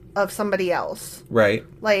guilt of somebody else. Right.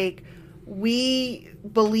 Like, we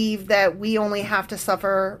believe that we only have to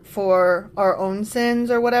suffer for our own sins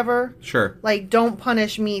or whatever. Sure. Like, don't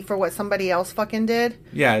punish me for what somebody else fucking did.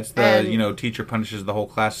 Yeah, it's the, teacher punishes the whole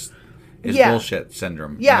class is Yeah. bullshit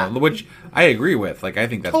syndrome. Yeah. Which I agree with. Like, I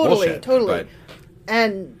think that's bullshit. Totally.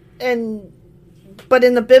 But, But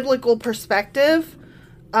in the biblical perspective,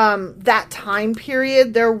 that time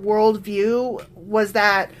period, their worldview was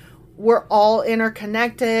that we're all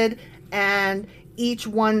interconnected, and each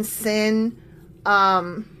one's sin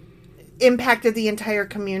impacted the entire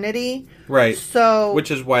community. right. So,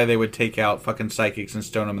 Which is why they would take out fucking psychics and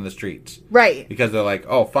stone them in the streets. right, Because they're like,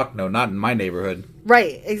 oh, fuck no, not in my neighborhood.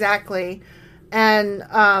 right, exactly. And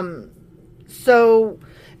so,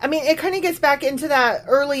 I mean, it kind of gets back into that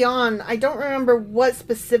early on. I don't remember what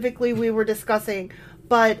specifically we were discussing,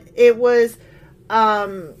 but it was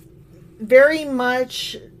very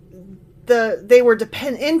much they were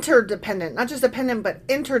interdependent, not just dependent, but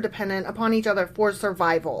interdependent upon each other for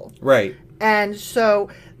survival. Right. And so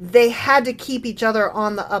they had to keep each other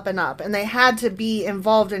on the up and up, and they had to be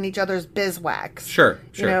involved in each other's bizwax. Sure.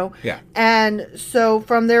 You know? Yeah. And so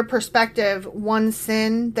from their perspective, one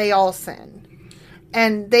sin, they all sin.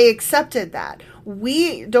 And they accepted that.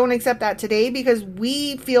 We don't accept that today because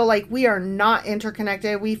we feel like we are not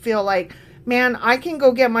interconnected. We feel like, man, I can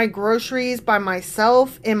go get my groceries by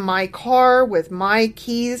myself in my car with my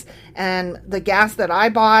keys and the gas that I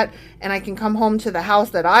bought, and I can come home to the house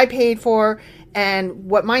that I paid for, and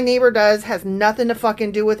what my neighbor does has nothing to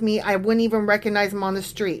fucking do with me. I wouldn't even recognize him on the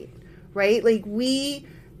street, right? Like, we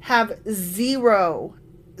have zero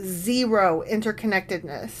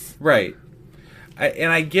interconnectedness. Right.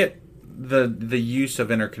 I get the use of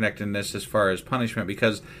interconnectedness as far as punishment,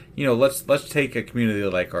 because, you know, let's take a community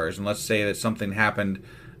like ours, and let's say that something happened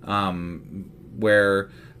where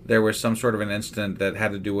there was some sort of an incident that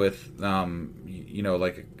had to do with you know,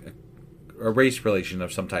 like a race relation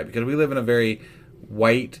of some type, because we live in a very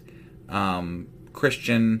white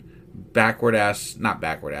Christian backward ass, not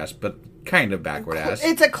backward ass, but kind of backward ass.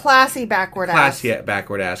 It's a classy backward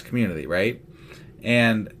ass community, right?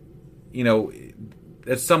 And, you know,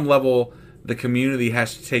 at some level, the community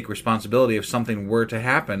has to take responsibility if something were to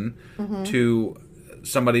happen to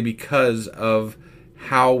somebody because of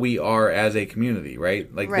how we are as a community,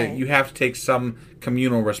 right? Like, Right. you have to take some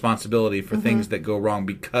communal responsibility for things that go wrong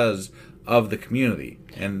because of the community.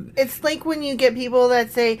 And it's like when you get people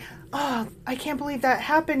that say, oh, I can't believe that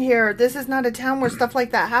happened here. This is not a town where stuff like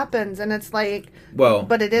that happens. And it's like, well,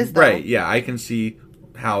 but it is, though. right? Yeah, I can see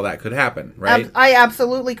how that could happen, right? I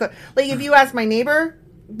absolutely could. Like, if you ask my neighbor,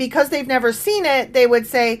 because they've never seen it, they would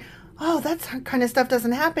say, oh, that kind of stuff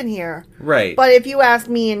doesn't happen here. Right. But if you ask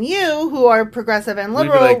me and you, who are progressive and We'd be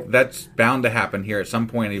liberal, like, that's bound to happen here at some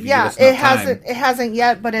point if you give us it enough time. hasn't. It hasn't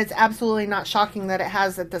yet, but it's absolutely not shocking that it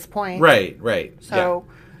has at this point. Right. So,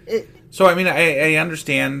 So, I mean, I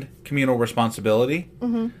understand communal responsibility,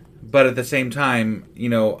 but at the same time, you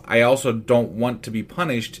know, I also don't want to be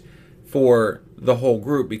punished for the whole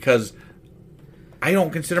group because I don't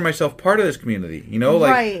consider myself part of this community. You know,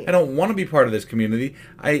 like, Right. I don't want to be part of this community.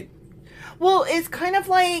 Well, it's kind of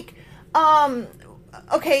like,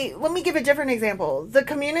 okay, let me give a different example. The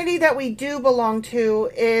community that we do belong to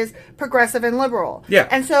is progressive and liberal. Yeah.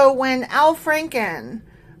 And so when Al Franken,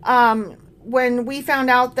 when we found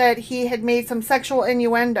out that he had made some sexual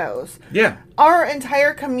innuendos, Yeah. our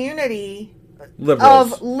entire community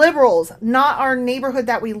Liberals. of liberals, not our neighborhood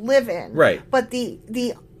that we live in, Right. but the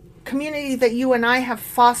community that you and I have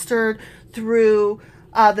fostered through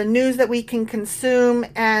the news that we can consume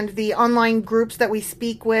and the online groups that we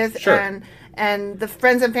speak with, Sure. and the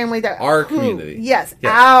friends and family that Community. Yes,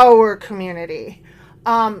 Yes. our community.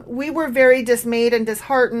 We were very dismayed and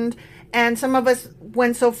disheartened, and some of us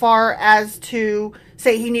went so far as to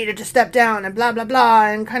say he needed to step down and blah blah blah,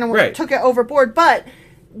 and kind of Right. took it overboard. But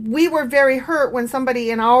we were very hurt when somebody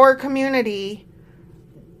in our community,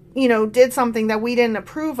 you know, did something that we didn't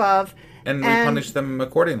approve of. And we punish them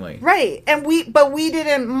accordingly. Right. And we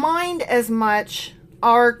didn't mind as much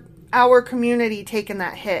our community taking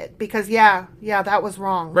that hit because that was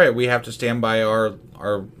wrong. Right. We have to stand by our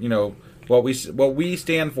you know, what we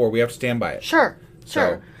stand for. We have to stand by it. Sure.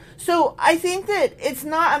 So I think that it's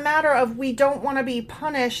not a matter of we don't want to be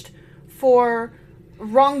punished for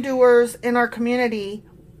wrongdoers in our community.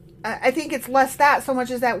 I think it's less that so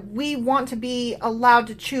much as that we want to be allowed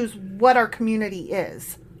to choose what our community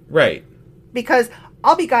is. Right. Because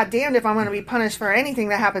I'll be goddamned if I'm going to be punished for anything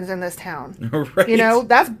that happens in this town. Right. You know,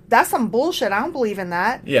 that's some bullshit. I don't believe in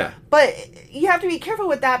that. Yeah. But you have to be careful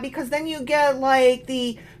with that because then you get like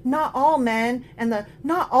the not all men and the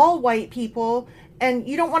not all white people, and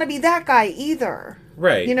you don't want to be that guy either.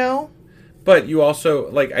 Right. You know? But you also,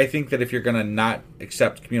 like, I think that if you're going to not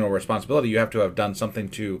accept communal responsibility, you have to have done something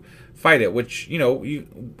to fight it, which, you know,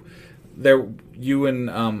 you and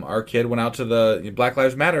our kid went out to the Black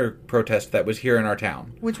Lives Matter protest that was here in our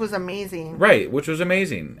town, which was amazing. Right, which was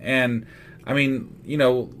amazing. And I mean,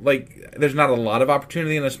 like, there's not a lot of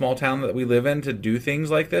opportunity in a small town that we live in to do things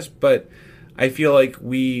like this, but I feel like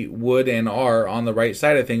we would and are on the right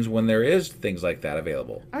side of things when there is things like that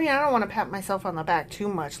available. I mean, I don't want to pat myself on the back too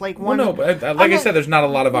much. Like, but I said, there's not a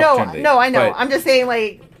lot of opportunity. No, I know. But, I'm just saying,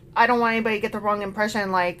 like, I don't want anybody to get the wrong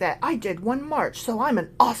impression, like, that I did one march, so I'm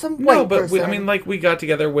an awesome white person. We got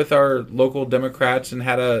together with our local Democrats and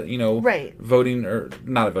had a, right. voting, or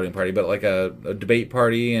not a voting party, but like a debate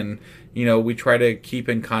party, and, we try to keep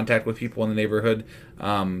in contact with people in the neighborhood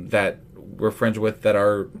that we're friends with that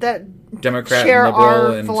are Democrat and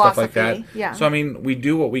liberal and stuff like that. Yeah. So, I mean, we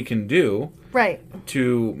do what we can do. Right.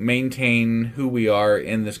 To maintain who we are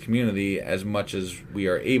in this community as much as we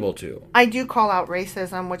are able to. I do call out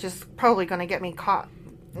racism, which is probably going to get me caught,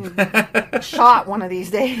 shot one of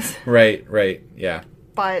these days. Right, yeah.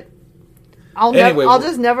 But I'll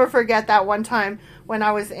just never forget that one time when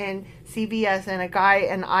I was in CVS and a guy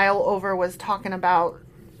an aisle over was talking about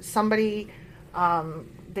somebody,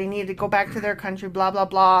 they needed to go back to their country, blah, blah,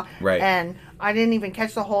 blah. Right. And I didn't even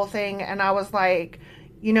catch the whole thing, and I was like,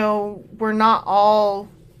 we're not all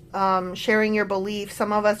sharing your beliefs.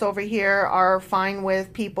 Some of us over here are fine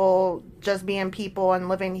with people just being people and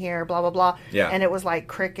living here, blah, blah, blah. Yeah. And it was like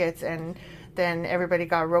crickets, and then everybody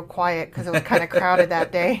got real quiet because it was kind of crowded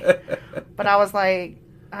that day. But I was like,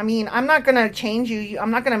 I mean, I'm not going to change you.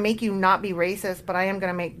 I'm not going to make you not be racist, but I am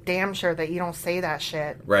going to make damn sure that you don't say that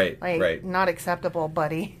shit. Right, like, right. Not acceptable,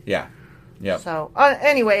 buddy. Yeah. Yeah. So,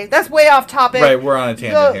 anyway, that's way off topic. Right, we're on a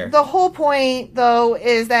tangent here. The whole point, though,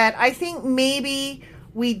 is that I think maybe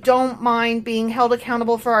we don't mind being held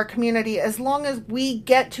accountable for our community as long as we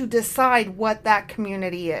get to decide what that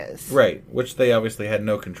community is. Right, which they obviously had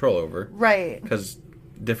no control over. Right. Because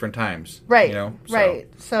different times. Right. Right.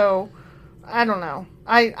 So, I don't know.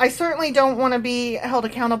 I certainly don't want to be held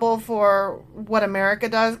accountable for what America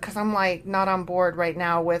does, because I'm, like, not on board right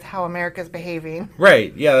now with how America's behaving.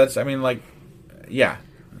 Right. Yeah, yeah.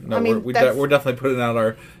 No, I mean, we're definitely putting out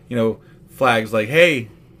our, flags like, hey,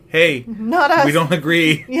 not us. We don't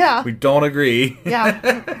agree. Yeah. We don't agree.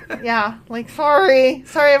 Yeah. Yeah. Like, sorry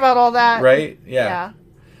about all that. Right? Yeah.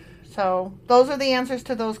 So, those are the answers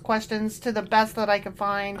to those questions to the best that I could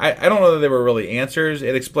find. I don't know that they were really answers.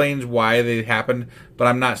 It explains why they happened, but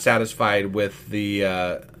I'm not satisfied with the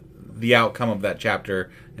outcome of that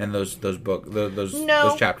chapter and those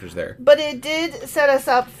chapters there. But it did set us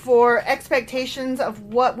up for expectations of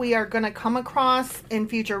what we are going to come across in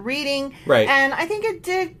future reading. Right. And I think it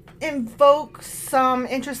did invoke some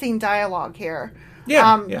interesting dialogue here.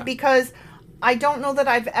 Yeah. Because I don't know that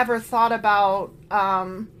I've ever thought about,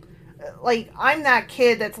 like, I'm that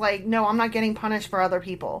kid that's like, no, I'm not getting punished for other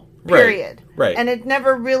people. Period. Right. And it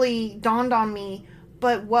never really dawned on me,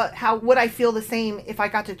 but how would I feel the same if I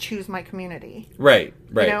got to choose my community? Right.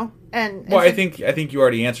 And I think you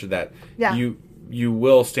already answered that. Yeah. You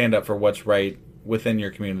will stand up for what's right within your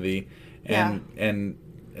community and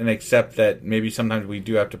accept that maybe sometimes we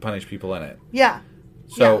do have to punish people in it. Yeah.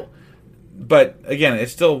 So but again, it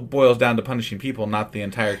still boils down to punishing people, not the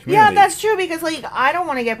entire community. Yeah, that's true, because, like, I don't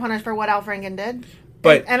want to get punished for what Al Franken did.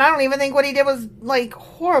 But and I don't even think what he did was, like,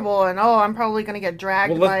 horrible, and I'm probably going to get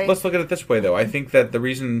dragged by... Let's look at it this way, though. I think that the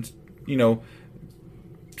reason,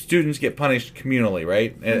 students get punished communally,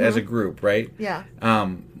 right? Mm-hmm. As a group, right? Yeah.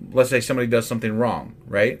 Let's say somebody does something wrong,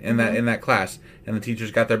 right? In that class, and the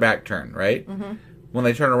teacher's got their back turned, right? Mm-hmm. When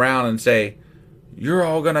they turn around and say, you're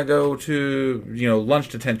all going to go to, lunch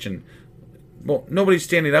detention... Well, nobody's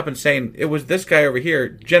standing up and saying, it was this guy over here,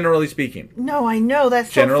 generally speaking. No, I know.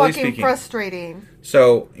 That's so fucking frustrating.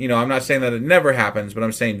 So, I'm not saying that it never happens, but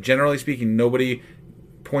I'm saying, generally speaking, nobody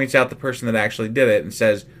points out the person that actually did it and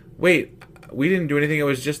says, wait, we didn't do anything, it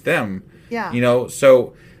was just them. Yeah.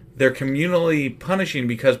 So they're communally punishing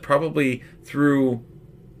because probably through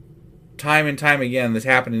time and time again, this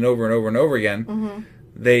happening over and over and over again,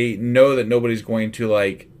 they know that nobody's going to,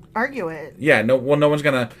 like... argue it. Yeah, no one's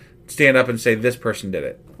going to... stand up and say this person did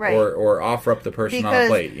it, right? Or offer up the person on a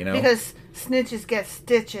plate, because snitches get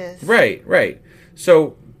stitches, right.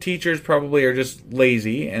 So teachers probably are just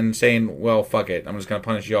lazy and saying, "Well, fuck it, I'm just going to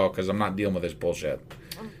punish y'all because I'm not dealing with this bullshit."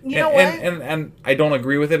 You know what? And I don't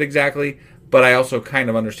agree with it exactly, but I also kind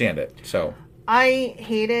of understand it. So I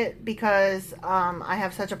hate it because I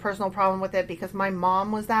have such a personal problem with it because my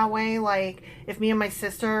mom was that way. Like, if me and my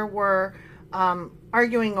sister were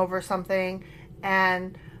arguing over something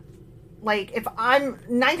and like, if I'm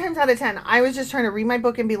 9 times out of 10, I was just trying to read my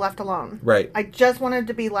book and be left alone. Right. I just wanted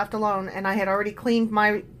to be left alone, and I had already cleaned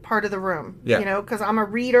my part of the room. Yeah. You know, because I'm a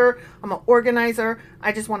reader, I'm an organizer.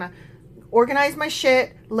 I just want to organize my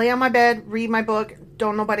shit, lay on my bed, read my book,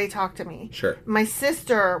 don't nobody talk to me. Sure. My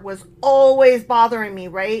sister was always bothering me,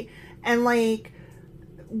 right? And, like,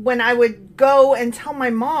 when I would go and tell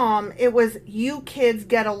my mom, it was, you kids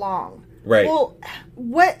get along. Right. Well,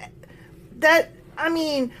 what... That... I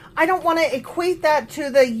mean, I don't want to equate that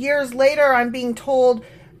to the years later I'm being told,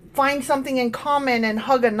 find something in common and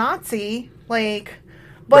hug a Nazi. Like,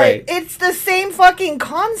 but Right. it's the same fucking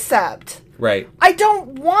concept. Right. I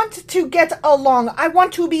don't want to get along. I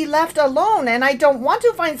want to be left alone, and I don't want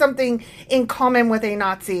to find something in common with a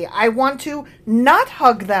Nazi. I want to not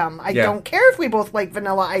hug them. I don't care if we both like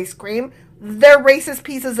vanilla ice cream. They're racist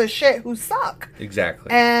pieces of shit who suck.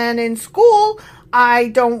 Exactly. And in school, I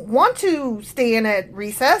don't want to stay in at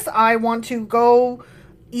recess. I want to go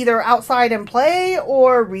either outside and play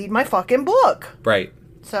or read my fucking book. Right.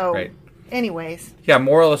 So, Right. anyways. Yeah,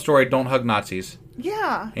 moral of the story, don't hug Nazis.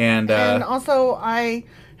 Yeah. And also, I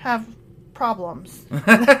have problems.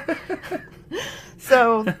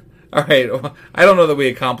 So, all right. Well, I don't know that we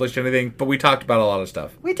accomplished anything, but we talked about a lot of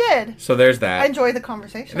stuff. we did. So there's that. I enjoyed the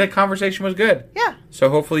conversation. That conversation was good. Yeah. So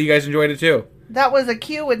hopefully you guys enjoyed it too. That was a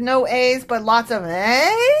Q with no A's, but lots of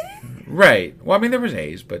A's. Right. Well, I mean, there was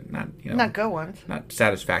A's, but not, Not good ones. not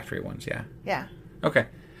satisfactory ones. Yeah. Yeah. Okay.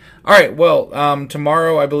 All right. Well,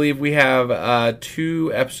 tomorrow I believe we have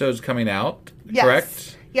 2 episodes coming out. Yes.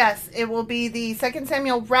 Correct. Yes. It will be the 2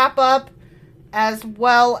 Samuel wrap up, as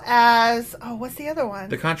well as what's the other one?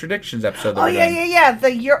 The contradictions episode. That Oh we're yeah, doing. yeah, yeah.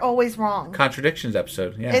 The You're Always Wrong. Contradictions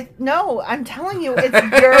episode. Yeah. No, I'm telling you,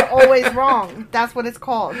 it's You're Always Wrong. That's what it's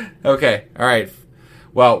called. Okay. All right.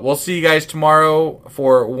 Well, we'll see you guys tomorrow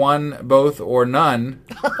for one, both, or none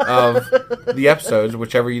of the episodes,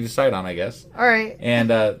 whichever you decide on, I guess. All right. And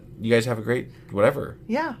you guys have a great whatever.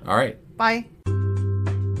 Yeah. All right. Bye.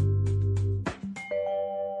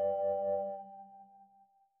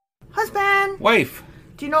 Husband, Wife.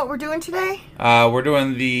 do you know what we're doing today? We're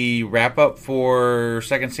doing the wrap up for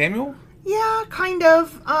 2 Samuel. Yeah, kind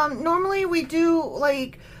of. Normally we do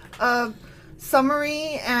like a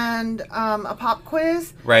summary and a pop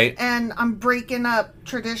quiz. Right. And I'm breaking up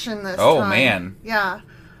tradition this Oh, time. man. Yeah.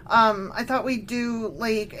 I thought we'd do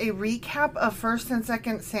like a recap of 1st and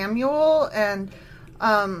 2nd Samuel and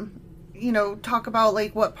talk about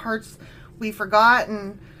like what parts we forgot,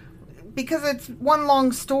 and because it's one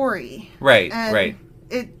long story. Right, and right.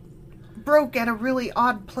 It broke at a really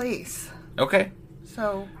odd place. Okay.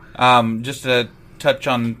 So Just to touch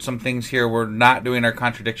on some things here, we're not doing our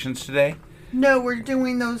contradictions today. no, we're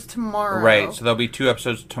doing those tomorrow. Right, so there'll be 2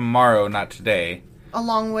 episodes tomorrow, not today.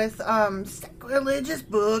 Along with Sacrilegious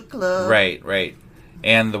Book Club. Right, right.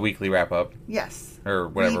 And the weekly wrap up. Yes. Or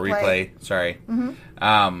whatever, replay. Sorry.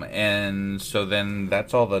 Mm-hmm. And so then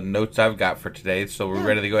that's all the notes I've got for today. So we're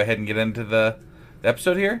ready to go ahead and get into the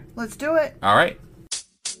episode here? Let's do it. All right.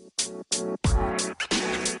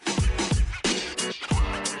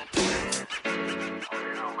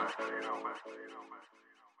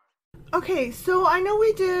 Okay, so I know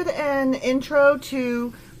we did an intro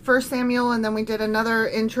to 1 Samuel, and then we did another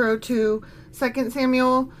intro to 2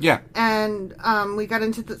 Samuel. Yeah. And we got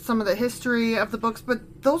into some of the history of the books,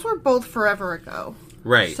 but those were both forever ago.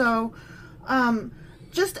 Right. So,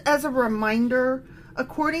 just as a reminder,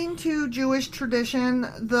 according to Jewish tradition,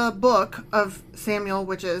 the book of Samuel,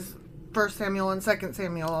 which is 1 Samuel and 2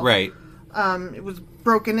 Samuel. Right. It was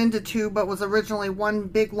broken into 2, but was originally one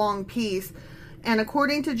big long piece. And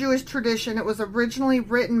according to Jewish tradition, it was originally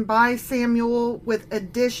written by Samuel with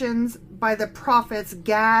additions by the prophets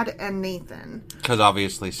Gad and Nathan. Because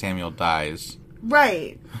obviously Samuel dies.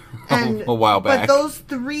 Right. And A while back. But those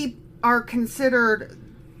 3 are considered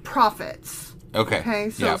prophets. Okay. Okay,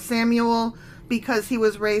 so yeah. Samuel, because he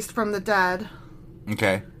was raised from the dead.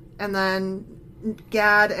 Okay. And then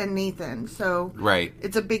Gad and Nathan. So Right.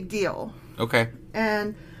 it's a big deal. Okay.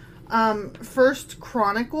 And First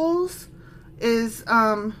Chronicles is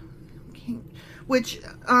which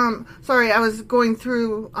sorry, I was going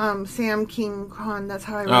through Sam King Khan, that's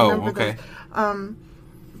how I remember okay. this.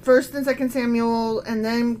 1st and 2nd Samuel, and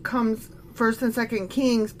then comes 1st and 2nd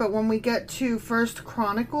Kings, but when we get to 1st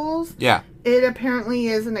Chronicles, Yeah. it apparently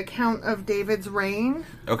is an account of David's reign.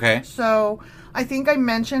 Okay. So I think I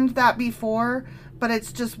mentioned that before, but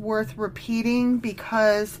it's just worth repeating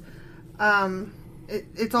because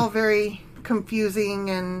it's all very confusing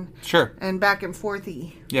and Sure. and back and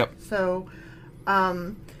forthy. Yep. So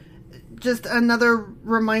just another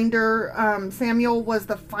reminder, Samuel was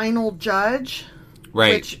the final judge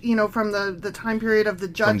Right. Which, from the time period of the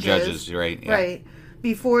judges. From judges, right. Yeah. Right.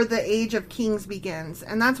 Before the Age of Kings begins.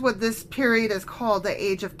 And that's what this period is called, the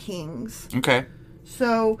Age of Kings. Okay.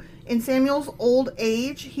 So, in Samuel's old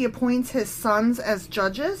age, he appoints his sons as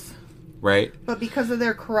judges. Right. But because of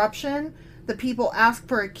their corruption, the people ask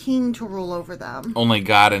for a king to rule over them. Only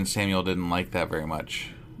God and Samuel didn't like that very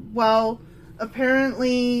much. Well,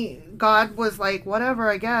 apparently God was like, whatever,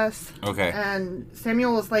 I guess. Okay. And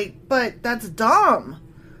Samuel was like, but that's dumb.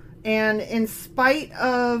 And in spite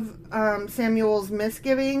of Samuel's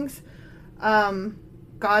misgivings,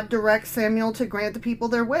 God directs Samuel to grant the people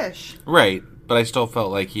their wish. Right. But I still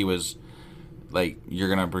felt like he was like,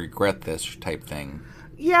 you're going to regret this type thing.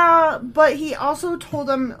 Yeah, but he also told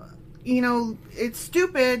them, it's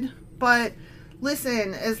stupid, but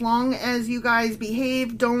listen, as long as you guys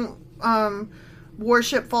behave, don't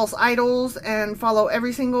worship false idols and follow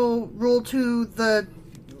every single rule to the,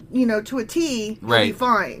 to a T, you'll be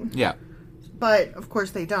fine. Yeah. But, of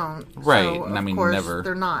course, they don't. Right. So, of course, never.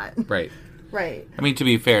 They're not. Right. Right. I mean, to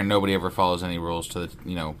be fair, nobody ever follows any rules to the,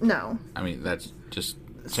 No. I mean, that's just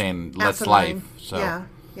saying, that's life. So. Yeah.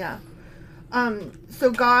 Yeah.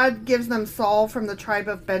 So God gives them Saul from the tribe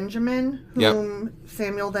of Benjamin, whom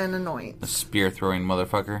Samuel then anoints. A spear-throwing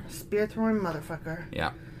motherfucker. Spear-throwing motherfucker.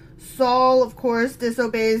 Yeah. Saul, of course,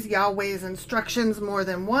 disobeys Yahweh's instructions more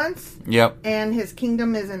than once. Yep. And his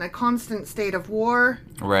kingdom is in a constant state of war.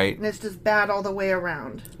 Right. And it's just bad all the way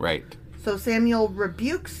around. Right. So Samuel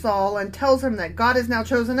rebukes Saul and tells him that God has now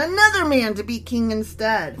chosen another man to be king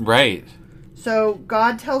instead. Right. So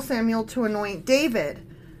God tells Samuel to anoint David,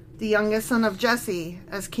 the youngest son of Jesse,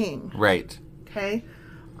 as king. Right. Okay?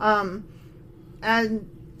 And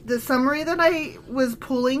the summary that I was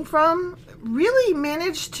pulling from really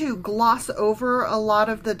managed to gloss over a lot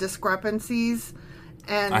of the discrepancies,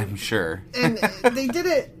 and I'm sure. and they did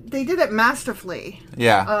it masterfully.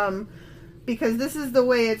 Yeah. Because this is the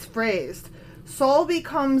way it's phrased. Saul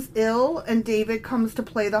becomes ill and David comes to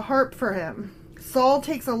play the harp for him. Saul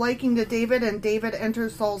takes a liking to David and David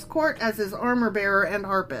enters Saul's court as his armor bearer and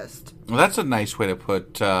harpist. Well, that's a nice way to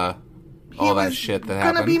put all that shit that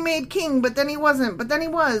happened. He was gonna be made king, but then he wasn't. But then he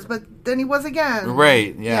was. But then he was again.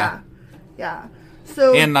 Right, yeah. Yeah.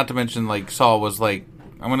 So, and not to mention, like, Saul was like,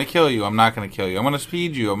 I'm going to kill you. I'm not going to kill you. I'm going to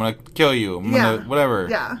speed you. I'm going to kill you. I'm going to whatever.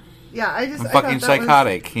 Yeah. Yeah, I'm fucking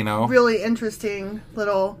psychotic, Really interesting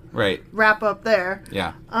little wrap up there.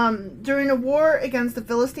 Yeah. During a war against the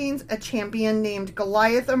Philistines, a champion named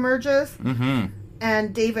Goliath emerges. Mm-hmm.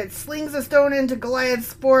 And David slings a stone into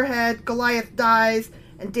Goliath's forehead. Goliath dies.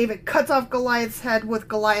 And David cuts off Goliath's head with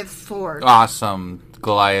Goliath's sword. Awesome.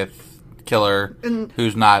 Goliath killer,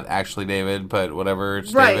 who's not actually David, but whatever,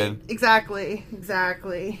 it's David. Right,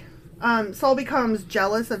 exactly. Saul becomes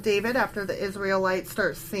jealous of David after the Israelites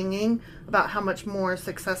start singing about how much more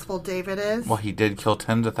successful David is. Well, he did kill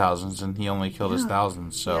tens of thousands, and he only killed his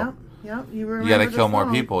thousands, so... Yep, you gotta kill more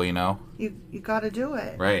people, You gotta do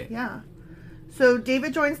it. Right. Yeah. So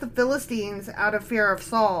David joins the Philistines out of fear of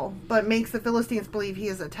Saul, but makes the Philistines believe he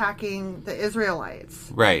is attacking the Israelites.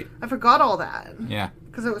 Right. I forgot all that. Yeah.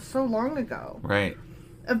 Because it was so long ago. Right.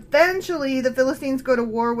 Eventually, the Philistines go to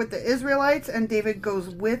war with the Israelites, and David goes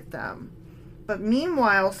with them. But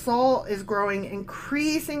meanwhile, Saul is growing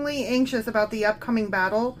increasingly anxious about the upcoming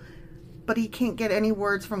battle, but he can't get any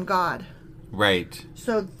words from God. Right.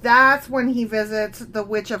 So that's when he visits the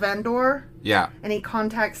Witch of Endor. Yeah. And he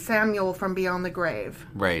contacts Samuel from beyond the grave.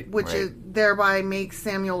 Right. Which is thereby makes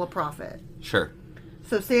Samuel a prophet. Sure.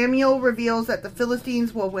 So Samuel reveals that the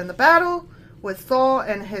Philistines will win the battle, with Saul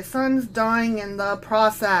and his sons dying in the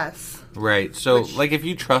process. Right. So, if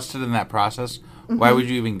you trusted in that process, why would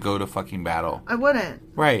you even go to fucking battle? I wouldn't.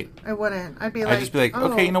 Right. I wouldn't. I'd just be like,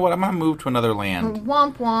 okay, you know what? I'm going to move to another land.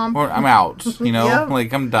 Womp womp. Or I'm out,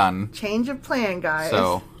 Yep. I'm done. Change of plan, guys.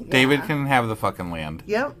 So, David can have the fucking land.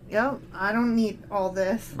 Yep. I don't need all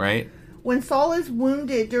this. Right. When Saul is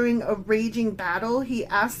wounded during a raging battle, he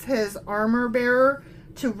asks his armor bearer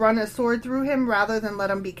to run a sword through him rather than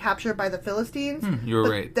let him be captured by the Philistines. You were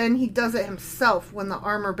right. Then he does it himself when the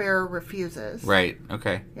armor bearer refuses. Right.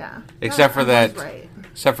 Okay. Yeah. Except for that,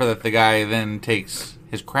 the guy then takes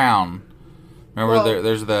his crown. Remember,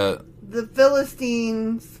 there's the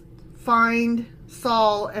Philistines find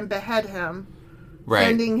Saul and behead him,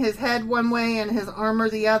 sending his head one way and his armor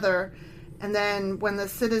the other. And then when the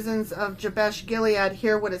citizens of Jabesh Gilead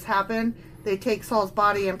hear what has happened, they take Saul's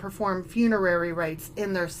body and perform funerary rites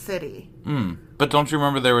in their city. But don't you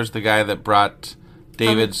remember there was the guy that brought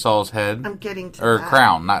David Saul's head? I'm getting to that. Or that.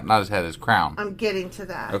 crown, not his head, his crown. I'm getting to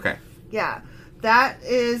that. Okay. Yeah. that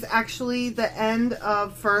is actually the end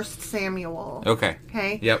of 1 Samuel. Okay.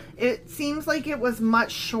 Okay? Yep. It seems like it was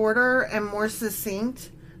much shorter and more succinct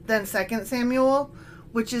than 2 Samuel,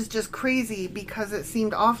 which is just crazy because it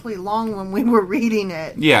seemed awfully long when we were reading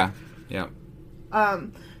it. Yeah. Yeah.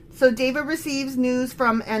 So David receives news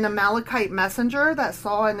from an Amalekite messenger that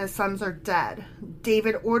Saul and his sons are dead.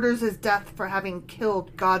 David orders his death for having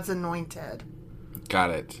killed God's anointed. Got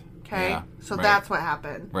it. Okay? Yeah, So right. that's what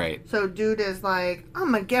happened. Right. So dude is like,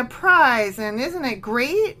 I'm going to get prize, and isn't it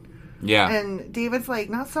great? Yeah. And David's like,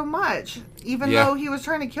 not so much. Even Yeah. though he was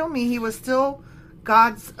trying to kill me, he was still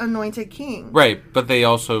God's anointed king. Right, but they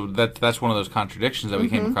also that's one of those contradictions that we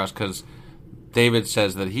Mm-hmm. came across because David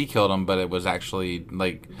says that he killed him, but it was actually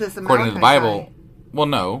like This according to the Amalekite Bible. guy. Well,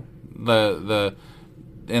 no, the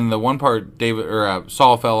in the one part David or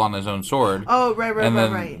Saul fell on his own sword. Oh, right, and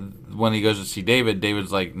then right. when he goes to see David,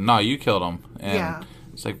 David's like, "No, you killed him." And Yeah.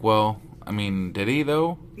 it's like, well, I mean, did he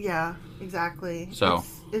though? Yeah, exactly. So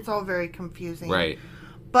it's all very confusing. right,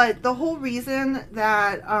 But the whole reason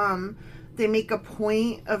that they make a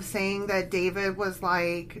point of saying that David was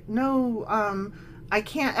like, no, I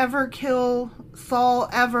can't ever kill Saul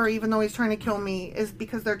ever, even though he's trying to kill me, is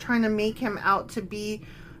because they're trying to make him out to be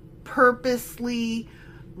purposely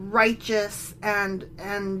righteous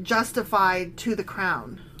and justified to the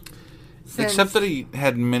crown. except that he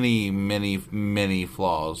had many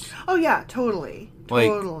flaws. Oh yeah, totally. Like,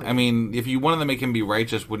 Totally. I mean, if you wanted to make him be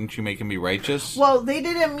righteous, wouldn't you make him be righteous? Well, they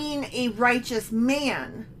didn't mean a righteous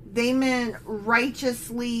man. They meant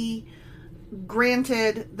righteously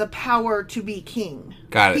granted the power to be king.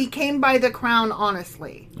 Got it. He came by the crown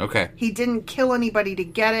honestly. Okay. He didn't kill anybody to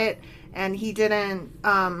get it, and he didn't,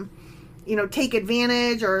 take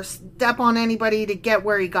advantage or step on anybody to get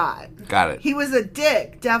where he got. Got it. He was a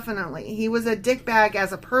dick, definitely. He was a dickbag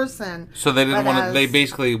as a person. So they didn't but want to. They as-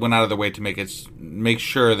 basically went out of their way to make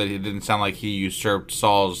sure that it didn't sound like he usurped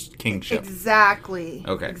Saul's kingship. Exactly.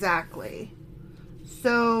 Okay. Exactly.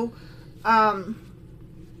 So, the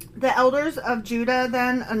elders of Judah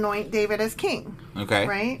then anoint David as king. Okay.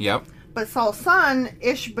 Right? Yep. But Saul's son,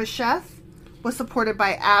 Ishbosheth, was supported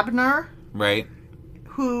by Abner, Right.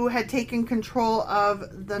 who had taken control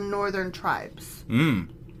of the northern tribes. Mm.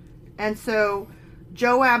 And so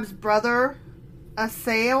Joab's brother,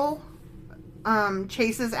 Asael,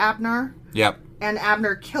 chases Abner, Yep. and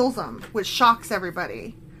Abner kills him, which shocks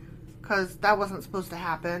everybody, because that wasn't supposed to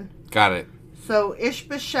happen. Got it. So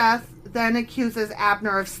Ishbosheth then accuses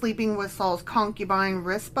Abner of sleeping with Saul's concubine,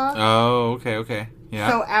 Rizpah. Oh. Okay. Okay. Yeah.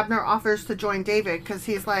 So Abner offers to join David, because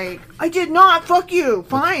he's like, I did not, fuck you,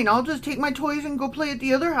 fine, I'll just take my toys and go play at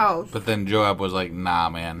the other house. but then Joab was like, "Nah,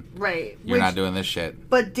 man, Right. you're not doing this shit."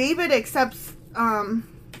 But David accepts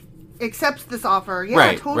this offer. Yeah,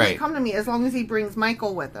 Right, totally right. come to me, as long as he brings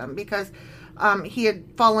Michael with him, because he had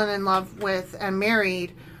fallen in love with and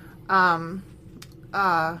married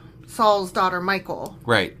Saul's daughter Michal.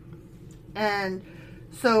 Right. And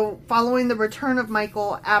so following the return of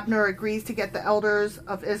Michal, Abner agrees to get the elders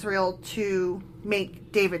of Israel to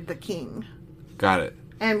make David the king. Got it.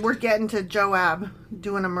 And we're getting to Joab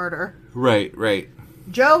doing a murder. Right. Right.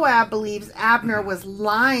 Joab believes Abner was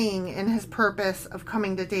lying in his purpose of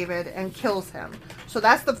coming to David and kills him. So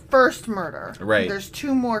that's the first murder. Right. There's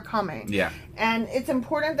 2 more coming. Yeah. And it's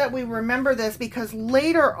important that we remember this, because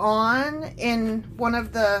later on in one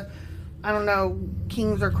of the, I don't know,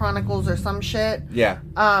 Kings or Chronicles or some shit, Yeah.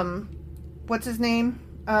 what's his name?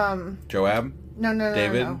 Joab. No.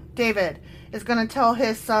 David? No. David is going to tell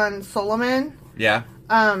his son Solomon, Yeah.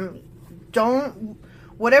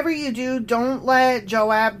 whatever you do, don't let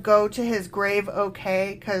Joab go to his grave,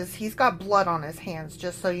 okay? Because he's got blood on his hands,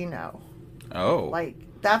 just so you know. Oh. Like,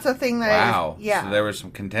 that's a thing that wow. yeah. So there was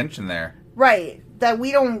some contention there. Right. That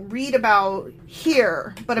we don't read about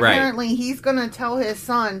here. But Right. apparently he's going to tell his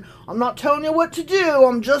son, I'm not telling you what to do,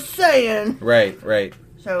 I'm just saying. Right. Right.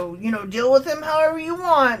 So, deal with him however you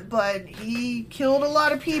want, but he killed a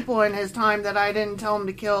lot of people in his time that I didn't tell him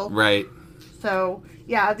to kill. Right. So,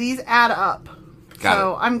 yeah, these add up. Got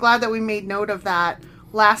it. I'm glad that we made note of that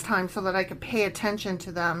last time so that I could pay attention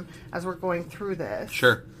to them as we're going through this.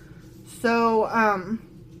 Sure. So,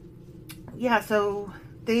 so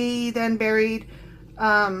they then buried,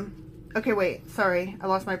 okay, wait, sorry, I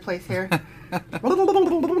lost my place here.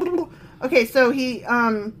 Okay, so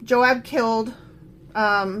Joab killed,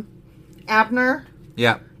 Abner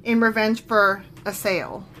Yeah. in revenge for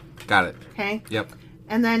Asael. Got it. Okay? Yep.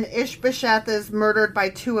 And then Ishbosheth is murdered by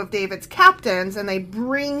 2 of David's captains, and they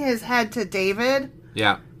bring his head to David,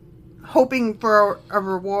 Yeah. hoping for a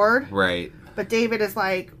reward. Right. But David is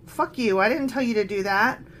like, fuck you, I didn't tell you to do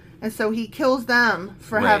that. And so he kills them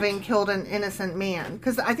for Right. having killed an innocent man.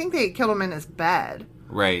 Because I think they killed him in his bed.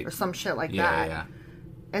 Right. Or some shit like Yeah, that. yeah.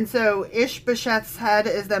 And so Ishbosheth's head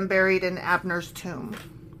is then buried in Abner's tomb.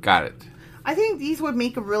 Got it. I think these would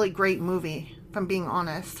make a really great movie, if I'm being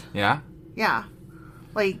honest. Yeah? Yeah.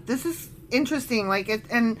 Like, this is interesting. Like,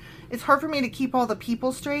 and it's hard for me to keep all the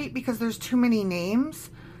people straight because there's too many names.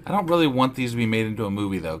 I don't really want these to be made into a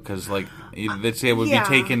movie, though, because, like, let's say it would Yeah.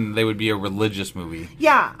 be taken, they would be a religious movie.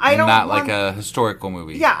 Yeah, I and don't not want, like a historical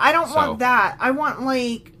movie. Yeah, I don't So, want that. I want,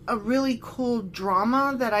 like, a really cool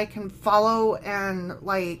drama that I can follow and,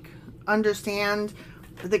 like, understand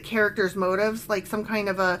the characters' motives, like some kind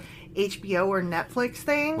of a HBO or Netflix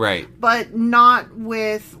thing. Right. But not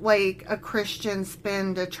with, like, a Christian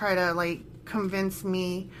spin to try to, like, convince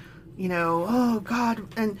me, you know, oh, God,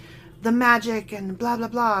 and the magic and blah, blah,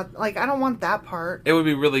 blah. Like, I don't want that part. It would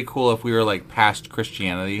be really cool if we were, like, past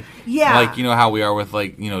Christianity. Yeah. Like, you know how we are with,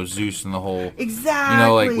 like, you know, Zeus and the whole... Exactly. You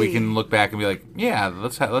know, like, we can look back and be like, yeah,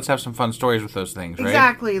 let's have some fun stories with those things, right?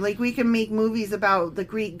 Exactly. Like, we can make movies about the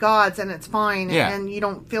Greek gods and it's fine. Yeah. And you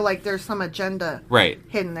don't feel like there's some agenda Right.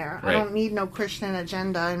 hidden there. Right. I don't need no Christian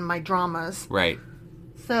agenda in my dramas. Right.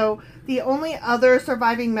 So, the only other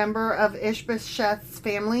surviving member of Ishbosheth's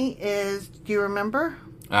family is, do you remember?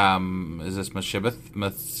 Is this Mephibosheth?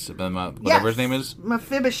 Whatever his name is?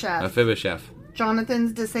 Mephibosheth. Mephibosheth.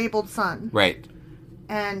 Jonathan's disabled son. Right.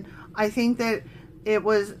 And I think that it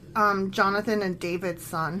was Jonathan and David's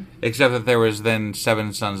son. Except that there was then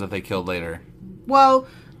 7 sons that they killed later. Well,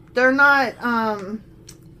 they're not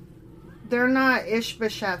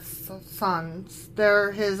Ishbosheth's sons.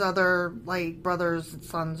 They're his other, like, brothers'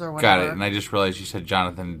 sons or whatever. Got it. And I just realized you said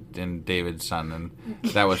Jonathan and David's son,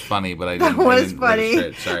 and that was funny, but I That didn't. was funny. Register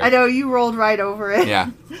it. Sorry. I know, you rolled right over it.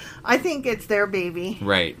 Yeah. I think it's their baby.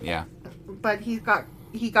 Right. Yeah. But he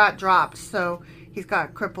got dropped, so he's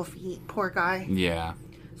got crippled feet. Poor guy. Yeah.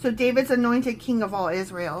 So David's anointed king of all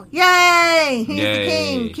Israel. Yay! He's Yay. the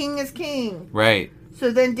king. King is king. Right. So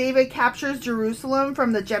then David captures Jerusalem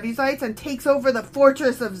from the Jebusites and takes over the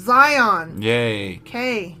fortress of Zion. Yay.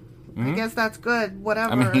 Okay. I guess that's good.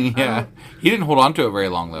 Whatever. I mean, yeah. He didn't hold on to it very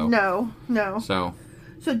long, though. No. So,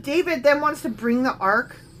 David then wants to bring the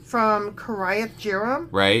ark from Kiriath Jearim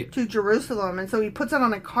right. to Jerusalem. And so he puts it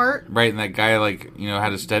on a cart. Right, and that guy, like, you know, had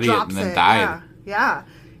to steady it Drops and then it. died. Yeah.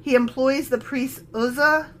 He employs the priests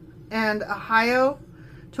Uzzah and Ahio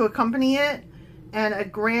to accompany it. And a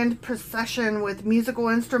grand procession with musical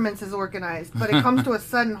instruments is organized. But it comes to a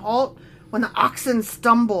sudden halt when the oxen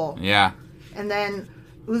stumble. Yeah. And then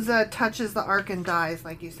Uzzah touches the ark and dies,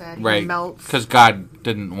 like you said. He Right. melts. Because God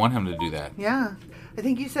didn't want him to do that. Yeah. I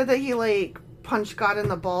think you said that he, like, punched God in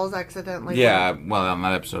the balls accidentally. Yeah, well, on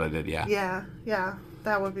that episode I did, yeah. Yeah.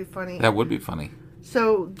 That would be funny. That would be funny.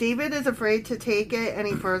 So David is afraid to take it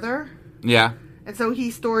any further. Yeah. And so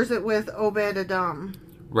he stores it with Obed-Edom.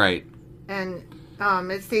 Right. And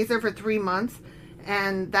it stays there for 3 months.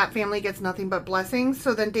 And that family gets nothing but blessings.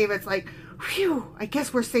 So then David's like, phew, I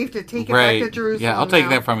guess we're safe to take it back to Jerusalem. Yeah, I'll take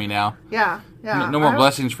now. that from you now. Yeah. No more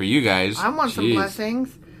blessings for you guys. I want some Jeez.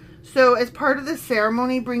 blessings. So as part of the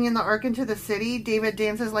ceremony bringing the ark into the city, David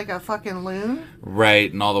dances like a fucking loon.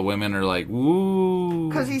 Right, and all the women are like, woo.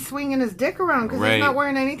 Because he's swinging his dick around because Right. he's not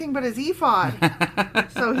wearing anything but his ephod.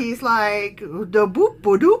 So he's like, da boop,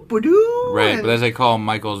 ba doop, ba doo. Right, And but as they call him,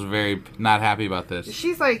 Michael's very not happy about this.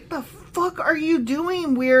 she's like, the fuck are you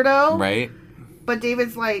doing, weirdo? Right? But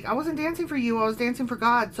David's like, I wasn't dancing for you, I was dancing for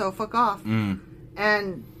God, so fuck off.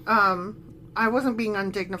 And I wasn't being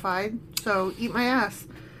undignified, so eat my ass.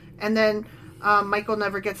 And then Michael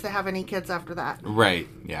never gets to have any kids after that. Right,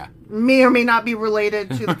 yeah. May or may not be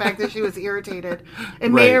related to the fact that she was irritated.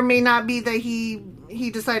 It may Right. or may not be that he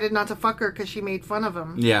decided not to fuck her because she made fun of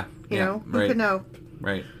him. Yeah. You yeah, know, who right, could know?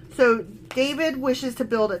 Right. So David wishes to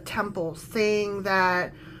build a temple, saying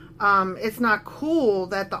that it's not cool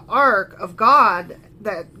that the Ark of God,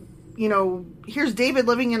 that, you know, here's David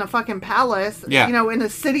living in a fucking palace, Yeah. you know, in a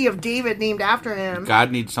city of David named after him,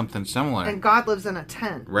 God needs something similar. and God lives in a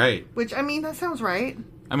tent. Right. Which, I mean, that sounds right.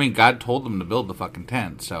 I mean, God told them to build the fucking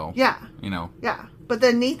tent, so. Yeah. You know. Yeah. But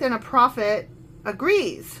then Nathan, a prophet,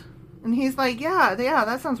 agrees. And he's like, yeah,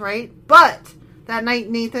 that sounds right. But that night,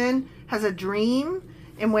 Nathan has a dream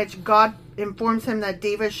in which God informs him that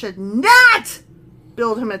David should not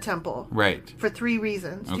build him a temple. Right. For 3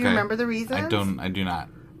 reasons. Do Okay. you remember the reasons? I do not.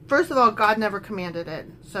 First of all, God never commanded it.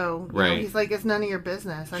 So, you know, Right. he's like, it's none of your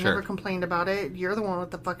business. I Sure. never complained about it. You're the one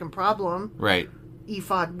with the fucking problem. Right.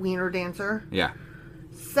 Ephod wiener dancer. Yeah.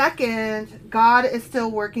 Second, God is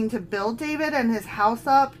still working to build David and his house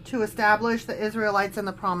up to establish the Israelites in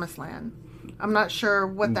the Promised Land. I'm not sure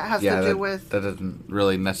what that has to do with. That doesn't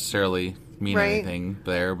really necessarily mean anything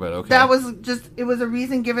there, but okay. That was just, it was a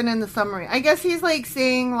reason given in the summary. I guess he's like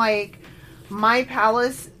saying like, my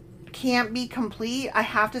palace can't be complete. I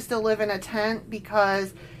have to still live in a tent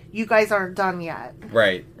because you guys aren't done yet.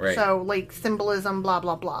 Right. So like symbolism, blah,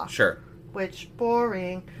 blah, blah. Sure. Which,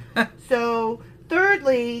 boring. So,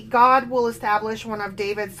 thirdly, God will establish one of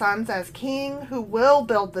David's sons as king who will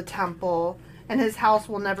build the temple, and his house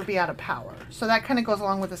will never be out of power. So that kind of goes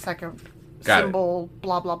along with the second symbol,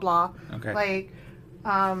 blah, blah, blah. Okay. Like,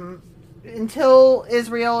 until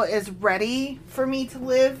Israel is ready for me to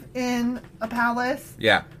live in a palace,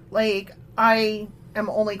 like, I am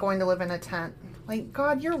only going to live in a tent. Like,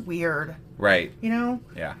 God, you're weird. Right. You know?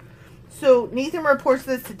 Yeah. So Nathan reports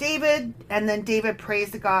this to David, and then David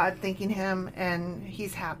prays to God, thanking him, and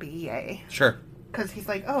he's happy, yay. Sure. Because he's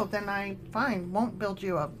like, oh, then I, fine, won't build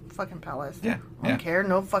you a fucking palace. Yeah. I don't care,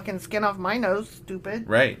 no fucking skin off my nose, stupid.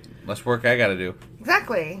 Right. Less work I gotta do.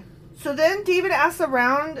 Exactly. So then David asks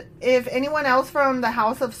around if anyone else from the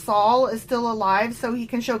house of Saul is still alive so he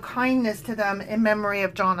can show kindness to them in memory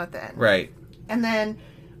of Jonathan. Right. And then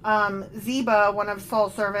Ziba, one of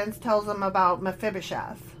Saul's servants, tells him about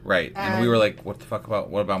Mephibosheth. Right. And we were like, what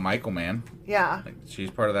about Michael, man? Yeah. Like, she's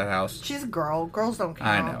part of that house. She's a girl. Girls don't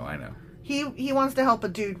count. I know. He wants to help a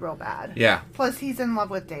dude real bad. Yeah. Plus, he's in love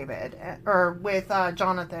with David, or with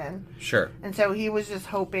Jonathan. Sure. And so he was just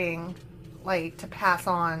hoping, like, to pass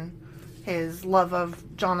on his love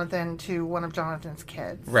of Jonathan to one of Jonathan's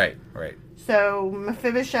kids. Right. So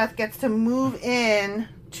Mephibosheth gets to move in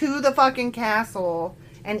to the fucking castle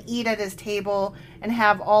and eat at his table and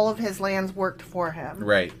have all of his lands worked for him.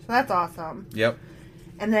 Right. So that's awesome. Yep.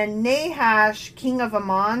 And then Nahash, king of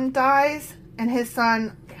Ammon, dies, and his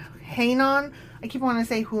son Hanan, I keep wanting to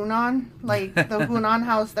say Hunan, like the Hunan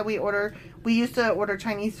house that we used to order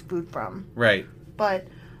Chinese food from. Right. But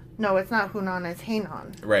no, it's not Hunan, it's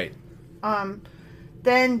Hanan. Right.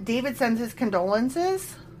 Then David sends his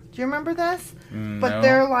condolences. Do you remember this? No. But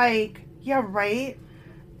they're like, yeah, right.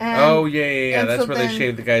 And, yeah. That's so where they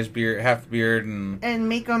shave the guy's beard, half beard, and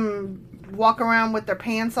make them walk around with their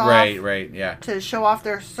pants off. Right, yeah. To show off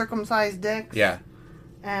their circumcised dicks. Yeah.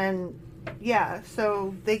 And yeah,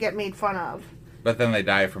 so they get made fun of. But then they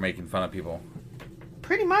die for making fun of people.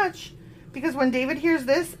 Pretty much. Because when David hears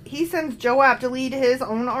this, he sends Joab to lead his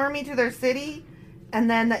own army to their city, and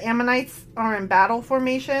then the Ammonites are in battle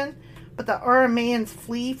formation, but the Arameans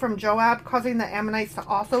flee from Joab, causing the Ammonites to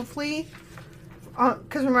also flee.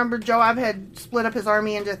 Because remember, Joab had split up his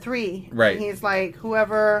army into 3. Right. And he's like,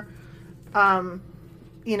 whoever,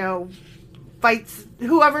 fights,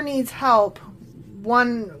 whoever needs help,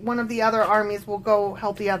 one of the other armies will go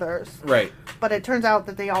help the others. Right. But it turns out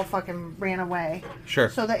that they all fucking ran away. Sure.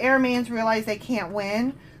 So the Arameans realize they can't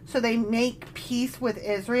win, so they make peace with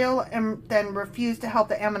Israel and then refuse to help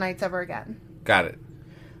the Ammonites ever again. Got it.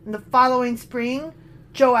 In the following spring,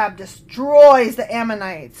 Joab destroys the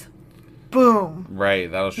Ammonites. Boom. Right,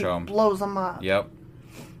 that'll show him. Blows them up. Yep.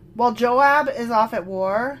 While Joab is off at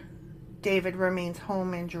war, David remains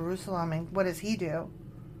home in Jerusalem. And what does he do?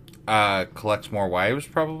 Collects more wives,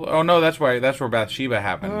 probably. Oh no, that's where Bathsheba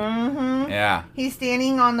happened. Mm-hmm. Yeah. He's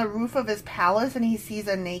standing on the roof of his palace and he sees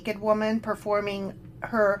a naked woman performing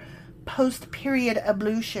her post-period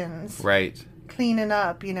ablutions. Right. Cleaning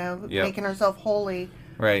up, making herself holy.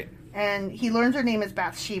 Right. And he learns her name is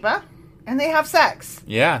Bathsheba, and they have sex.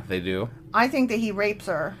 Yeah, they do. I think that he rapes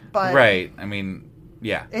her, but right. I mean,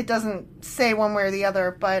 yeah. It doesn't say one way or the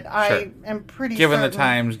other, but I am pretty given certain. the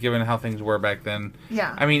times, given how things were back then.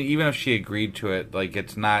 Yeah. I mean, even if she agreed to it, like,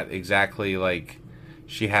 it's not exactly like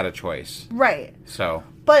she had a choice. Right. So.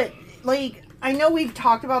 But, like, I know we've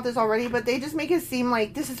talked about this already, but they just make it seem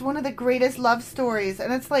like this is one of the greatest love stories.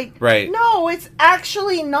 And it's like, right. No, it's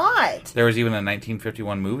actually not. There was even a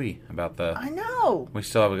 1951 movie about the... I know. We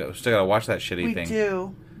still gotta watch that shitty thing. We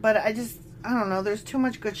do. But I don't know. There's too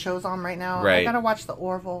much good shows on right now. Right. I gotta watch The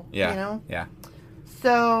Orville. Yeah. Yeah.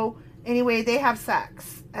 So, anyway, they have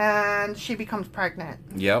sex. And she becomes pregnant.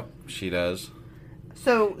 Yep, she does.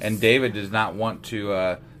 So... And David does not want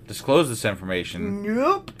to... disclose this information.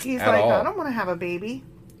 Nope. He's like, I don't want to have a baby.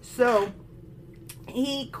 So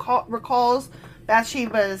he recalls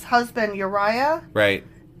Bathsheba's husband Uriah. Right.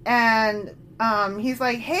 And he's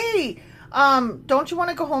like, hey, don't you want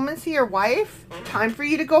to go home and see your wife? Time for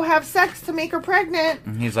you to go have sex to make her pregnant.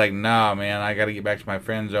 And he's like, nah, man, I got to get back to my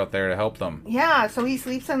friends out there to help them. Yeah, so he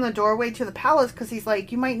sleeps in the doorway to the palace because he's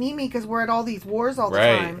like, you might need me because we're at all these wars all the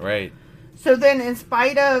time. Right. So then, in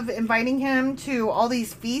spite of inviting him to all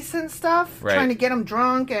these feasts and stuff, trying to get him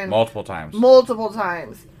drunk and... Multiple times.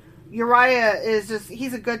 Uriah is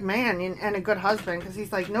he's a good man and a good husband because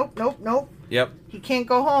he's like, nope. Yep. He can't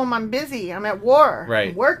go home. I'm busy. I'm at war. Right.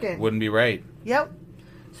 I'm working. Wouldn't be right. Yep.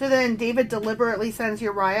 So then David deliberately sends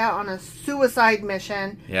Uriah on a suicide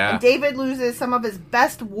mission. Yeah. And David loses some of his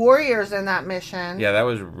best warriors in that mission. Yeah, that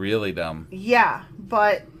was really dumb. Yeah,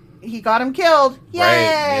 but he got him killed. Yay! Right.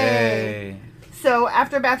 Yay. So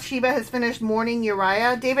after Bathsheba has finished mourning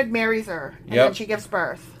Uriah, David marries her. And then she gives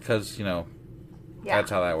birth. Because, that's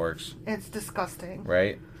how that works. It's disgusting.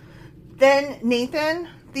 Right. Then Nathan,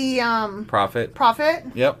 the prophet.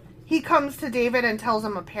 Yep. He comes to David and tells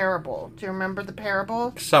him a parable. Do you remember the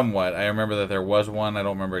parable? Somewhat. I remember that there was one. I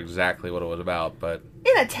don't remember exactly what it was about, but...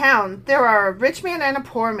 In a town, there are a rich man and a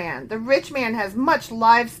poor man. The rich man has much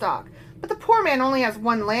livestock, but the poor man only has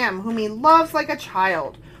one lamb, whom he loves like a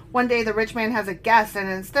child. One day the rich man has a guest, and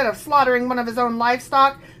instead of slaughtering one of his own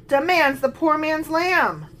livestock, demands the poor man's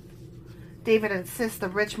lamb. David insists the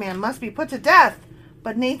rich man must be put to death,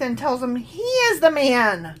 but Nathan tells him he is the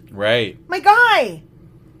man. Right. My guy!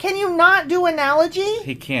 Can you not do analogy?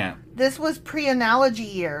 He can't. This was pre-analogy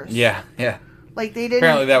years. Yeah. Like they didn't...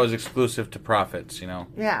 Apparently that was exclusive to prophets,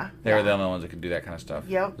 Yeah. They were the only ones that could do that kind of stuff.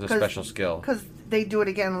 Yep. It was a special skill. Because they do it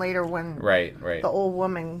again later when... Right. The old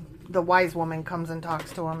woman, the wise woman comes and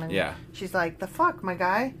talks to him. And she's like, the fuck, my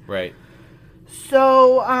guy? Right.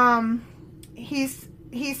 So, he's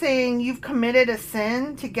saying you've committed a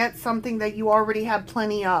sin to get something that you already have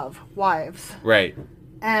plenty of, wives. Right.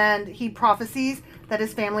 And he prophesies that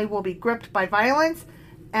his family will be gripped by violence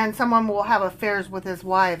and someone will have affairs with his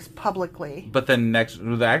wives publicly. But then that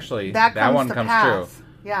one comes true.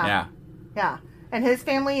 Yeah. And his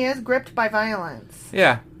family is gripped by violence.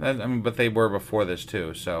 Yeah. But they were before this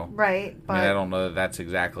too, so... Right, but... I don't know that that's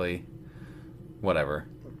exactly... Whatever.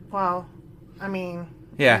 Well,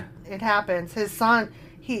 Yeah. It happens. His son...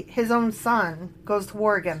 His own son goes to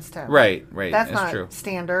war against him. Right. That's not true.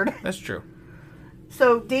 Standard. That's true.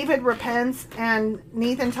 So David repents, and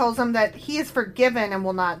Nathan tells him that he is forgiven and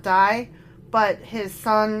will not die, but his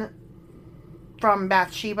son from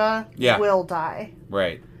Bathsheba will die.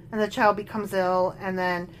 Right. And the child becomes ill, and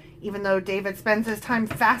then even though David spends his time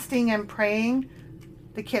fasting and praying,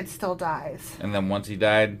 the kid still dies. And then once he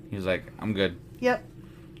died, he's like, I'm good. Yep.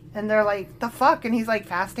 And they're like, the fuck? And he's like,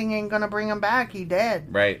 fasting ain't gonna bring him back. He dead.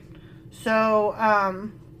 Right. So,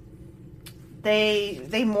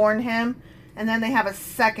 they mourn him. And then they have a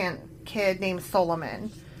second kid named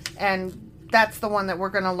Solomon. And that's the one that we're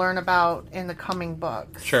going to learn about in the coming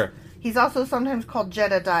books. Sure. He's also sometimes called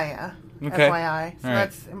Jedediah, FYI. So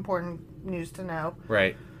that's important news to know.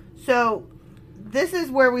 Right. So this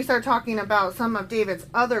is where we start talking about some of David's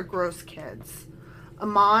other gross kids.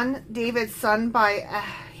 Amon, David's son by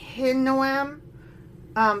Ahinoam,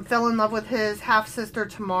 fell in love with his half-sister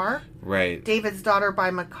Tamar. Right. David's daughter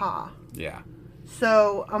by Maacah. Yeah.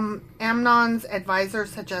 So, Amnon's advisor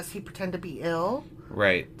suggests he pretend to be ill.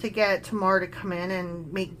 Right. To get Tamar to come in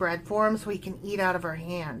and make bread for him so he can eat out of her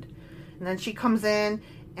hand. And then she comes in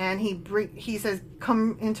and he says,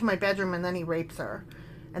 come into my bedroom, and then he rapes her.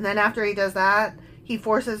 And then after he does that, he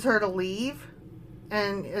forces her to leave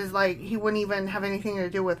and is like, he wouldn't even have anything to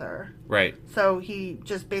do with her. Right. So he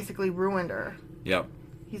just basically ruined her. Yep.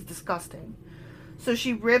 He's disgusting. So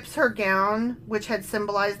she rips her gown, which had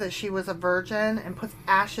symbolized that she was a virgin, and puts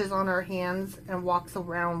ashes on her hands and walks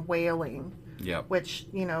around wailing. Yep. Which,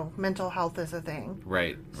 mental health is a thing.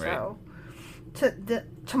 Right. So,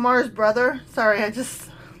 Tamar's brother, sorry, I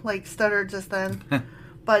just, stuttered just then.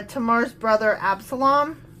 But Tamar's brother,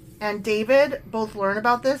 Absalom, and David both learn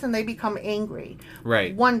about this, and they become angry.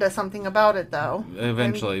 Right. One does something about it, though.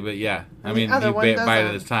 Eventually, but yeah. He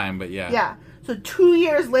bided his time, but yeah. Yeah. So 2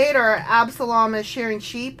 years later, Absalom is shearing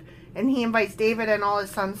sheep, and he invites David and all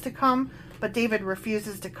his sons to come, but David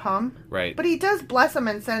refuses to come. Right. But he does bless him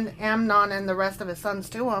and send Amnon and the rest of his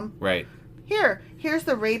sons to him. Right. Here's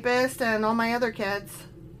the rapist and all my other kids.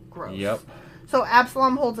 Gross. Yep. So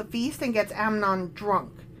Absalom holds a feast and gets Amnon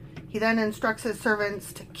drunk. He then instructs his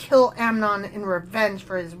servants to kill Amnon in revenge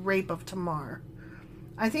for his rape of Tamar.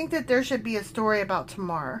 I think that there should be a story about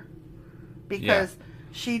Tamar. Because... Yeah.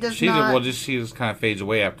 She just kind of fades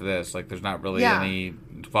away after this. There's not really any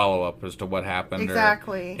follow-up as to what happened or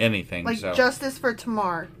anything. Justice for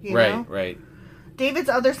Tamar, you know? Right. David's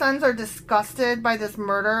other sons are disgusted by this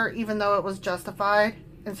murder, even though it was justified.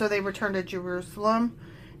 And so they return to Jerusalem.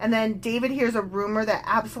 And then David hears a rumor that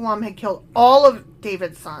Absalom had killed all of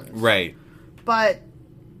David's sons. Right. But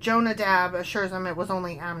Jonadab assures him it was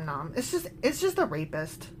only Amnon. It's just a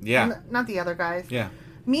rapist. Yeah. Not the other guys. Yeah.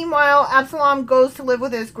 Meanwhile, Absalom goes to live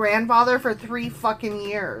with his grandfather for 3 fucking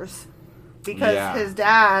years. Because his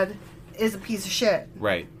dad is a piece of shit.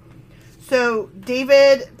 Right. So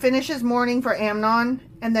David finishes mourning for Amnon,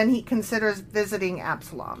 and then he considers visiting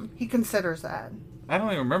Absalom. He considers that. I don't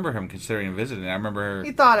even remember him considering visiting. I remember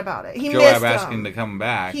he thought about it. He Joab missed asking him. to come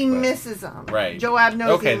back. He misses him. Right. Joab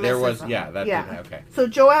knows okay, he there misses was him. that okay. So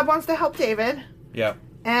Joab wants to help David. Yep.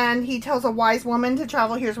 And he tells a wise woman to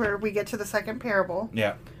travel. Here's where we get to the second parable.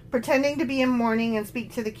 Yeah. Pretending to be in mourning and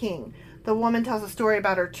speak to the king. The woman tells a story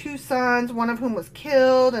about her 2 sons, one of whom was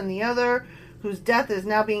killed, and the other whose death is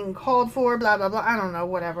now being called for, blah, blah, blah. I don't know,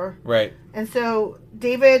 whatever. Right. And so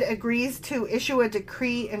David agrees to issue a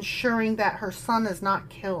decree ensuring that her son is not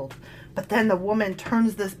killed. But then the woman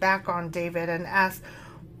turns this back on David and asks,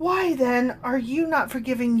 why then are you not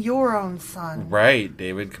forgiving your own son? Right,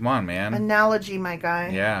 David. Come on, man. Analogy, my guy.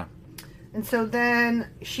 Yeah. And so then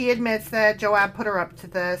she admits that Joab put her up to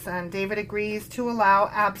this, and David agrees to allow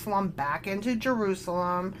Absalom back into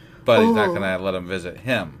Jerusalem. But he's not going to let him visit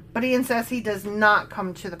him. But he insists he does not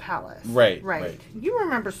come to the palace. Right. You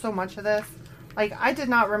remember so much of this. Like, I did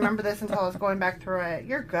not remember this until I was going back through it.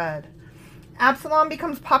 You're good. Absalom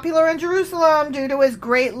becomes popular in Jerusalem due to his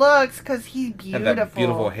great looks, because he's beautiful. Had that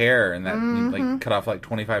beautiful hair, and that like cut off like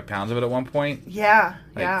 25 pounds of it at one point. Yeah,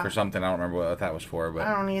 For something. I don't remember what that was for, but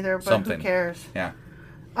I don't either, but something. Who cares? Yeah.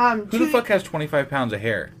 Who the fuck has 25 pounds of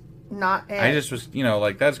hair? Not it. I just was,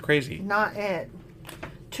 that's crazy. Not it.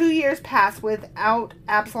 2 years pass without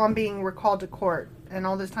Absalom being recalled to court, and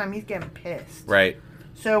all this time he's getting pissed. Right.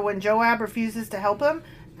 So when Joab refuses to help him,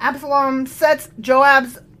 Absalom sets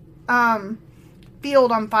Joab's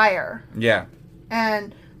field on fire. Yeah.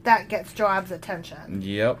 And that gets Joab's attention.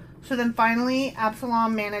 Yep. So then finally,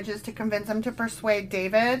 Absalom manages to convince him to persuade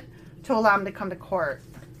David to allow him to come to court.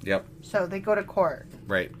 Yep. So they go to court.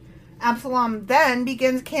 Right. Absalom then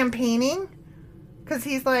begins campaigning. Because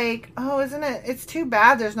he's like, it's too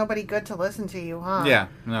bad there's nobody good to listen to you, huh? Yeah.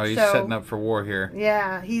 No, he's setting up for war here.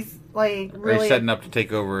 Yeah, he's like really... Or he's setting up to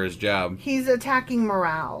take over his job. He's attacking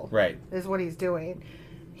morale. Right. Is what he's doing.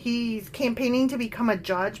 He's campaigning to become a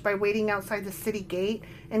judge by waiting outside the city gate,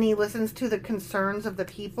 and he listens to the concerns of the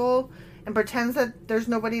people and pretends that there's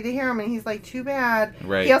nobody to hear him, and he's like, too bad.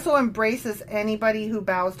 Right. He also embraces anybody who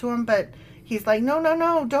bows to him, but he's like, no,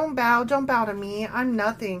 don't bow to me, I'm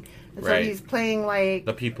nothing. And so he's playing like...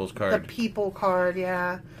 the people's card. The people card,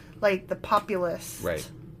 yeah. Like the populist. Right.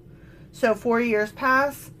 So 4 years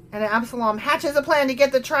pass, and Absalom hatches a plan to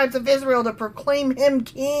get the tribes of Israel to proclaim him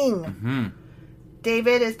king. Mm-hmm.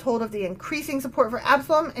 David is told of the increasing support for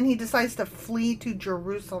Absalom, and he decides to flee to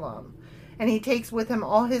Jerusalem. And he takes with him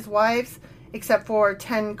all his wives, except for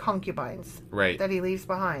 10 concubines. Right. That he leaves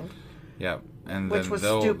behind. Yeah. And which then was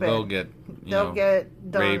they'll stupid. They'll get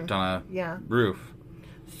done. raped on a roof.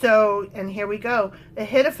 So, and here we go.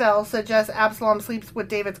 Ahithophel suggests Absalom sleeps with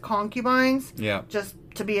David's concubines. Yeah. Just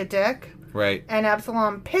to be a dick. Right. And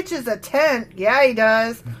Absalom pitches a tent. Yeah, he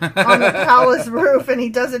does. On the palace roof. And he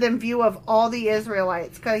does it in view of all the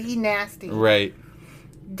Israelites. Because he nasty. Right.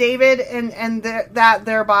 David, and that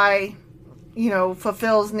thereby,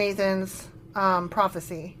 fulfills Nathan's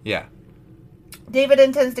prophecy. Yeah. David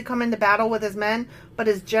intends to come into battle with his men. But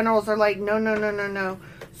his generals are like, no.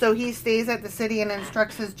 So he stays at the city and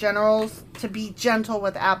instructs his generals to be gentle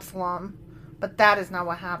with Absalom. But that is not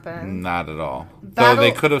what happened. Not at all. Though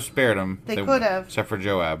they could have spared him. They could have. Except for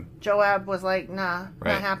Joab. Joab was like, nah,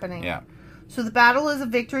 not happening. Yeah. So the battle is a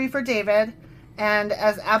victory for David. And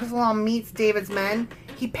as Absalom meets David's men,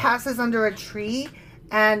 he passes under a tree.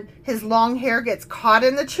 And his long hair gets caught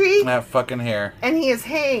in the tree. That fucking hair. And he is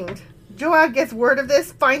hanged. Joab gets word of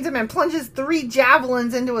this, finds him, and plunges 3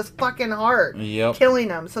 javelins into his fucking heart. Yep. Killing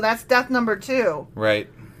him. So that's death number 2. Right.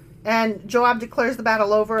 And Joab declares the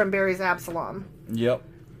battle over and buries Absalom. Yep.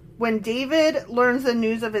 When David learns the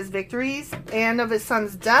news of his victories and of his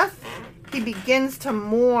son's death, he begins to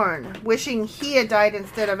mourn, wishing he had died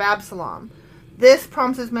instead of Absalom. This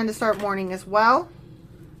prompts his men to start mourning as well.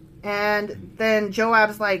 And then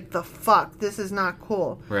Joab's like, the fuck, this is not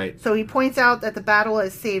cool. Right. So he points out that the battle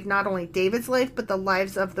has saved not only David's life, but the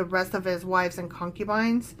lives of the rest of his wives and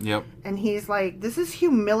concubines. Yep. And he's like, this is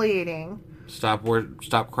humiliating. Stop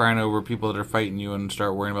crying over people that are fighting you and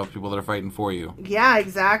start worrying about people that are fighting for you. Yeah,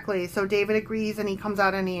 exactly. So David agrees, and he comes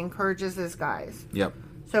out and he encourages his guys. Yep.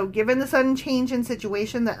 So given the sudden change in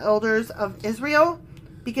situation, the elders of Israel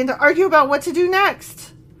begin to argue about what to do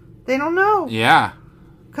next. They don't know. Yeah.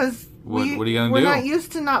 Because what are you going to do? We're not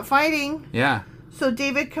used to not fighting. Yeah. So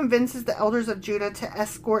David convinces the elders of Judah to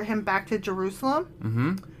escort him back to Jerusalem.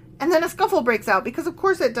 Mm-hmm. And then a scuffle breaks out, because of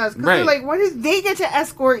course it does. Because they're like, why do they get to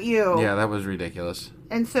escort you? Yeah, that was ridiculous.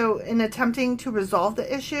 And so in attempting to resolve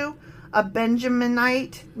the issue, a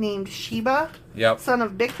Benjaminite named Sheba, son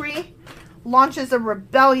of Bichri, launches a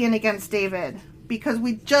rebellion against David because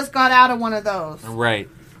we just got out of one of those. Right.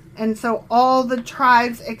 And so all the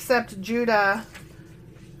tribes except Judah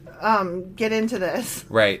get into this.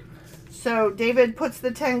 Right. So David puts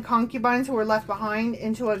the 10 concubines who were left behind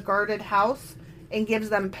into a guarded house and gives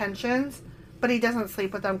them pensions, but he doesn't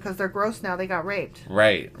sleep with them because they're gross now. They got raped.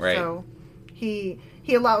 Right. So he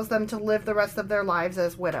allows them to live the rest of their lives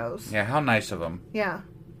as widows. Yeah, how nice of him. Yeah.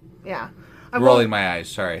 Rolling my eyes,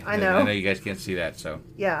 sorry. I know. I know you guys can't see that, so.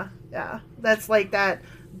 Yeah. That's like that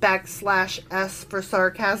 /S for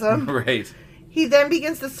sarcasm. Right. He then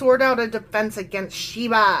begins to sort out a defense against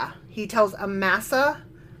Sheba. He tells Amasa,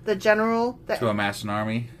 the general, to amass an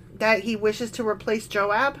army. That he wishes to replace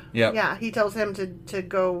Joab. Yep. Yeah, he tells him to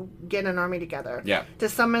go get an army together. Yeah. To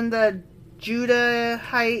summon the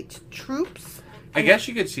Judahite troops. I guess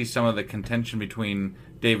you could see some of the contention between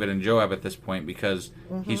David and Joab at this point because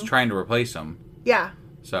he's trying to replace him. Yeah.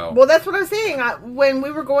 So. Well, that's what I'm saying. When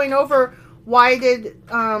we were going over why did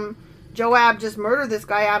Joab just murder this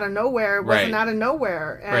guy out of nowhere? It wasn't out of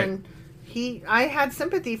nowhere. And I had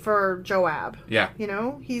sympathy for Joab. Yeah. You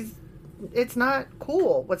know, it's not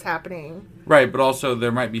cool what's happening. Right, but also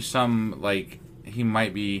there might be some, like, he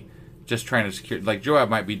might be just trying to secure, like, Joab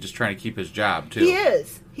might be just trying to keep his job, too. He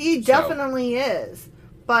is. He definitely is.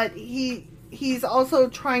 But he's also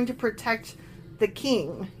trying to protect the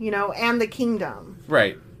king, you know, and the kingdom.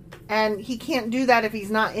 Right. And he can't do that if he's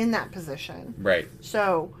not in that position. Right.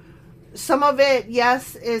 So, some of it,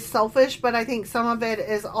 yes, is selfish, but I think some of it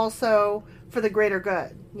is also for the greater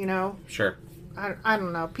good, you know? Sure. I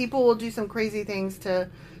don't know. People will do some crazy things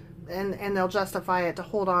and they'll justify it to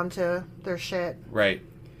hold on to their shit. Right.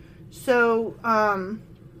 So,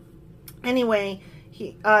 anyway,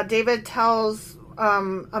 David tells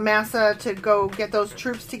Amasa to go get those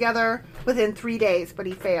troops together within 3 days, but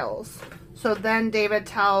he fails. So then David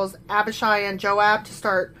tells Abishai and Joab to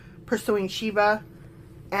start pursuing Sheba,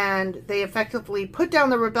 and they effectively put down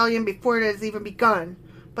the rebellion before it has even begun.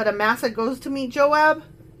 But Amasa goes to meet Joab,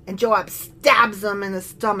 and Joab stabs him in the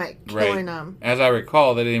stomach, killing him. As I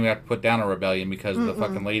recall, they didn't even have to put down a rebellion because the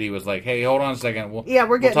fucking lady was like, "Hey, hold on a second. We'll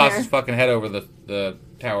toss his fucking head over the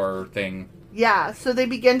tower thing." Yeah, so they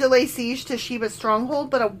begin to lay siege to Sheba's stronghold,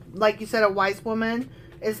 but like you said, a wise woman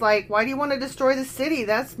is like, "Why do you want to destroy the city?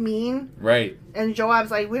 That's mean." Right. And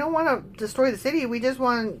Joab's like, "We don't want to destroy the city. We just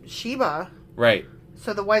want Sheba." Right.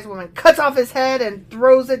 So the wise woman cuts off his head and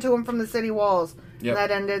throws it to him from the city walls. Yep.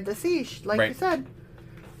 That ended the siege, like you said.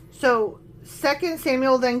 So 2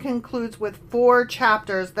 Samuel then concludes with 4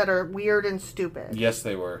 chapters that are weird and stupid. Yes,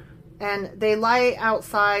 they were. And they lie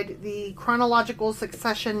outside the chronological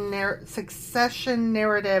succession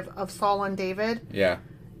narrative of Saul and David. Yeah.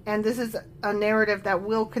 And this is a narrative that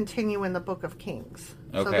will continue in the Book of Kings.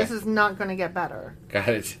 Okay. So this is not going to get better. Got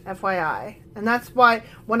it. FYI. And that's why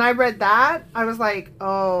when I read that, I was like,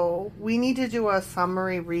 oh, we need to do a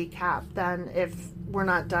summary recap then if we're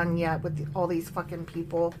not done yet with all these fucking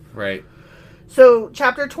people. Right. So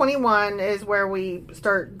chapter 21 is where we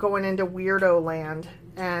start going into weirdo land.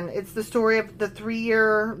 And it's the story of the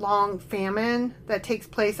 3-year-long famine that takes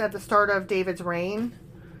place at the start of David's reign.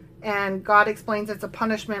 And God explains it's a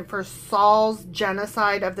punishment for Saul's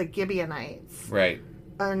genocide of the Gibeonites. Right.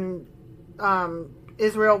 And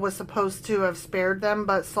Israel was supposed to have spared them,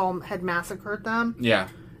 but Saul had massacred them. Yeah.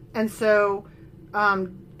 And so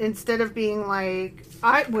instead of being like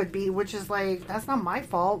I would be, which is like, that's not my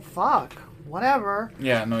fault, fuck, whatever.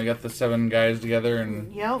 Yeah, no, we got the 7 guys together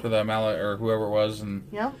and for the Mallet or whoever it was, and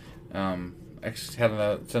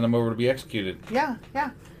send them over to be executed. Yeah.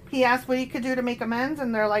 He asked what he could do to make amends,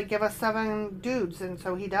 and they're like, give us 7 dudes, and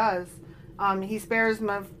so he does. He spares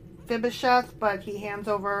Mephibosheth, but he hands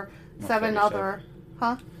over 7 other...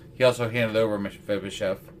 Huh? He also handed over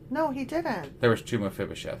Mephibosheth. No, he didn't. There was 2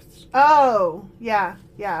 Mephibosheths. Oh, yeah.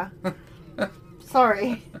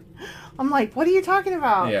 Sorry. I'm like, what are you talking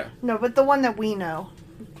about? Yeah. No, but the one that we know.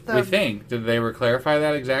 We think. Did they ever clarify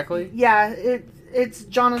that exactly? Yeah, it's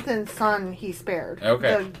Jonathan's son he spared.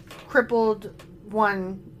 Okay. The crippled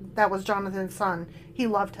one, that was Jonathan's son. He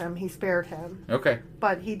loved him. He spared him. Okay.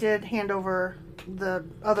 But he did hand over the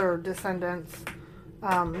other descendants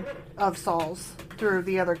of Saul's through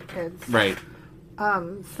the other kids. Right.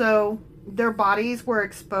 So their bodies were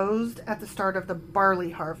exposed at the start of the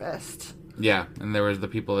barley harvest. Yeah, and there was the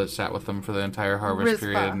people that sat with them for the entire harvest Rizpah,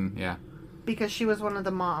 period. And, yeah. Because she was one of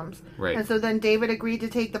the moms. Right. And so then David agreed to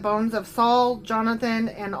take the bones of Saul, Jonathan,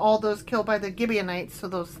 and all those killed by the Gibeonites, so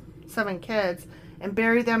those 7 kids, and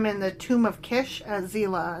bury them in the tomb of Kish at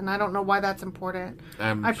Zelah. And I don't know why that's important.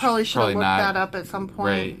 I probably should have looked that up at some point.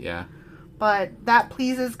 Right, yeah. But that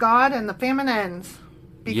pleases God, and the famine ends.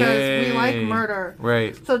 because we like murder.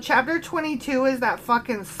 Right. So chapter 22 is that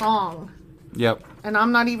fucking song. Yep. And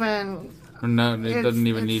I'm not even... No, it doesn't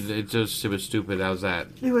even need... It was stupid. How's that?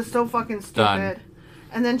 It was so fucking stupid. Done.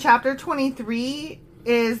 And then chapter 23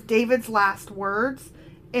 is David's last words,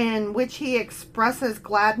 in which he expresses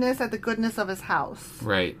gladness at the goodness of his house.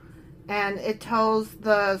 Right. And it tells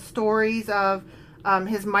the stories of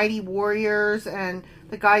his mighty warriors and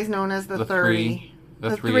the guys known as the 30.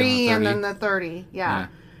 The 3 and then the 30. Yeah.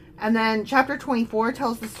 And then chapter 24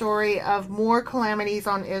 tells the story of more calamities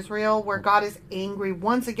on Israel, where God is angry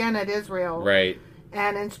once again at Israel. Right.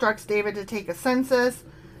 And instructs David to take a census.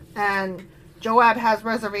 And Joab has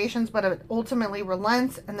reservations, but it ultimately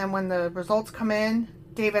relents. And then when the results come in,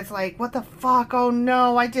 David's like, what the fuck? Oh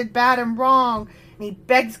no, I did bad and wrong. And he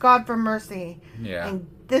begs God for mercy. Yeah. And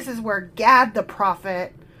this is where Gad the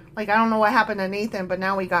prophet, like, I don't know what happened to Nathan, but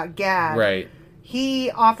now we got Gad. Right.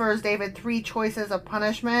 He offers David 3 choices of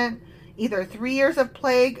punishment. Either 3 years of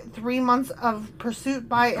plague, 3 months of pursuit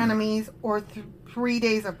by enemies, or 3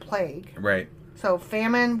 days of plague. Right. So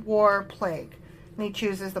famine, war, plague. And he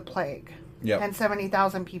chooses the plague. Yep. And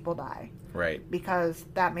 70,000 people die. Right. Because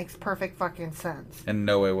that makes perfect fucking sense. In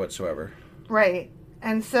no way whatsoever. Right.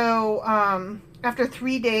 And so, after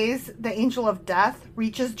 3 days, the angel of death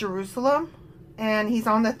reaches Jerusalem. And he's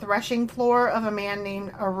on the threshing floor of a man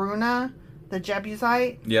named Araunah, the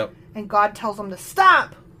Jebusite. Yep. And God tells him to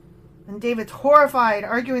stop. And David's horrified,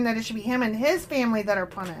 arguing that it should be him and his family that are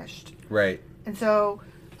punished. Right. And so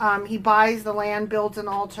he buys the land, builds an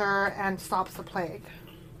altar, and stops the plague.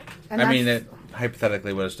 And I mean, it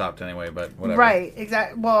hypothetically would have stopped anyway, but whatever. Right,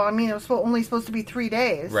 exactly. Well, I mean, it was only supposed to be 3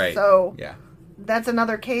 days. Right. So yeah, that's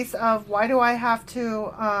another case of why do I have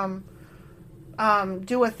to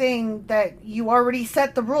do a thing that you already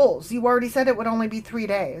set the rules? You already said it would only be 3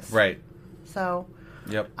 days. Right. So...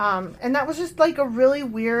 Yep. And that was just like a really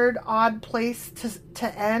weird, odd place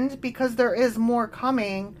to end, because there is more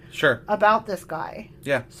coming. Sure. About this guy.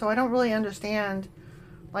 Yeah. So I don't really understand,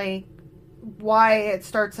 like, why it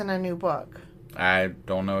starts in a new book. I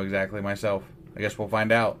don't know exactly myself. I guess we'll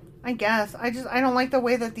find out. I guess. I don't like the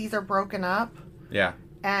way that these are broken up. Yeah.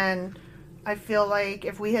 And I feel like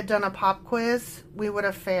if we had done a pop quiz, we would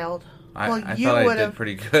have failed. I thought I did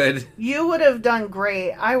pretty good. You would have done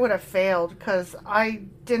great. I would have failed because I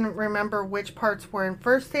didn't remember which parts were in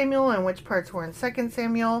 1 Samuel and which parts were in 2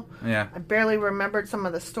 Samuel. Yeah. I barely remembered some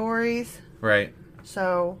of the stories. Right.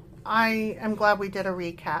 So I am glad we did a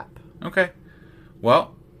recap. Okay.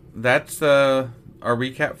 Well, that's our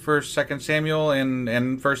recap for 2 Samuel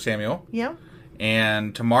and 1 Samuel. Yeah.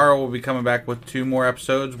 And tomorrow we'll be coming back with 2 more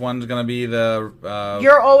episodes. One's going to be the...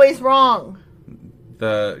 You're always wrong.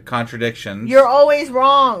 The contradictions. You're always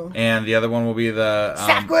wrong. And the other one will be the...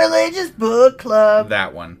 Sacrilegious Book Club.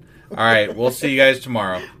 That one. All right. We'll see you guys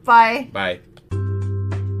tomorrow. Bye. Bye.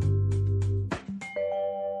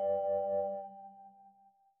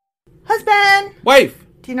 Husband. Wife.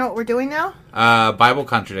 Do you know what we're doing now? Bible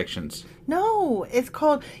contradictions. No, it's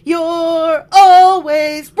called You're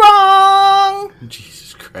Always Wrong.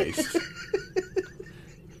 Jesus Christ.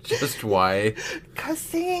 Just why? Because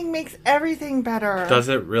singing makes everything better. Does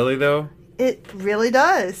it really, though? It really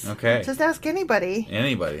does. Okay. Just ask anybody.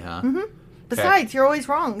 Anybody, huh? Mm-hmm. Besides, you're always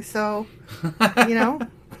wrong, so, you know.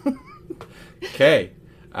 Okay.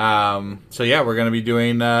 So, yeah, we're going to be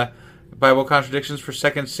doing Bible contradictions for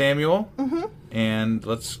 2 Samuel. Mm-hmm. And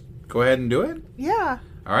let's go ahead and do it? Yeah.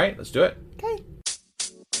 All right, let's do it. Okay.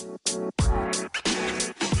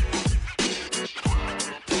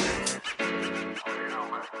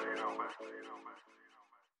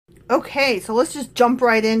 Okay, so let's just jump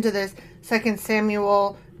right into this 2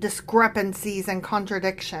 Samuel discrepancies and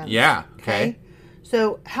contradictions. Yeah, okay.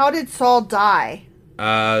 So, how did Saul die?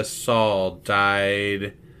 Saul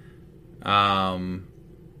died, I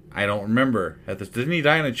don't remember. Didn't he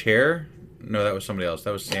die in a chair? No, that was somebody else.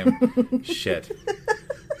 That was Sam. Shit.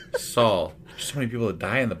 Saul. There's so many people that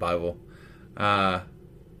die in the Bible.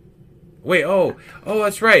 Wait, oh,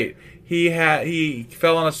 that's right. He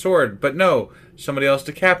fell on a sword, but no, somebody else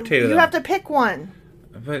decapitated him. You have to pick one.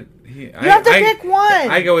 But you have to pick one.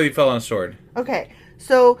 I go with he fell on a sword. Okay,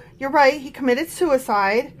 so you're right. He committed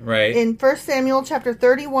suicide. Right. In 1 Samuel chapter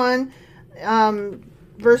 31,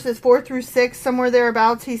 verses 4 through 6, somewhere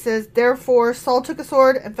thereabouts, he says, "Therefore Saul took a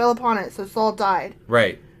sword and fell upon it, so Saul died."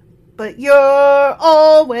 Right. But you're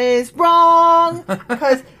always wrong,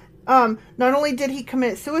 because not only did he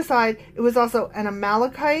commit suicide, it was also an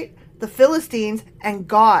Amalekite, the Philistines, and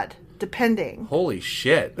God, depending. Holy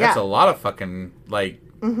shit. That's Yeah. a lot of fucking, like,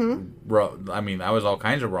 I mean, I was all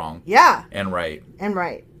kinds of wrong. Yeah. And right. And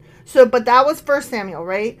right. So, but that was 1 Samuel,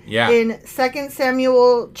 right? Yeah. In 2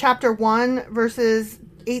 Samuel chapter 1, verses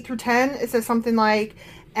 8 through 10, it says something like,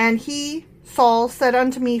 "And he, Saul, said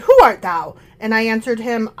unto me, Who art thou? And I answered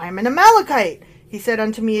him, I am an Amalekite. He said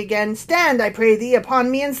unto me again, Stand, I pray thee, upon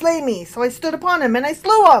me and slay me. So I stood upon him and I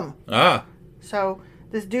slew him." Ah. So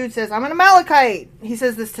this dude says, "I'm an Amalekite." He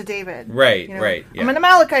says this to David. Right, right. Yeah. "I'm an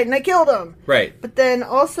Amalekite and I killed him." Right. But then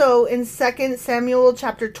also in 2 Samuel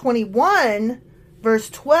chapter 21, verse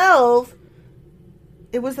 12,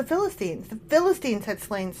 it was the Philistines. The Philistines had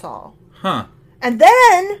slain Saul. Huh. And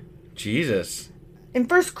then Jesus. in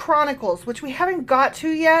 1 Chronicles, which we haven't got to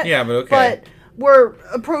yet. Yeah, but okay. But we're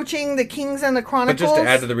approaching the Kings and the But Chronicles. just to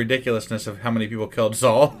add to the ridiculousness of how many people killed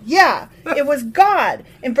Saul. Yeah, it was God.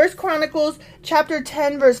 In 1 Chronicles chapter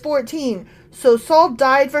 10, verse 14. "So Saul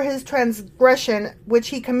died for his transgression, which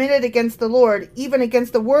he committed against the Lord, even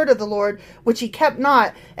against the word of the Lord, which he kept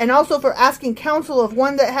not, and also for asking counsel of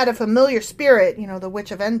one that had a familiar spirit," the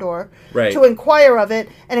witch of Endor, right, "to inquire of it,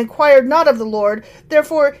 and inquired not of the Lord.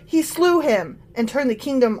 Therefore he slew him, and turned the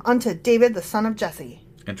kingdom unto David the son of Jesse."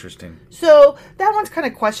 Interesting. So that one's kind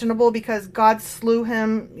of questionable because God slew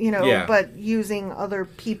him, Yeah. but using other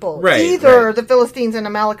people. Right, Either right. the Philistines and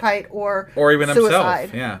Amalekite or even suicide.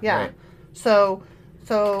 himself. Yeah. Right. So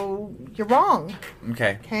you're wrong.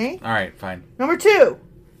 Okay. Okay. All right, fine. Number 2.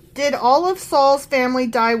 Did all of Saul's family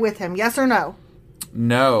die with him? Yes or no?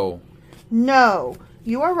 No. No.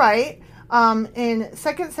 You are right. In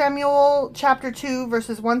 2 Samuel chapter 2,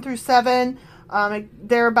 verses 1 through 7,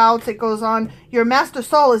 thereabouts, it goes on, "Your master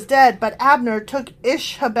Saul is dead, but Abner took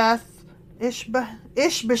Ishbosheth,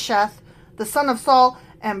 the son of Saul,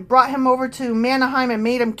 and brought him over to Mahanaim and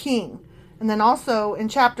made him king." And then also in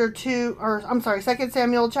 2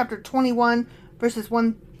 Samuel chapter 21, verses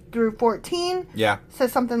 1 through 14, Yeah.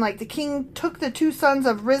 says something like, "The king took the 2 sons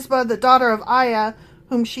of Rizpah, the daughter of Aiah,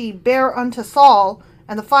 whom she bare unto Saul,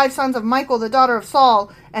 and the 5 sons of Michal, the daughter of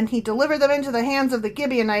Saul, and he delivered them into the hands of the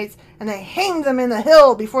Gibeonites, and they hanged them in the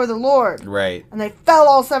hill before the Lord. Right. And they fell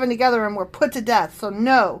all 7 together and were put to death." So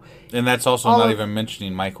no. And that's also All not of- even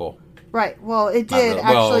mentioning Michael. Right. Well, it Not did really.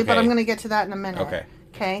 actually, Well, but okay. I'm going to get to that in a minute. Okay.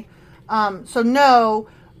 Okay. So no,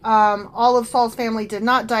 all of Saul's family did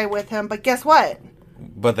not die with him, but guess what?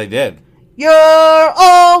 But they did. You're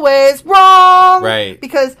always wrong. Right.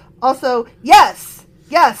 Because also, yes,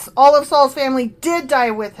 all of Saul's family did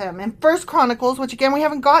die with him. In 1 Chronicles, which again we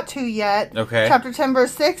haven't got to yet, Okay. chapter 10,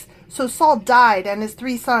 verse 6, "So Saul died, and his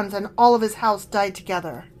 3 sons, and all of his house died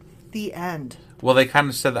together." The end. Well, they kind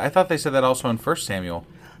of said that. I thought they said that also in 1 Samuel.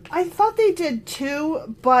 I thought they did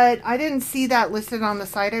too, but I didn't see that listed on the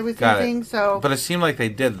site I was Got using. it. So, But it seemed like they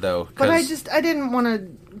did, though. but I 'cause- didn't want to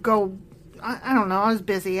go. I don't know. I was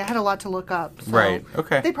busy. I had a lot to look up. So Right,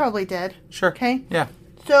 okay. They probably did. Sure. Okay. Yeah.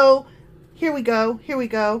 So here we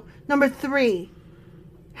go. Number 3.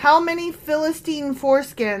 How many Philistine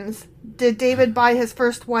foreskins did David buy his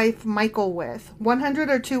first wife Michal with? 100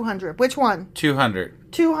 or 200? Which one? 200.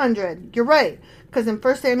 200. You're right. Because in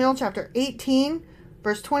 1 Samuel chapter 18,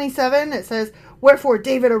 verse 27, it says, "Wherefore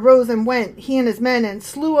David arose and went, he and his men, and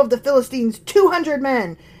slew of the Philistines 200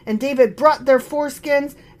 men. And David brought their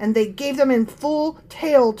foreskins, and they gave them in full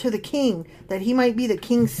tale to the king, that he might be the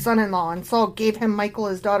king's son-in-law. And Saul gave him Michal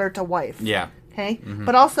his daughter to wife." Yeah. Okay?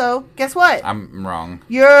 But also, guess what? I'm wrong.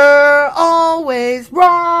 You're always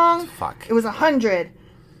wrong. Fuck. It was 100.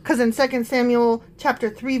 Because in 2 Samuel chapter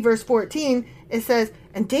 3, verse 14, it says,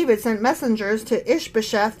 "And David sent messengers to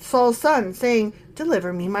Ishbosheth, Saul's son, saying,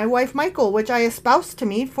 Deliver me my wife Michal, which I espoused to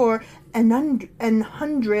me for an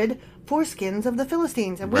 100 foreskins of the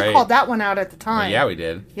Philistines." And we Right. called that one out at the time. Yeah, we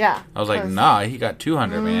did. Yeah. I was like, 'cause- nah, he got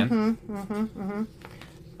 200, man.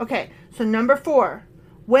 Okay, so number 4.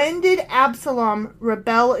 When did Absalom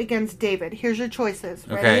rebel against David? Here's your choices.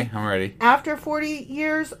 Ready? Okay, I'm ready. After 40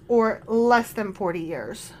 years or less than 40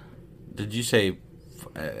 years? Did you say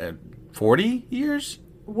 40 years?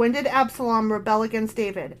 When did Absalom rebel against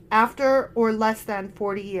David? After or less than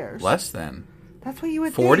 40 years? Less than. That's what you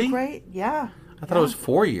would 40? think, right? Yeah. I thought it was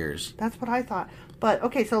 4 years. That's what I thought. But,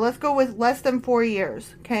 okay, so let's go with less than 4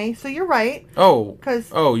 years. Okay, so you're right. Oh, 'Cause-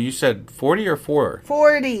 oh, you said 40 or 4?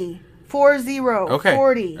 40. 40. Okay.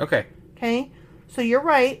 40. Okay. Okay, so you're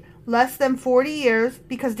right. Less than 40 years,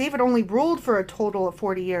 because David only ruled for a total of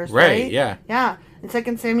 40 years, right? Right, yeah. Yeah. In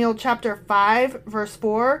 2 Samuel chapter 5, verse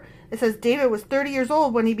 4, it says David was 30 years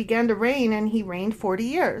old when he began to reign, and he reigned 40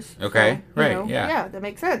 years. Okay, So, right, yeah. Yeah, that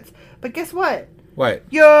makes sense. But guess what? What?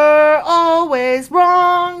 You're always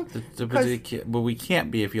wrong. But we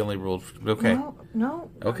can't be if you only ruled. Okay. No.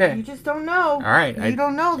 Okay. You just don't know. All right, You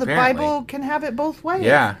don't know. The apparently. Bible can have it both ways.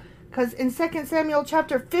 Yeah. Because in 2 Samuel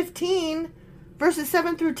chapter 15, verses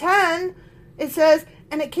 7 through 10, it says,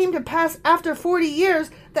 "And it came to pass after 40 years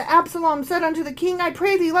that Absalom said unto the king, I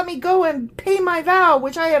pray thee, let me go and pay my vow,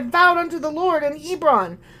 which I have vowed unto the Lord in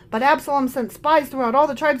Hebron. But Absalom sent spies throughout all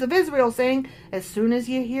the tribes of Israel, saying, As soon as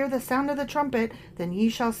ye hear the sound of the trumpet, then ye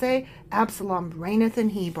shall say, Absalom reigneth in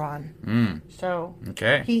Hebron." So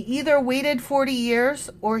Okay. he either waited 40 years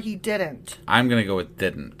or he didn't. I'm going to go with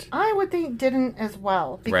didn't. I would think didn't as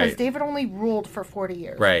well, because Right. David only ruled for 40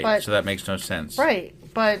 years. Right. But, So that makes no sense. right.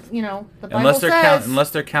 But, the Bible Unless says... unless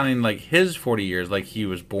they're counting like his 40 years, like he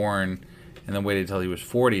was born and then waited until he was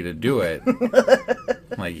 40 to do it.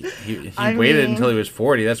 Like he waited until he was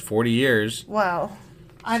 40. That's 40 years. Well,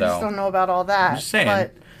 I So, just don't know about all that. I'm just saying.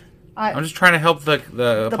 But I'm just trying to help the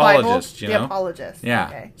apologist, Bible, the apologist. Yeah.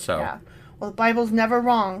 Okay. So. Yeah. Well, the Bible's never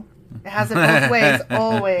wrong. It has it both ways,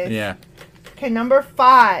 always. Yeah. Okay, number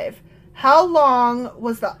 5. How long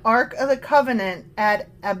was the Ark of the Covenant at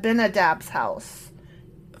Abinadab's house?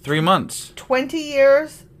 3 months. 20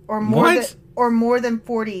 years or more What? more than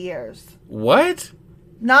 40 years. What?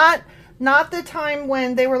 Not the time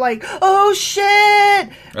when they were like, "Oh shit!"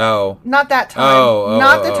 Oh. Not that time.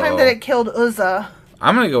 Not the time that it killed Uzzah.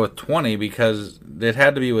 I'm going to go with 20 because it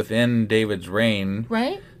had to be within David's reign.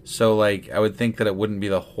 Right? So, like, I would think that it wouldn't be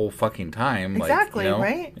the whole fucking time. Exactly, like,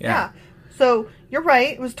 right? Yeah. So, you're right.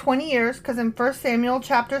 It was 20 years because in 1 Samuel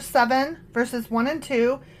chapter 7, verses 1 and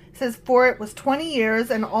 2, it says, "For it was 20 years,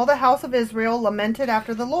 and all the house of Israel lamented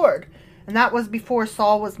after the Lord." And that was before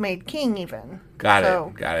Saul was made king even. Got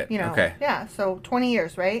it. Okay. Yeah, so 20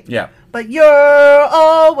 years, right? Yeah. But you're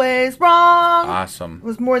always wrong. Awesome. It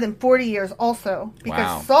was more than 40 years also. Because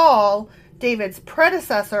Wow. Saul, David's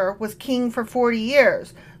predecessor, was king for 40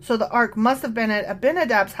 years. So the ark must have been at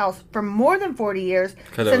Abinadab's house for more than 40 years,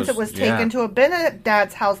 since it was taken to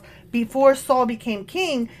Abinadab's house before Saul became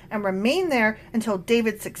king and remained there until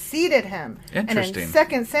David succeeded him. Interesting.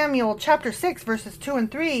 And in 2 Samuel chapter 6, verses 2 and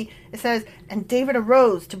 3, it says, "And David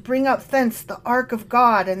arose to bring up thence the ark of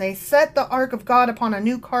God, and they set the ark of God upon a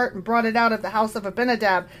new cart and brought it out of the house of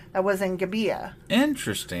Abinadab that was in Gibeah."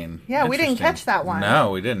 Interesting. Yeah, we didn't catch that one.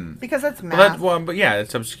 No, we didn't. Because it's math. But yeah,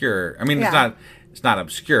 it's obscure. I mean, Yeah. it's not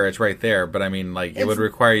obscure. It's right there. But I mean, like, it would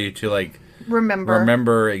require you to like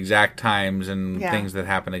remember exact times and Yeah. things that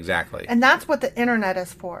happen exactly. And that's what the internet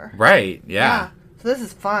is for. Right. Yeah. So this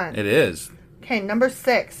is fun. It is. Okay, number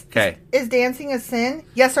 6. Okay. Is dancing a sin?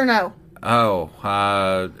 Yes or no? Oh,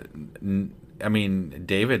 I mean,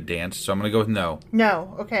 David danced, so I'm going to go with no.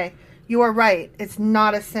 No. Okay. You are right. It's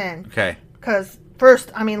not a sin. Okay. Because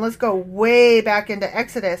first, let's go way back into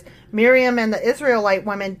Exodus. Miriam and the Israelite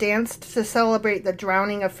women danced to celebrate the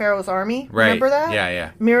drowning of Pharaoh's army. Right. Remember that?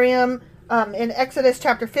 Yeah. Miriam, in Exodus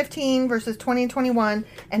chapter 15, verses 20 and 21,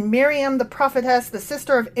 "And Miriam, the prophetess, the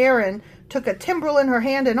sister of Aaron, took a timbrel in her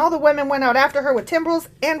hand, and all the women went out after her with timbrels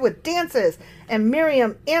and with dances. And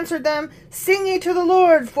Miriam answered them, Sing ye to the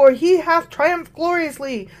Lord, for he hath triumphed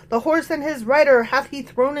gloriously. The horse and his rider hath he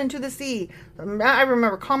thrown into the sea." I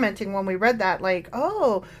remember commenting when we read that, like,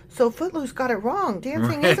 "Oh, so Footloose got it wrong.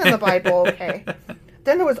 Dancing is in the Bible." Okay.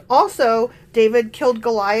 Then there was also David killed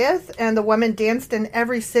Goliath, and the women danced in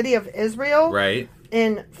every city of Israel. Right.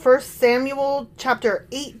 In 1 Samuel chapter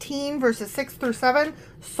 18, verses 6 through 7,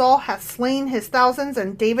 Saul hath slain his thousands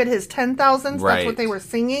and David his 10,000s. Right. That's what they were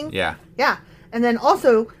singing. Yeah. Yeah. And then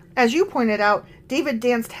also, as you pointed out, David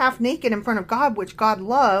danced half naked in front of God, which God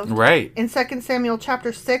loved. Right. In 2 Samuel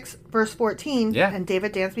chapter 6, verse 14, Yeah. "And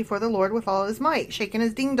David danced before the Lord with all his might, shaking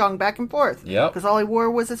his ding-dong back and forth." Yep. Because all he wore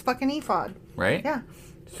was his fucking ephod. Right? Yeah.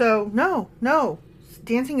 So, no.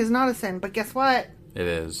 Dancing is not a sin. But guess what? It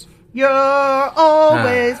is. You're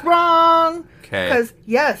always wrong. Okay. Because,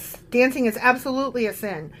 yes, dancing is absolutely a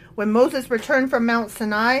sin. When Moses returned from Mount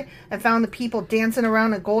Sinai and found the people dancing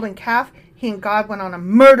around a golden calf, he and God went on a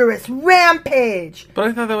murderous rampage. But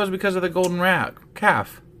I thought that was because of the golden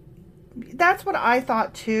calf. That's what I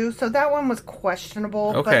thought too. So that one was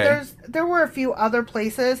questionable. Okay. But there were a few other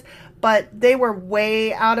places, but they were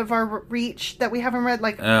way out of our reach that we haven't read.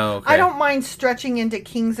 Like, Oh, okay. I don't mind stretching into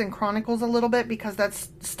Kings and Chronicles a little bit because that's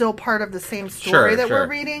still part of the same story that we're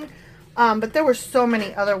reading. But there were so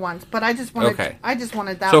many other ones. But I just wanted. Okay. I just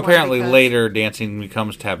wanted that. So one apparently because- later dancing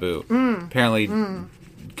becomes taboo. Apparently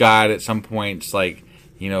God at some point's like,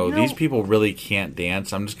 these people really can't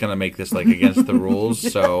dance. I'm just going to make this like against the rules.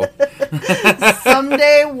 So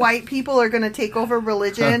someday white people are going to take over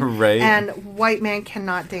religion, Right. and white man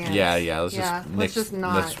cannot dance. yeah. Let's let's just just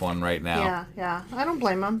not. this one right now. Yeah. I don't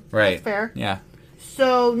blame them. Right. That's fair. Yeah.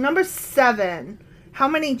 So, number 7. How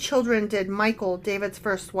many children did Michal, David's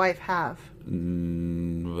first wife, have?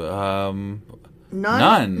 None.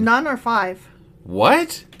 None or 5?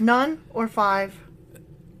 What? None or 5.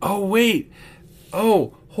 Oh, wait.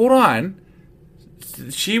 Oh, hold on.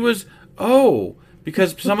 She was... Oh,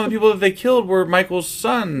 because some of the people that they killed were Michael's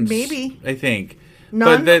sons. Maybe. I think.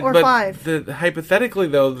 None or 5. Hypothetically,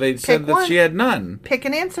 though, they said that she had none. Pick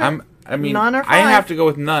an answer. I mean, none or 5. I have to go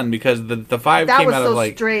with none because the 5 that came was out so of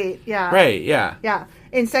like... straight, yeah. Right, yeah. Yeah.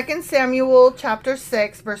 In 2 Samuel chapter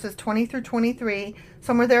 6, verses 20 through 23,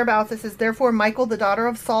 somewhere thereabouts, it says, Therefore Michal, the daughter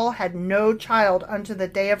of Saul, had no child unto the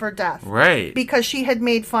day of her death. Right. Because she had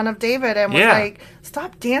made fun of David and was like,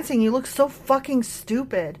 stop dancing, you look so fucking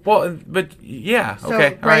stupid. Well, but, yeah, So,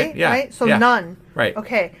 okay. All right, yeah. Right? So yeah. none. Right.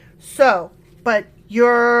 Okay. So, but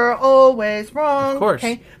you're always wrong. Of course.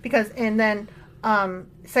 Okay. Because, and then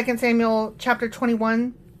 2 Samuel chapter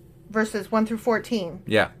 21, verses 1 through 14.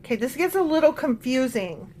 Yeah. Okay, this gets a little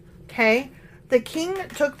confusing. Okay? The king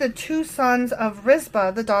took the 2 sons of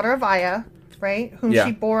Rizpah, the daughter of Aiah, right, whom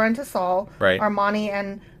she bore unto Saul, right. Armani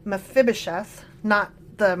and Mephibosheth, not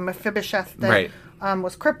the Mephibosheth that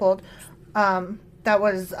was crippled. That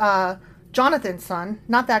was Jonathan's son,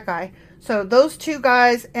 not that guy. So those 2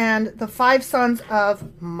 guys and the 5 sons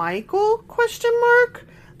of Michal,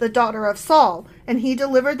 the daughter of Saul. And he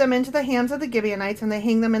delivered them into the hands of the Gibeonites, and they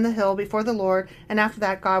hanged them in the hill before the Lord. And after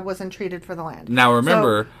that, God was entreated for the land. Now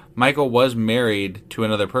remember, Michal was married to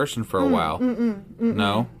another person for a while.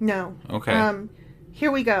 No? No. Okay.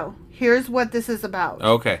 Here we go. Here's what this is about.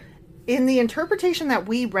 Okay. In the interpretation that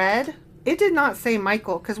we read, it did not say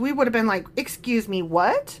Michal, because we would have been like, excuse me,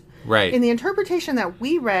 what? Right. In the interpretation that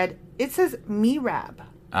we read, it says Merab.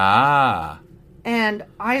 Ah. And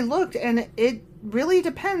I looked, and it really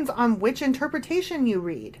depends on which interpretation you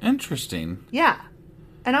read. Interesting. Yeah.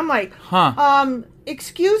 And I'm like, huh.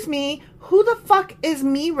 Excuse me, who the fuck is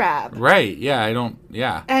Merab? Right, yeah, I don't,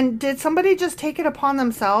 yeah. And did somebody just take it upon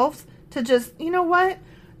themselves to just, you know what?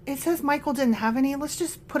 It says Michal didn't have any. Let's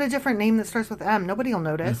just put a different name that starts with M. Nobody will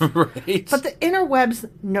notice. Right. But the interwebs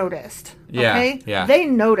noticed. Yeah, okay? yeah. They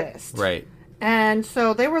noticed. Right. And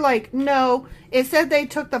so they were like, no. It said they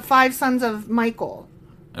took the 5 sons of Michal.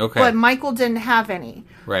 Okay. But Michal didn't have any.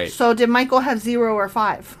 Right. So did Michal have 0 or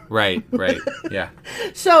 5? Right, yeah.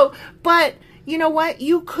 So, but you know what?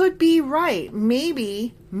 You could be right.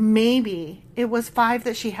 Maybe it was 5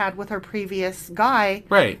 that she had with her previous guy.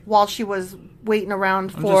 Right. While she was waiting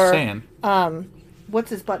around I'm for, just saying. What's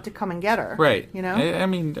his butt to come and get her. Right. You know? I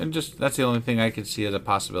mean, that's the only thing I could see as a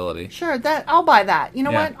possibility. Sure, I'll buy that. You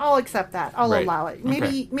know Yeah. what? I'll accept that. I'll Right. allow it.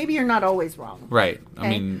 Okay. Maybe you're not always wrong. Right. Okay? I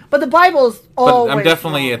mean, but the Bible's always but I'm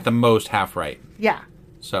definitely wrong. at the most half right. Yeah.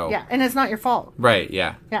 So. Yeah, and it's not your fault. Right,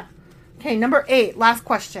 yeah. Yeah. Okay, number 8, last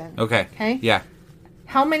question. Okay. Okay? Yeah.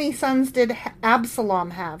 How many sons did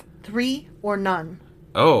Absalom have? 3 or none?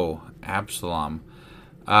 Oh, Absalom.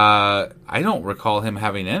 I don't recall him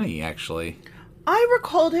having any, actually. I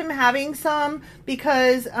recalled him having some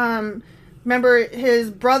because, remember, his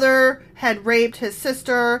brother had raped his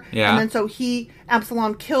sister. Yeah. And then so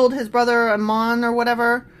Absalom killed his brother Amon or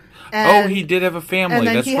whatever. And, he did have a family. And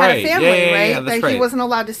then That's he right. had a family, yeah, right? that's that right. he wasn't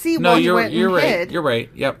allowed to see No, while he went you're and right. hid. You're right.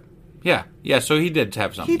 Yep. Yeah. So he did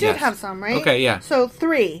have some. He did yes. have some, right? Okay, yeah. So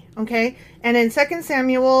 3, okay? And in 2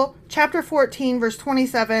 Samuel chapter 14, verse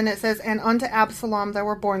 27, it says, And unto Absalom there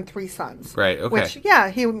were born 3 sons. Right, okay. Which, yeah,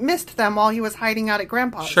 he missed them while he was hiding out at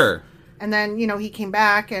Grandpa's. Sure. And then, he came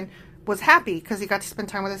back and was happy because he got to spend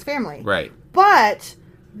time with his family. Right. But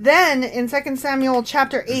then in 2 Samuel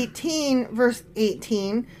chapter 18, verse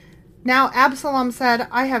 18, Now Absalom said,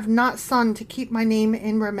 I have not son to keep my name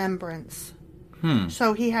in remembrance.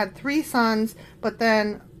 So he had 3 sons, but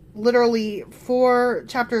then literally 4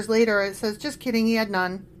 chapters later it says, just kidding, he had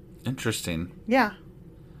none. Interesting. Yeah.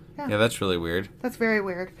 Yeah, that's really weird. That's very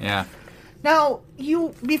weird. Yeah. Now,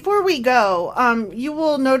 before we go, you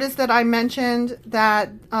will notice that I mentioned that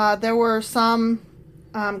there were some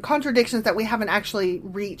contradictions that we haven't actually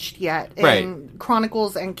reached yet in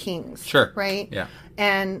Chronicles and Kings. Sure. Right? Yeah.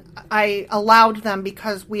 And I allowed them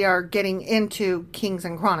because we are getting into Kings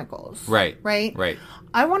and Chronicles. Right. Right? Right.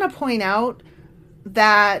 I want to point out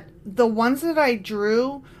that the ones that I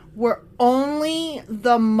drew were only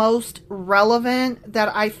the most relevant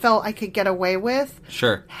that I felt I could get away with.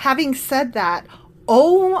 Sure. Having said that,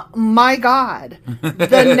 oh my God,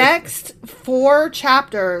 the next 4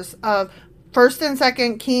 chapters of 1st and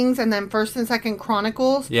 2nd Kings and then 1st and 2nd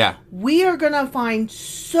Chronicles, Yeah. we are going to find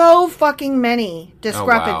so fucking many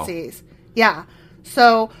discrepancies. Yeah.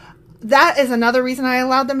 So that is another reason I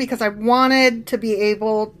allowed them, because I wanted to be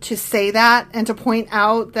able to say that and to point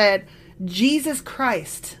out that Jesus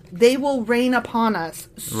Christ, they will rain upon us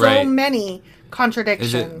so many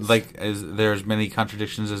contradictions. Is it like, is there as many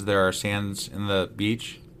contradictions as there are sands in the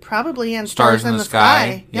beach? Probably, and Stars in the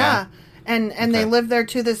Sky. Yeah. And Okay. they live there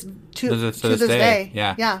to this day.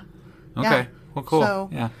 Yeah. Yeah. Okay. Yeah. Well, cool. So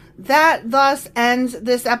yeah. that thus ends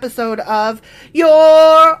this episode of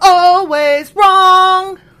You're Always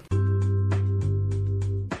Wrong.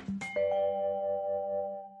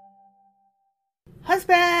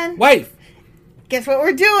 Husband. Wife. Guess what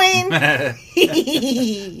we're doing?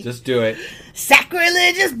 Just do it.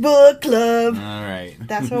 Sacrilegious Book Club. All right.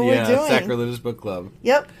 That's what we're doing. Sacrilegious Book Club.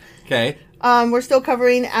 Yep. Okay. We're still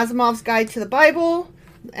covering Asimov's Guide to the Bible,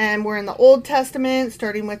 and we're in the Old Testament,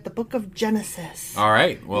 starting with the book of Genesis. All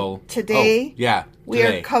right. Well, today, we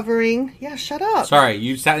today. are covering. Yeah, shut up. Sorry,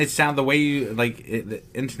 you sound. It sounded the way you like. The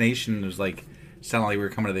intonation was like sounded like we were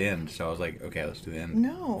coming to the end. So I was like, okay, let's do the end.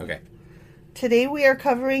 No. Okay. Today we are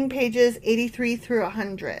covering pages 83 through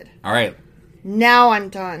 100. All right. Now I'm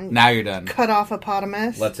done. Now you're done. Cut off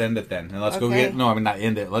Hippopotamus. Let's end it then, and let's go Okay. get. No, I mean not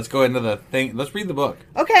end it. Let's go into the thing. Let's read the book.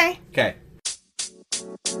 Okay. Okay.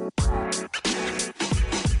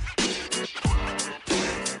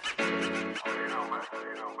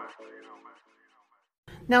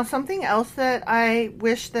 Now, something else that I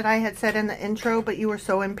wish that I had said in the intro, but you were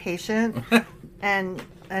so impatient, and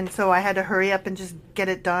so I had to hurry up and just get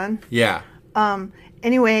it done. Yeah.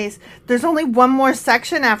 Anyways, there's only one more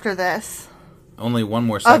section after this Only one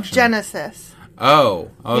more section of Genesis. Oh,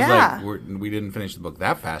 I was Yeah. like, we didn't finish the book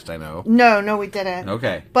that fast. I know. No, we didn't.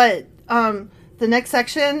 Okay. But the next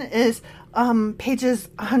section is pages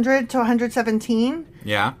 100 to 117.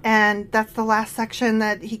 Yeah. And that's the last section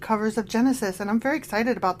that he covers of Genesis. And I'm very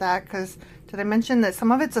excited about that because did I mention that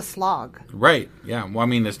some of it's a slog? Right. Yeah. Well, I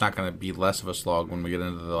mean, it's not going to be less of a slog when we get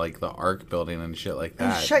into the ark building and shit like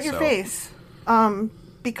that. Shut your so. face.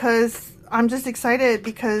 Because I'm just excited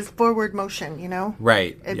because forward motion, you know?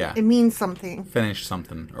 Right. It means something. Finish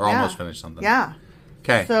something or almost finish something. Yeah.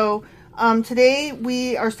 Okay. So today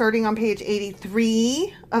we are starting on page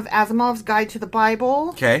 83 of Asimov's Guide to the Bible.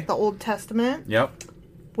 Okay. The Old Testament. Yep.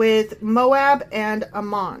 With Moab and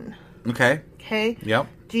Ammon. Okay. Okay. Yep.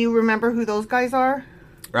 Do you remember who those guys are?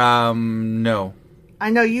 No. I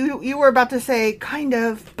know you were about to say kind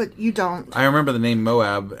of, but you don't. I remember the name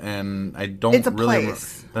Moab, and I don't. It's a really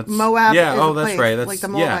place. That's Moab. Yeah. Is Oh, a that's place, right. That's like the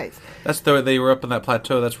Moabites. Yeah. That's they were up in that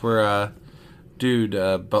plateau. That's where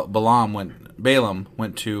Balaam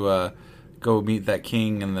went to go meet that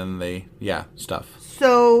king, and then stuff.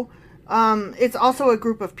 So it's also a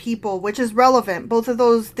group of people, which is relevant. Both of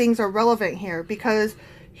those things are relevant here because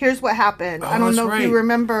here's what happened. I don't know if you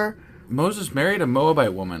remember. Moses married a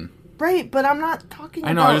Moabite woman. Right, but I'm not talking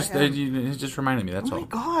I know. about him. It just reminded me. That's all. Oh my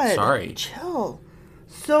God. Sorry. Chill.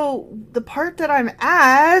 So the part that I'm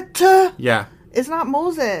at is not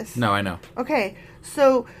Moses. No, I know. Okay,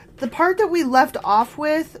 so the part that we left off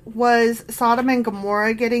with was Sodom and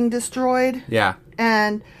Gomorrah getting destroyed. Yeah.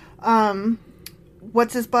 And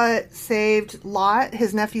what's his butt saved Lot,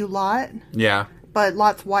 his nephew Lot. Yeah. But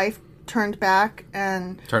Lot's wife turned back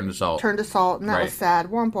and turned to salt, and that was sad.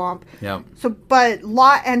 Womp womp. Yeah. So, but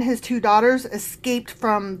Lot and his two daughters escaped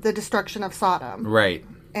from the destruction of Sodom. Right.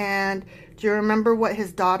 And do you remember what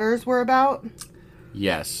his daughters were about?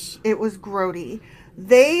 Yes. It was grody.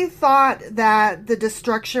 They thought that the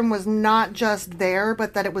destruction was not just there,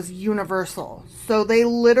 but that it was universal. So they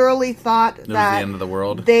literally thought that was the end of the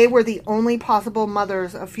world. They were the only possible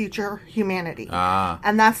mothers of future humanity.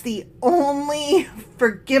 And that's the only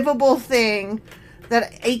forgivable thing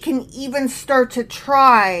that it can even start to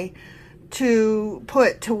try to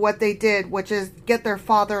put to what they did, which is get their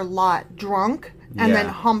father Lot drunk and then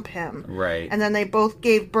hump him. Right. And then they both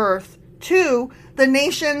gave birth to the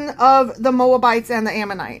nation of the Moabites and the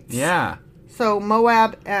Ammonites. Yeah. So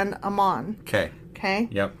Moab and Ammon. Okay. Okay?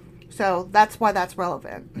 Yep. So that's why that's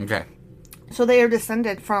relevant. Okay. So they are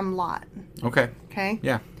descended from Lot. Okay. Okay?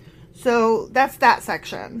 Yeah. So that's that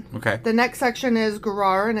section. Okay. The next section is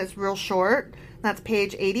Gerar, and it's real short. That's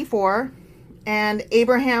page 84. And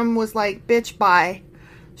Abraham was like, bitch, bye.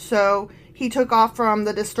 So he took off from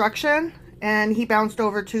the destruction, and he bounced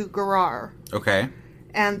over to Gerar. Okay.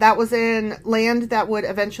 And that was in land that would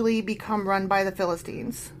eventually become run by the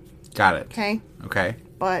Philistines. Got it. Okay? Okay.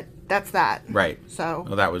 But that's that. Right. So.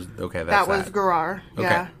 Well, that was, okay, that was Gerar. Okay.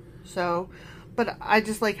 Yeah. So, but I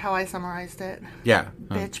just like how I summarized it. Yeah.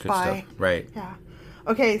 Bitch, good bye. Stuff. Right. Yeah.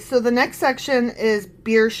 Okay, so the next section is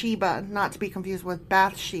Beersheba, not to be confused with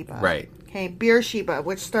Bathsheba. Right. Okay, Beersheba,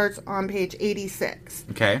 which starts on page 86.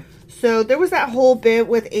 Okay. So there was that whole bit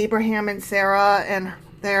with Abraham and Sarah and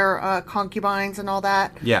their concubines and all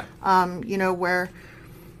that. Yeah. You know, where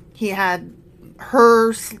he had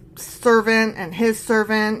her servant and his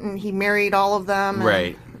servant, and he married all of them.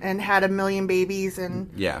 Right. and had 1 million babies and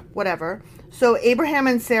Yeah. whatever. So Abraham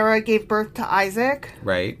and Sarah gave birth to Isaac.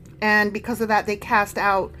 Right. And because of that, they cast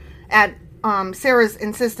out, at Sarah's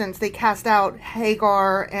insistence, they cast out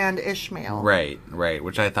Hagar and Ishmael. Right,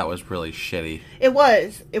 which I thought was really shitty. It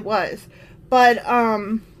was. But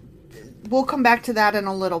we'll come back to that in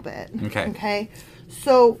a little bit. Okay.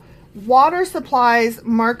 So water supplies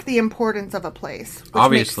mark the importance of a place.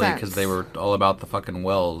 Obviously, because they were all about the fucking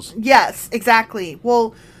wells. Yes, exactly.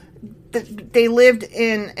 Well, they lived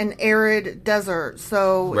in an arid desert,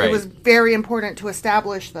 so Right. it was very important to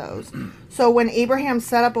establish those. So when Abraham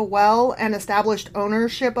set up a well and established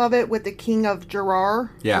ownership of it with the king of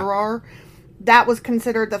Gerar, that was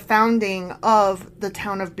considered the founding of the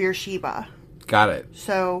town of Beersheba. Got it.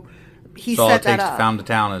 So he So all set it that takes up. to found a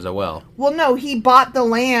town is a well. Well, no, he bought the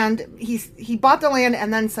land. He bought the land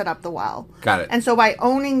and then set up the well. Got it. And so by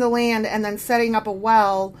owning the land and then setting up a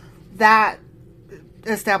well, that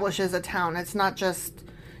establishes a town. It's not just,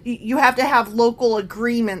 you have to have local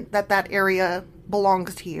agreement that area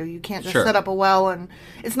belongs to you. You can't just set up a well, and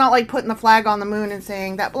it's not like putting the flag on the moon and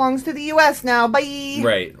saying that belongs to the U.S. now. Bye.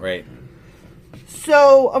 Right.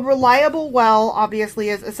 So a reliable well obviously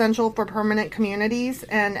is essential for permanent communities,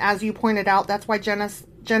 and as you pointed out, that's why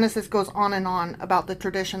Genesis goes on and on about the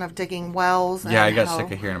tradition of digging wells. Yeah, I got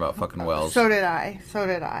sick of hearing about fucking wells. So did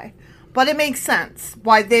I. But it makes sense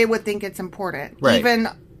why they would think it's important. Right.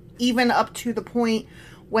 Even up to the point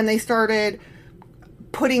when they started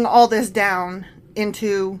putting all this down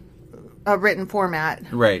into a written format.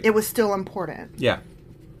 Right. It was still important. Yeah.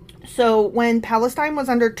 So when Palestine was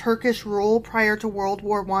under Turkish rule prior to World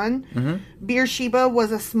War I, Beersheba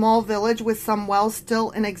was a small village with some wells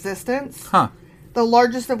still in existence. Huh. The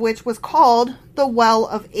largest of which was called the Well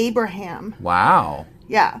of Abraham. Wow.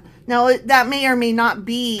 Yeah. Now, that may or may not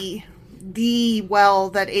be the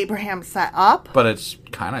well that Abraham set up. But it's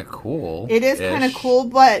kind of cool. It is kind of cool,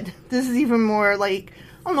 but this is even more like,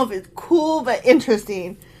 I don't know if it's cool, but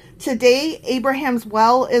interesting. Today, Abraham's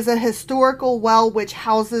well is a historical well which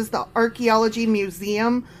houses the Archaeology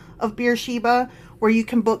Museum of Beersheba, where you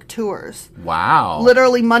can book tours. Wow.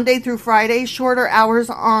 Literally Monday through Friday, shorter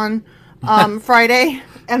hours on Friday,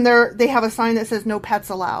 and they have a sign that says no pets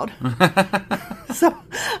allowed. So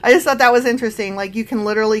I just thought that was interesting. Like, you can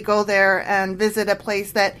literally go there and visit a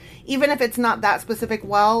place that, even if it's not that specific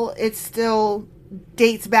well, it still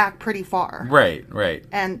dates back pretty far. Right.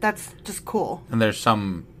 And that's just cool. And there's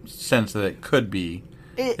some sense that it could be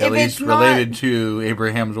If at least it's not- related to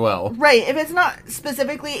Abraham's well. Right. If it's not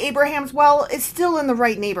specifically Abraham's well, it's still in the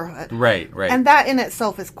right neighborhood. Right. And that in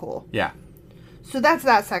itself is cool. Yeah. So that's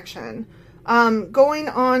that section. Going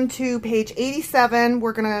on to page 87,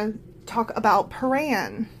 we're going to talk about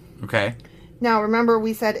Paran. Okay. Now, remember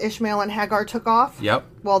we said Ishmael and Hagar took off? Yep.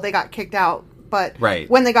 Well, they got kicked out. But Right.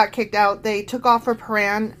 when they got kicked out, they took off for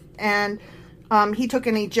Paran, and he took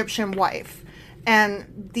an Egyptian wife.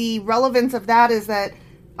 And the relevance of that is that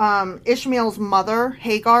Ishmael's mother,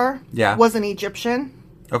 Hagar, was an Egyptian.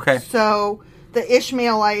 Okay. So the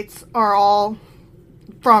Ishmaelites are all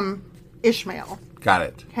from Ishmael. Got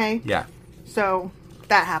it. Okay? Yeah. So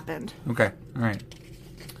that happened. Okay. All right.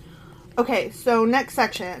 Okay, so next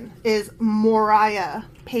section is Moriah,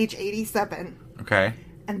 page 87. Okay.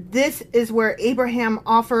 And this is where Abraham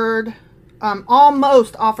almost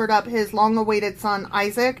offered up his long-awaited son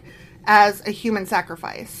Isaac as a human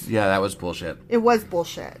sacrifice. Yeah, that was bullshit. It was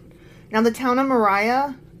bullshit. Now, the town of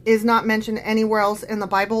Moriah is not mentioned anywhere else in the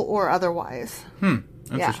Bible or otherwise.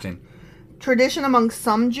 Interesting. Yeah. Tradition among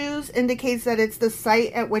some Jews indicates that it's the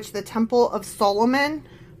site at which the Temple of Solomon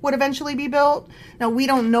would eventually be built. Now, we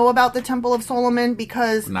don't know about the Temple of Solomon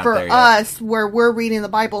because for us, where we're reading the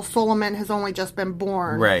Bible, Solomon has only just been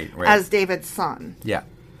born as David's son. Yeah.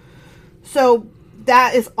 So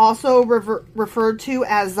that is also referred to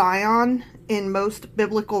as Zion in most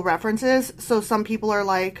biblical references. So some people are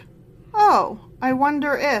like, oh, I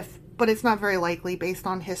wonder if, but it's not very likely based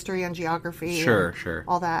on history and geography. Sure.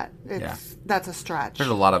 All that. That's a stretch. There's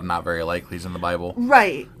a lot of not very likelies in the Bible.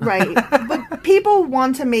 Right. But people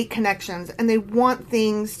want to make connections, and they want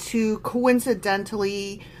things to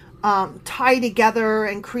coincidentally tie together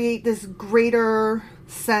and create this greater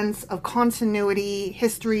sense of continuity,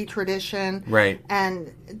 history, tradition. Right.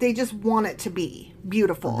 And they just want it to be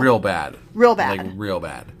beautiful. Real bad. Like, real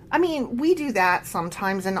bad. I mean, we do that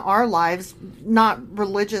sometimes in our lives, not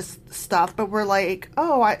religious stuff, but we're like,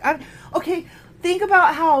 oh, okay, think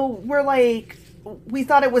about how we're like, we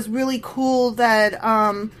thought it was really cool that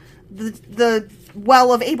the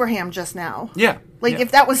well of Abraham just now. Yeah.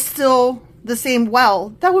 If that was still the same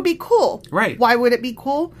well, that would be cool. Right. Why would it be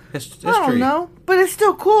cool? History. I don't know, but it's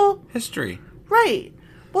still cool. History. Right.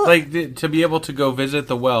 Well, like to be able to go visit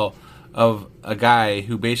the well of a guy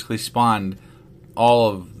who basically spawned all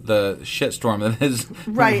of the shitstorm that is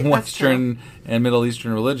right, Western and Middle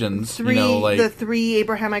Eastern religions. The three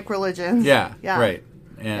Abrahamic religions. Yeah, right.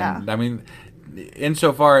 And I mean,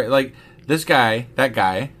 insofar, like, that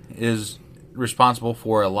guy is responsible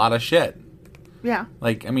for a lot of shit. Yeah.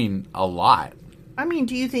 Like, I mean, a lot. I mean,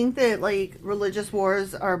 do you think that, like, religious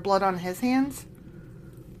wars are blood on his hands?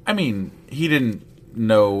 I mean, he didn't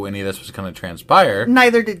know any of this was going to transpire.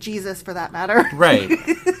 Neither did Jesus, for that matter. Right.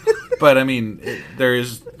 But, I mean, there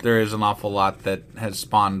is an awful lot that has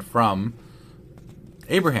spawned from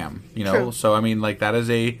Abraham, True. So, I mean, like, that is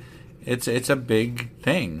it's a big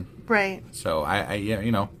thing. Right. So, I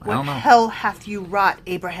don't know. What hell hath you wrought,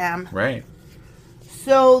 Abraham? Right.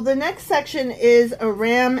 So, the next section is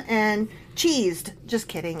Aram and Cheesed. Just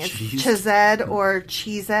kidding. It's Chesed or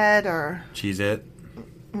Cheesed or... Cheese-It?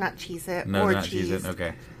 Not Cheese-It. No, or not Cheesed. Cheese-It.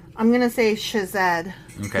 Okay. I'm going to say Chesed.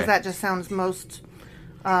 Because Okay. that just sounds most,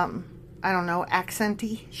 I don't know,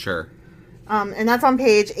 accenty. Sure. And that's on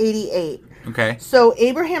page 88. Okay. So,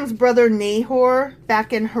 Abraham's brother Nahor,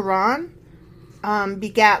 back in Haran,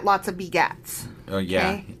 begat lots of begats. Oh, yeah.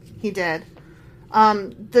 Okay? He did.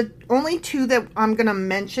 The only two that I'm going to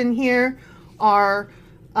mention here are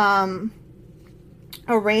Aram,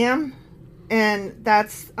 and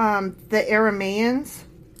that's the Arameans.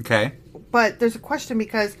 Okay. But there's a question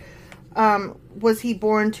because was he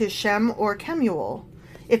born to Shem or Kemuel?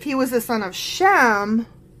 If he was the son of Shem,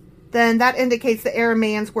 then that indicates the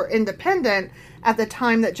Arameans were independent at the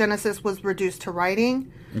time that Genesis was reduced to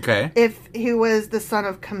writing. Okay. If he was the son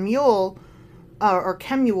of Kemuel, or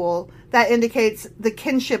Kemuel, that indicates the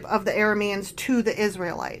kinship of the Arameans to the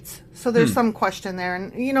Israelites. So there's some question there.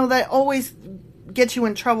 And, that always gets you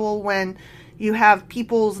in trouble when you have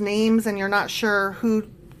people's names and you're not sure who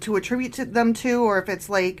to attribute them to, or if it's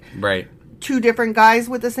like Right. two different guys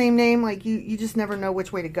with the same name. Like, you just never know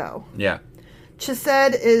which way to go. Yeah.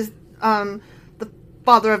 Chesed is the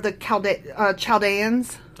father of the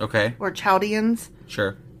Chaldeans. Okay. Or Chaldeans.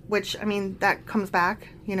 Sure. Which, I mean, that comes back.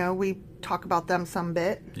 We talk about them some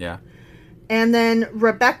bit. Yeah. And then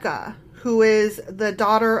Rebecca, who is the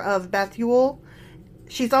daughter of Bethuel.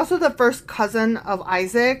 She's also the first cousin of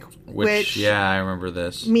Isaac. Which yeah, I remember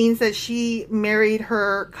this. Means that she married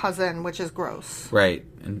her cousin, which is gross. Right.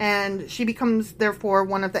 And she becomes, therefore,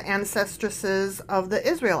 one of the ancestresses of the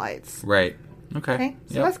Israelites. Right. Okay.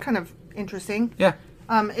 So that's kind of interesting. Yeah.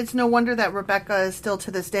 It's no wonder that Rebecca is still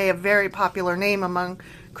to this day a very popular name among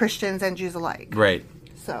Christians and Jews alike. Right.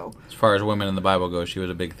 So, as far as women in the Bible go, she was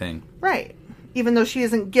a big thing. Right. Even though she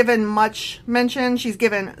isn't given much mention, she's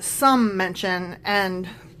given some mention, and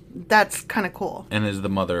that's kind of cool. And is the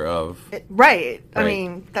mother of... Right. I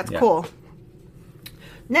mean, that's cool.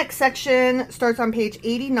 Next section starts on page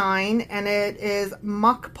 89, and it is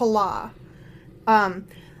Machpelah.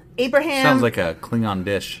 Abraham... Sounds like a Klingon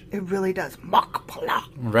dish. It really does. Machpelah.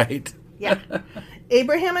 Right. Yeah.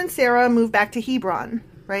 Abraham and Sarah move back to Hebron,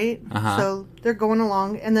 right? Uh-huh. So they're going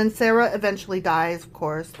along, and then Sarah eventually dies, of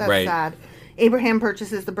course. That's sad. Abraham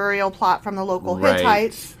purchases the burial plot from the local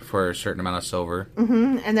Hittites. For a certain amount of silver.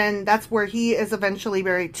 Mm-hmm. And then that's where he is eventually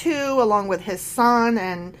buried too, along with his son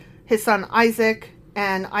and his son Isaac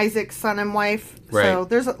and Isaac's son and wife. Right. So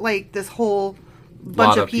there's like this whole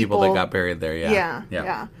bunch of people that got buried there,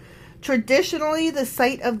 Yeah. Traditionally, the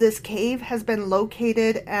site of this cave has been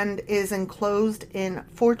located and is enclosed in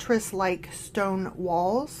fortress-like stone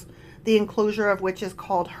walls, the enclosure of which is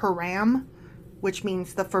called Haram, which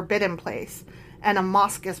means the forbidden place, and a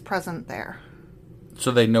mosque is present there. So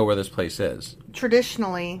they know where this place is?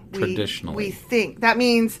 Traditionally. We think. That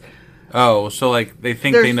means... Oh, so like they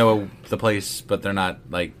think they know the place, but they're not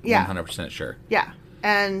like 100% sure. Yeah.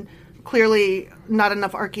 And clearly not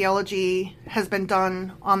enough archaeology has been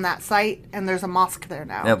done on that site, and there's a mosque there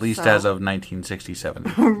now. At least as of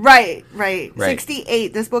 1967. Right.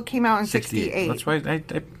 68. This book came out in 68. That's why I.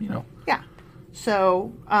 Yeah.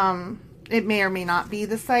 So, it may or may not be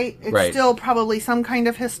the site. It's right. still probably some kind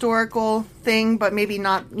of historical thing, but maybe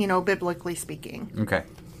not, biblically speaking. Okay.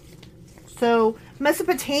 So,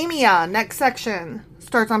 Mesopotamia, next section,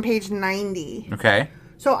 starts on page 90. Okay.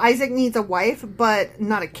 So, Isaac needs a wife, but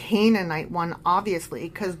not a Canaanite one, obviously,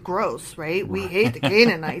 because gross, right? We hate the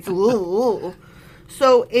Canaanites. Ooh.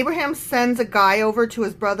 So, Abraham sends a guy over to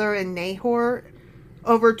his brother in Nahor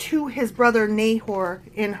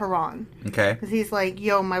in Haran. Okay. Because he's like,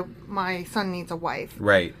 yo, my son needs a wife.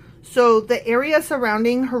 Right. So the area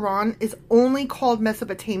surrounding Haran is only called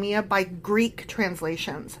Mesopotamia by Greek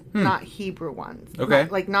translations, not Hebrew ones. Okay.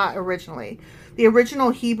 Not originally. The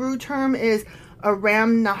original Hebrew term is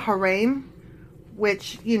Aram Naharaim,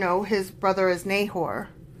 which, his brother is Nahor.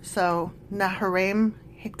 So, Naharaim.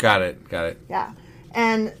 Got it. Yeah.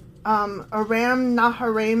 And Aram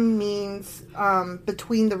Naharaim means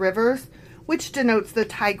between the rivers, which denotes the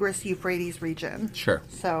Tigris-Euphrates region. Sure.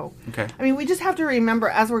 So, okay. I mean, we just have to remember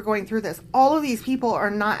as we're going through this, all of these people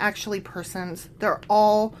are not actually persons. They're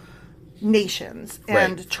all nations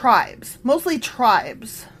and tribes. Mostly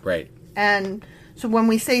tribes. Right. And so when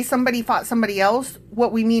we say somebody fought somebody else,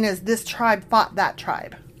 what we mean is this tribe fought that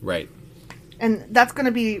tribe. Right. And that's going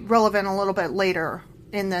to be relevant a little bit later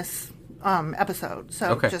in this episode.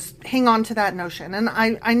 So just hang on to that notion. And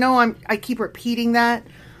I know I keep repeating that.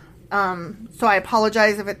 So I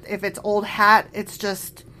apologize if it's old hat. It's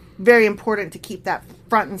just very important to keep that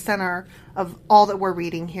front and center of all that we're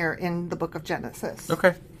reading here in the book of Genesis.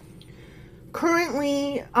 Okay.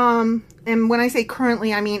 Currently, and when I say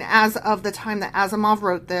currently, I mean as of the time that Asimov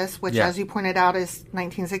wrote this, which, as you pointed out, is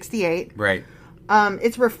 1968. Right.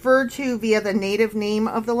 It's referred to via the native name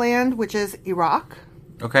of the land, which is Iraq.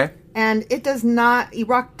 Okay. And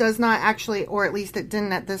Iraq does not actually, or at least it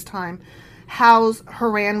didn't at this time, house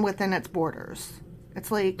Haran within its borders.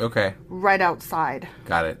 It's like right outside.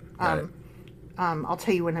 Got it. I'll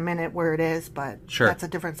tell you in a minute where it is, but that's a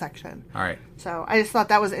different section. All right. So I just thought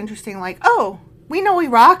that was interesting. Like, oh, we know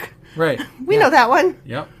Iraq. Right. We know that one.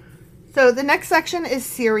 Yep. So the next section is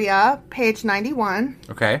Syria, page 91.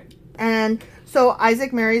 Okay. And so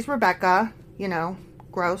Isaac marries Rebecca,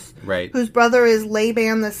 gross. Right. Whose brother is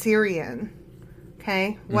Laban the Syrian.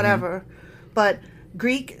 Okay, whatever. Mm-hmm. But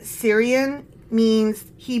Greek Syrian means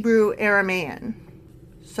Hebrew Aramaean.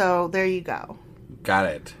 So there you go. Got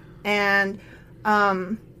it. And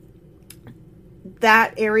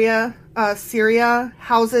that area, Syria,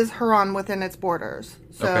 houses Haran within its borders.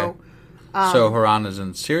 So, so Haran is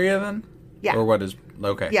in Syria then? Yeah. Or what is...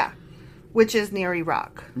 Okay. Yeah. Which is near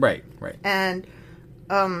Iraq. Right. And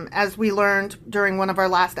as we learned during one of our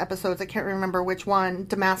last episodes, I can't remember which one,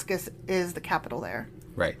 Damascus is the capital there.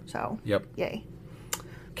 Right. So, yep. Yay.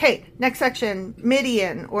 Okay, next section,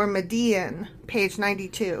 Midian or Median, page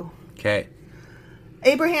 92. Okay.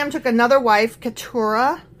 Abraham took another wife,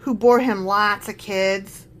 Keturah, who bore him lots of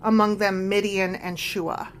kids, among them Midian and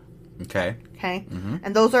Shua. Okay. Mm-hmm.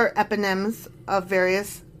 And those are eponyms of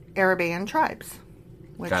various Arabian tribes,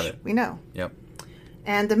 which we know. Yep.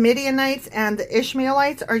 And the Midianites and the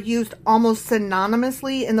Ishmaelites are used almost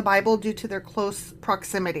synonymously in the Bible due to their close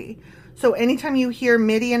proximity. So anytime you hear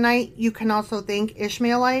Midianite, you can also think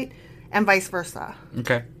Ishmaelite and vice versa.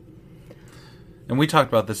 Okay. And we talked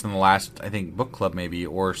about this in the last, I think, book club maybe,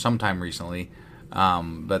 or sometime recently.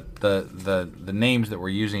 But the names that we're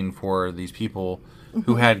using for these people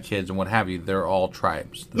who had kids and what have you, they're all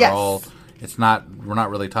tribes. They're all... we're not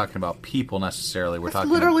really talking about people necessarily. We're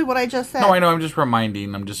talking literally what I just said. No, I know. I'm just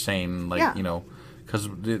reminding. I'm just saying, because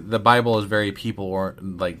the Bible is very people or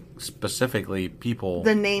specifically people.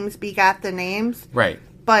 The names begat the names. Right.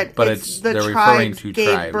 But they're referring to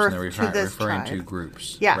tribes and they're referring to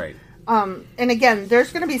groups. Yeah. Right. And again,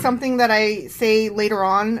 there's going to be something that I say later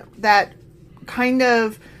on that kind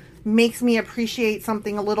of makes me appreciate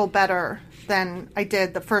something a little better than I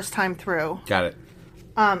did the first time through. Got it.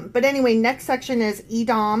 But anyway, next section is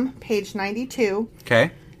Edom, page 92.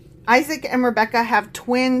 Okay. Isaac and Rebecca have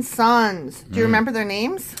twin sons. Do you remember their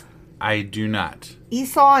names? I do not.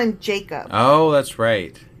 Esau and Jacob. Oh, that's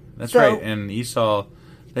right. That's right. And Esau,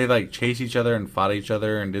 they chased each other and fought each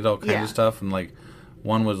other and did all kinds of stuff. And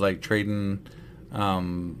one was trading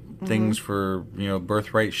things for,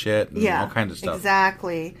 birthright shit and all kinds of stuff.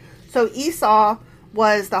 Exactly. So Esau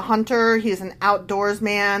was the hunter. He was an outdoors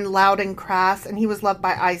man, loud and crass, and he was loved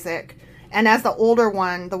by Isaac. And as the older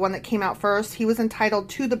one, the one that came out first, he was entitled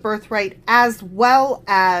to the birthright as well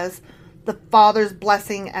as the father's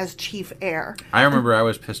blessing as chief heir. I remember I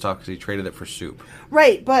was pissed off because he traded it for soup.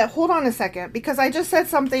 Right, but hold on a second, because I just said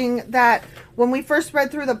something that when we first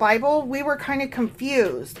read through the Bible, we were kind of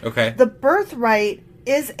confused. Okay. The birthright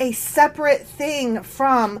is a separate thing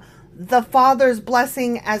from the father's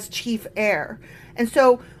blessing as chief heir. And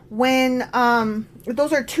so when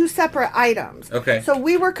those are two separate items. Okay. So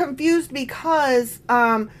we were confused because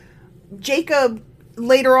Jacob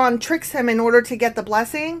later on tricks him in order to get the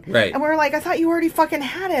blessing. Right. And we were like, I thought you already fucking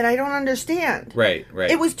had it. I don't understand. Right.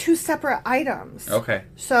 It was two separate items. Okay.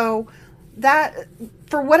 So that,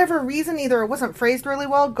 for whatever reason, either it wasn't phrased really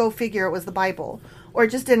well, go figure, it was the Bible. Or it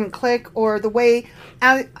just didn't click, or the way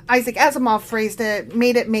Isaac Asimov phrased it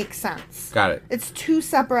made it make sense. Got it. It's two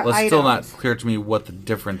separate items. It's still not clear to me what the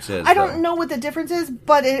difference is. I don't know what the difference is,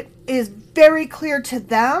 but it is very clear to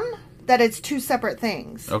them that it's two separate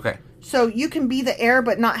things. Okay. So you can be the heir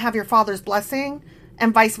but not have your father's blessing,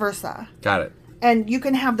 and vice versa. Got it. and you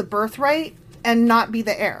can have the birthright and not be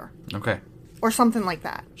the heir. Okay. Or something like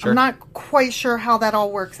that. Sure. I'm not quite sure how that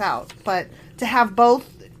all works out, but to have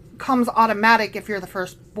both comes automatic if you're the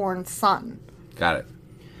firstborn son. Got it.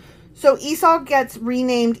 So Esau gets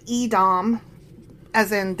renamed Edom,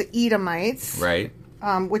 as in the Edomites. Right.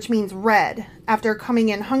 Which means red, after coming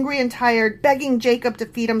in hungry and tired, begging Jacob to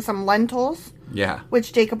feed him some lentils. Yeah.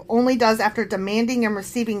 Which Jacob only does after demanding and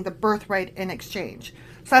receiving the birthright in exchange.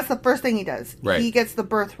 So that's the first thing he does. Right. He gets the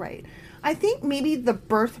birthright. I think maybe the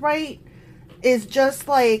birthright is just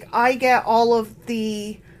like, I get all of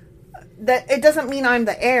the... That it doesn't mean I'm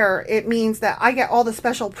the heir. It means that I get all the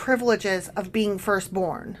special privileges of being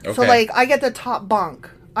firstborn. Okay. So, like, I get the top bunk.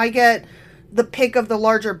 I get the pick of the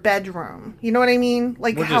larger bedroom. You know what I mean?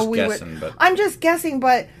 Like, We're how just we guessing, would... but... I'm just guessing,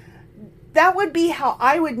 but that would be how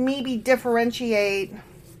I would maybe differentiate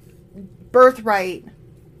birthright,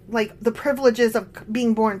 like the privileges of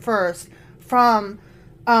being born first, from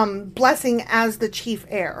blessing as the chief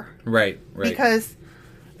heir. Right. Because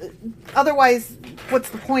otherwise, what's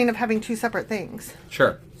the point of having two separate things?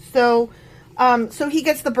 Sure. So he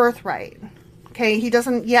gets the birthright. Okay, he's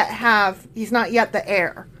not yet the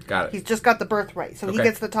heir. Got it. He's just got the birthright, so he Okay.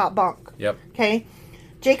 gets the top bunk. Yep. Okay.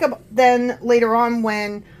 Jacob then later on,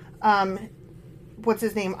 when what's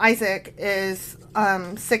his name, Isaac, is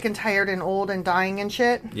sick and tired and old and dying and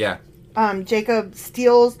shit. Yeah. Jacob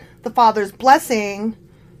steals the father's blessing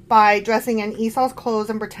by dressing in Esau's clothes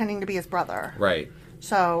and pretending to be his brother. Right.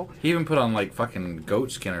 So He even put on like fucking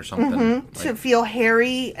goat skin or something. to feel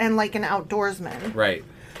hairy and like an outdoorsman. Right.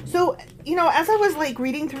 So, as I was like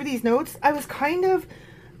reading through these notes, I was kind of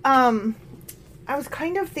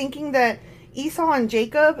thinking that Esau and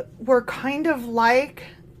Jacob were kind of like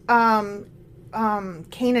Cain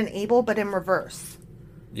and Abel, but in reverse.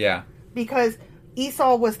 Yeah. Because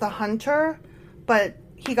Esau was the hunter, but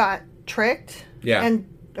he got tricked. Yeah.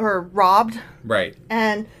 Or robbed. Right.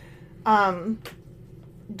 And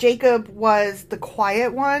Jacob was the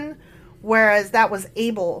quiet one, whereas that was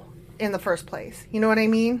Abel in the first place. You know what I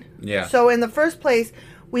mean? Yeah. So in the first place,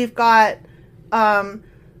 we've got the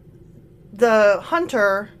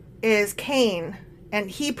hunter is Cain, and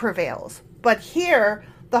he prevails. But here,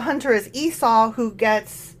 the hunter is Esau, who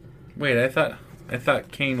gets... Wait, I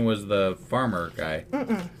thought Cain was the farmer guy.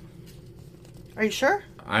 Mm-mm. Are you sure?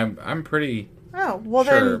 I'm pretty sure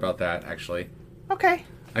then... about that, actually. Okay.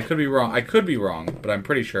 I could be wrong, but I'm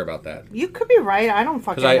pretty sure about that. You could be right. I don't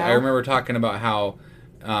fucking know. Because I remember talking about how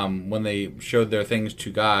when they showed their things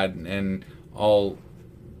to God, and all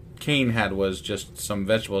Cain had was just some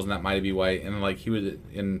vegetables, and that might be why. And like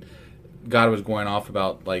God was going off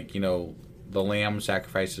about the lamb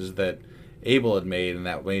sacrifices that Abel had made, and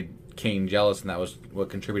that made Cain jealous, and that was what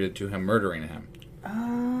contributed to him murdering him.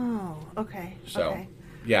 Oh, okay. So, okay.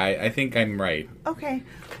 Yeah, I think I'm right. Okay.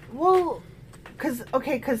 Well,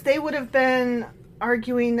 because they would have been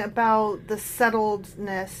arguing about the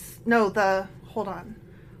settledness. No, hold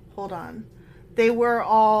on. They were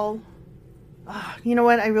all, you know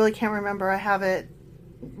what? I really can't remember. I have it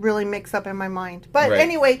really mixed up in my mind. But right.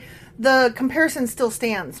 Anyway, the comparison still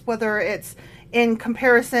stands, whether it's in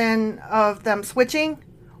comparison of them switching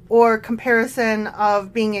or comparison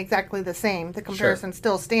of being exactly the same. The comparison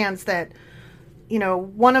still stands that,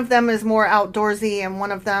 one of them is more outdoorsy and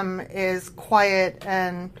one of them is quiet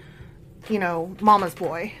and, mama's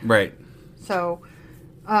boy. Right. So,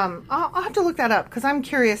 I'll have to look that up because I'm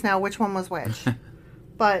curious now which one was which.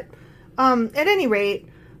 But, at any rate,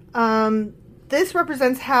 this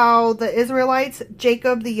represents how the Israelites,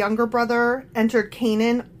 Jacob, the younger brother, entered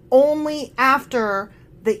Canaan only after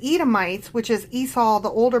the Edomites, which is Esau, the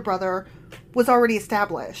older brother, was already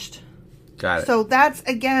established. Got it. So that's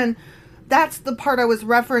the part I was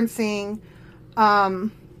referencing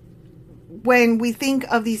when we think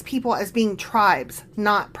of these people as being tribes,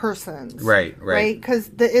 not persons. Right. Because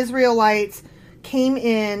the Israelites came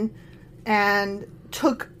in and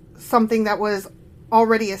took something that was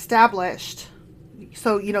already established.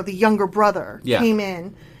 So, the younger brother came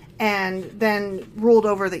in and then ruled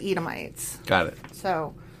over the Edomites. Got it.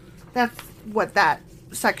 So that's what that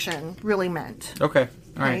section really meant. Okay.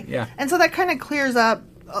 All right. Yeah. And so that kind of clears up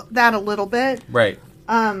that a little bit. Right.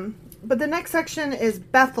 But the next section is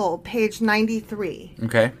Bethel, page 93.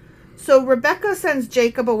 Okay. So Rebecca sends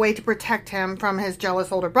Jacob away to protect him from his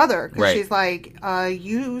jealous older brother. Because she's like,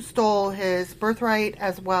 you stole his birthright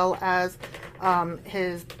as well as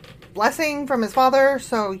his blessing from his father,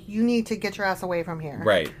 so you need to get your ass away from here.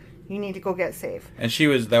 Right. You need to go get safe. And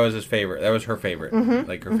that was his favorite. That was her favorite.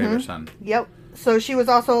 Like her favorite son. Yep. So she was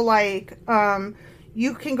also like,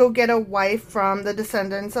 you can go get a wife from the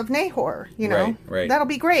descendants of Nahor. You know, right. That'll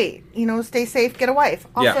be great. You know, stay safe, get a wife.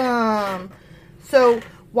 Awesome. Yeah. So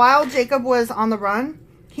while Jacob was on the run,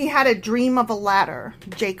 he had a dream of a ladder,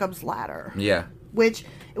 Jacob's ladder. Yeah. Which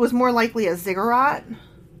it was more likely a ziggurat.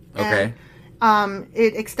 Okay. And,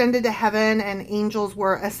 it extended to heaven, and angels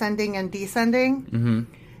were ascending and descending. Mm-hmm.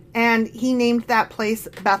 And he named that place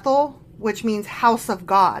Bethel, which means house of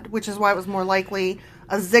God, which is why it was more likely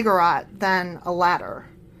a ziggurat than a ladder.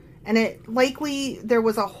 And it likely there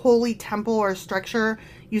was a holy temple or structure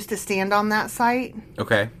used to stand on that site.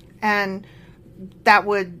 Okay. And that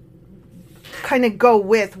would kind of go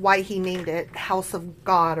with why he named it House of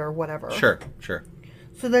God or whatever. Sure.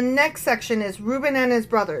 So the next section is Reuben and his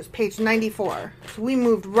brothers, page 94. So we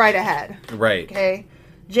moved right ahead. Right. Okay.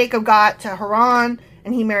 Jacob got to Haran,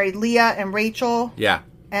 and he married Leah and Rachel. Yeah.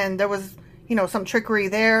 And there was, some trickery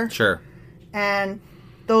there. Sure. And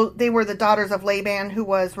they were the daughters of Laban, who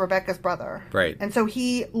was Rebekah's brother. Right. And so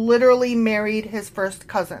he literally married his first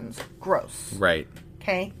cousins. Gross. Right.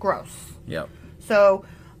 Okay? Gross. Yep. So,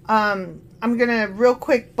 I'm going to real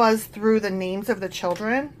quick buzz through the names of the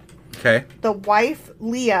children. Okay. The wife,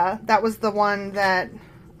 Leah, that was the one that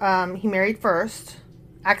he married first,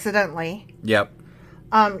 accidentally. Yep.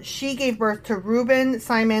 She gave birth to Reuben,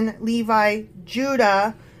 Simon, Levi,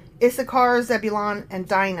 Judah, Issachar, Zebulon, and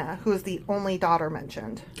Dinah, who is the only daughter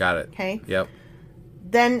mentioned. Got it. Okay. Yep.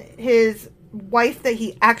 Then his wife that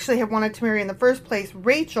he actually had wanted to marry in the first place,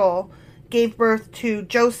 Rachel, gave birth to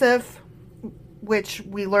Joseph, which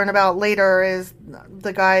we learn about later is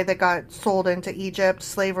the guy that got sold into Egypt,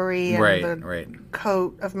 slavery, and the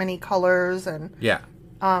coat of many colors, and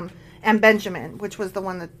and Benjamin, which was the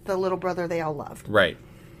one that the little brother they all loved. Right.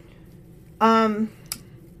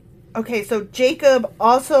 Okay, so Jacob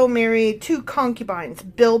also married 2 concubines,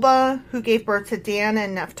 Bilhah, who gave birth to Dan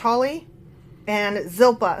and Naphtali, and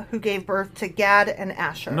Zilpah, who gave birth to Gad and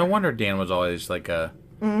Asher. No wonder Dan was always like a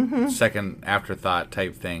second afterthought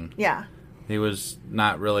type thing. Yeah. He was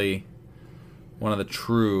not really one of the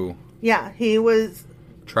true he was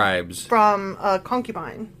tribes. From a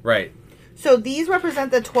concubine. Right. So these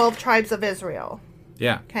represent the 12 tribes of Israel.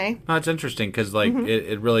 Yeah. Okay. No, it's interesting because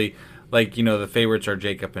it really, the favorites are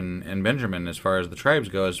Jacob and Benjamin as far as the tribes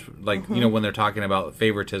goes. When they're talking about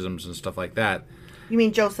favoritisms and stuff like that. You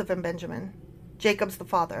mean Joseph and Benjamin. Jacob's the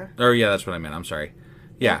father. Oh, yeah, that's what I meant. I'm sorry.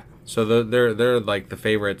 Yeah. So they're like the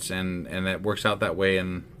favorites, and it works out that way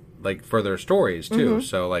in further stories too.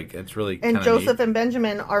 So it's really kind of Joseph neat. and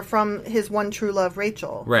Benjamin are from his one true love,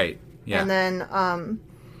 Rachel. Right. Yeah. And then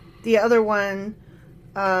the other one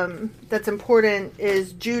that's important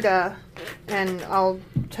is Judah, and I'll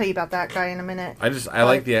tell you about that guy in a minute. I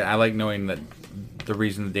like knowing that the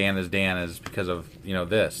reason Dan is because of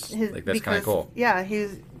this. That's kind of cool. Yeah,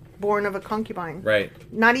 he's born of a concubine. Right.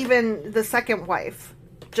 Not even the second wife,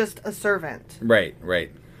 just a servant. Right.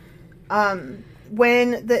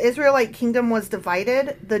 When the Israelite kingdom was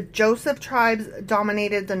divided, the Joseph tribes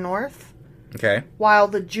dominated the north. Okay. While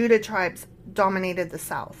the Judah tribes dominated the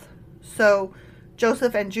south. So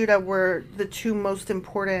Joseph and Judah were the 2 most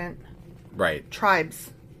important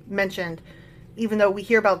tribes mentioned, even though we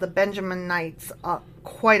hear about the Benjaminites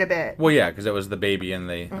quite a bit. Well, yeah, because it was the baby and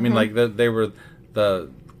they... I mean, they were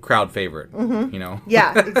the crowd favorite,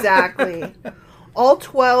 Yeah, exactly. All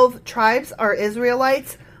 12 tribes are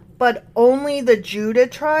Israelites, but only the Judah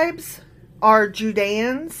tribes are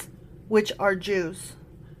Judeans, which are Jews.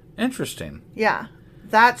 Interesting. Yeah.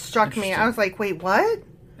 That struck me. I was like, wait, what?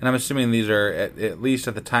 And I'm assuming these are, at least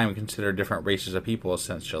at the time, considered different races of people,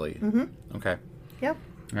 essentially. Mm-hmm. Okay. Yep.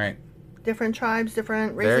 All right. Different tribes,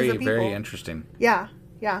 different races of people. Very interesting. Yeah.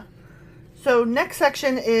 So next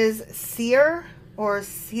section is Seir, or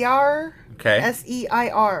Seir. Okay.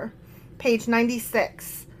 S-E-I-R. Page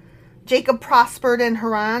 96. Jacob prospered in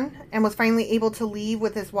Haran and was finally able to leave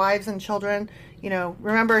with his wives and children.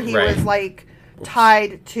 Remember he was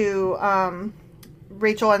tied to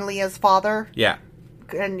Rachel and Leah's father. Yeah.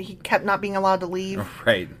 And he kept not being allowed to leave.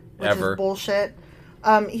 Right. Which is bullshit.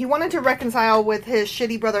 He wanted to reconcile with his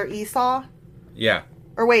shitty brother Esau. Yeah.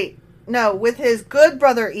 Or wait, no, with his good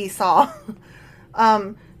brother Esau.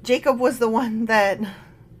 Jacob was the one that,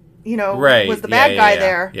 was the bad guy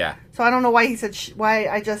there. Yeah. So I don't know why he said why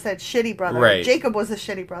I just said shitty brother. Right. Jacob was the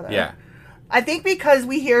shitty brother. Yeah. I think because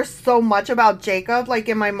we hear so much about Jacob,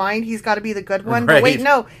 in my mind, he's got to be the good one. Right. But wait,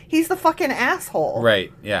 no, he's the fucking asshole.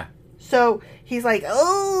 Right. Yeah. So he's like,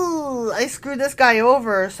 oh, I screwed this guy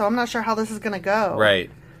over, so I'm not sure how this is going to go. Right.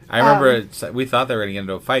 I remember we thought they were going to get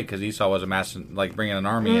into a fight because Esau was amassing, bringing an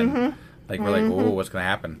army in. We're like, oh, what's going to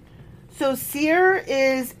happen? So Seir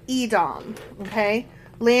is Edom, okay?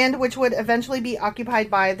 land which would eventually be occupied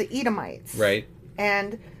by the Edomites. Right.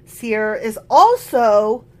 And Seir is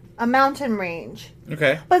also a mountain range.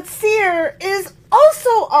 Okay. But Seir is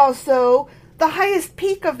also the highest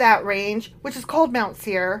peak of that range, which is called Mount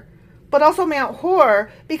Seir, but also Mount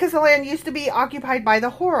Hor, because the land used to be occupied by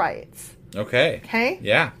the Horites. Okay. Okay?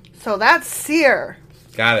 Yeah. So that's Seir.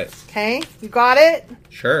 Got it. Okay? You got it?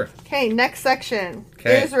 Sure. Okay, next section.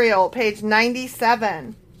 Okay. Israel, page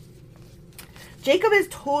 97. Jacob is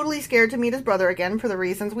totally scared to meet his brother again for the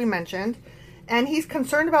reasons we mentioned, and he's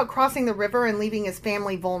concerned about crossing the river and leaving his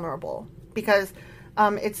family vulnerable because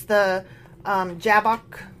it's the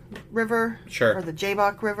Jabbok River, Sure, or the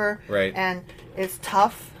Jabbok River, right? And it's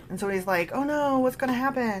tough, and so he's like, "Oh no, what's going to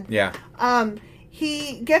happen?" Yeah.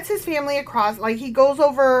 He gets his family across. Like he goes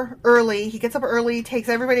over early. He gets up early, takes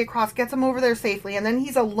everybody across, gets them over there safely, and then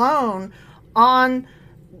he's alone on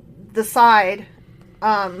the side.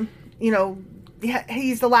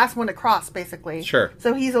 He's the last one to cross, basically. Sure.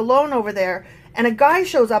 So he's alone over there, and a guy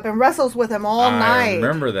shows up and wrestles with him all night. I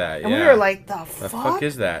remember that, yeah. And we were like, the fuck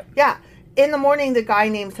is that? Yeah. In the morning, the guy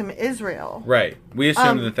names him Israel. Right. We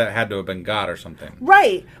assumed that had to have been God or something.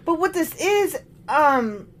 Right. But what this is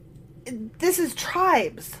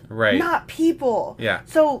tribes. Right. Not people. Yeah.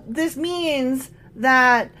 So this means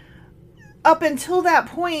that up until that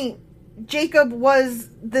point, Jacob was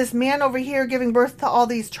this man over here giving birth to all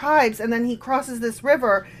these tribes, and then he crosses this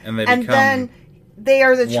river, and then they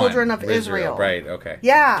are the children of Israel. Right, okay.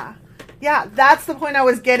 Yeah. Yeah, that's the point I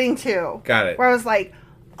was getting to. Got it. Where I was like,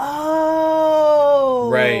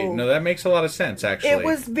 oh. Right. No, that makes a lot of sense, actually. It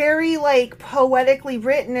was very, poetically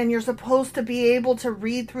written, and you're supposed to be able to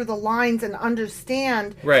read through the lines and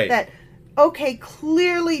understand that, okay,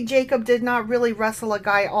 clearly Jacob did not really wrestle a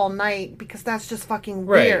guy all night, because that's just fucking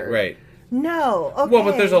weird. Right. No, okay. Well,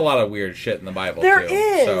 but there's a lot of weird shit in the Bible, there too.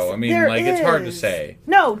 Is. So, I mean, it's hard to say.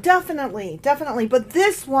 No, definitely. But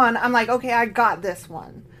this one, I'm like, okay, I got this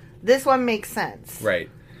one. This one makes sense. Right.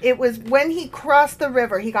 It was when he crossed the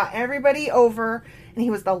river, he got everybody over, and he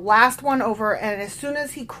was the last one over, and as soon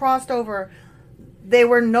as he crossed over, they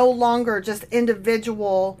were no longer just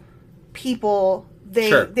individual people.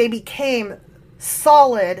 They became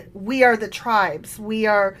solid. We are the tribes. We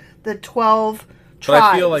are the 12 tribes. But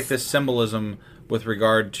I feel like this symbolism with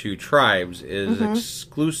regard to tribes is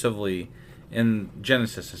exclusively in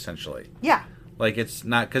Genesis, essentially. Yeah. Like, it's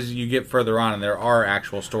not, because you get further on and there are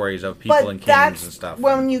actual stories of people and kings and stuff.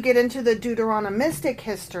 When you get into the Deuteronomistic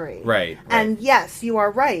history. Right. And yes, you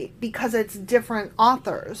are right, because it's different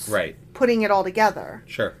authors. Right. Putting it all together.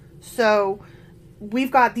 Sure. So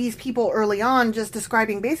we've got these people early on just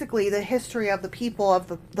describing basically the history of the people of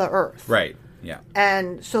the earth. Right. Yeah.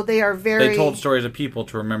 And so they are very... They told stories of people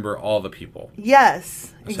to remember all the people.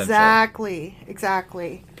 Yes. Exactly.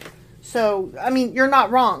 So, I mean, you're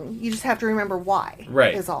not wrong. You just have to remember why.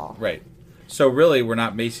 Right. Is all. Right. So really, we're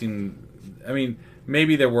not basing... I mean,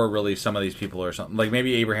 maybe there were really some of these people or something. Like,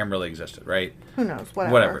 maybe Abraham really existed, right? Who knows?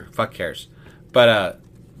 Whatever. Fuck cares. But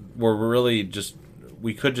we're really just...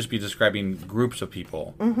 We could just be describing groups of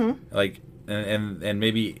people. Mm-hmm. Like... And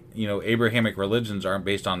maybe, Abrahamic religions aren't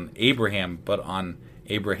based on Abraham, but on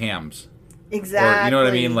Abrahams. Exactly. Or, you know what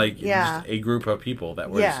I mean? Like, just a group of people that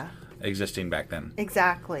was existing back then.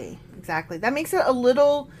 Exactly. That makes it a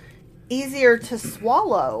little easier to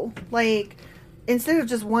swallow. Like, instead of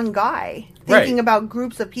just one guy thinking about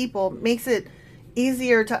groups of people, makes it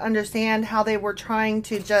easier to understand how they were trying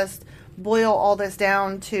to just boil all this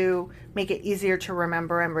down to make it easier to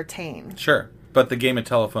remember and retain. Sure. But the game of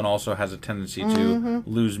telephone also has a tendency to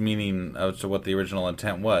lose meaning as to what the original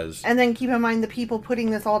intent was. And then keep in mind the people putting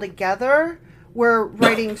this all together were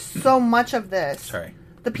writing so much of this. Sorry.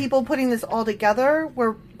 The people putting this all together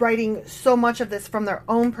were writing so much of this from their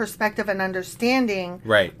own perspective and understanding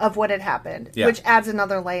of what had happened, which adds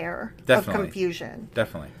another layer of confusion.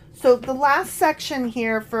 Definitely. So the last section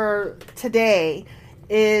here for today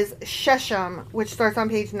is Shechem, which starts on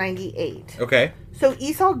page 98. Okay. So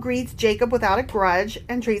Esau greets Jacob without a grudge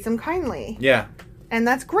and treats him kindly. Yeah. And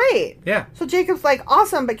that's great. Yeah. So Jacob's like,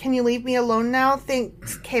 awesome, but can you leave me alone now?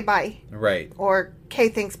 Thanks, K, bye. Right. Or K,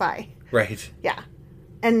 thanks, bye. Right. Yeah.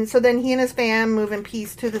 And so then he and his fam move in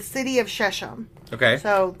peace to the city of Shechem. Okay.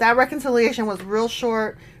 So that reconciliation was real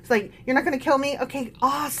short. It's like, you're not going to kill me? Okay,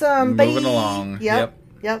 awesome. Moving along. Yep.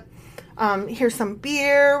 Here's some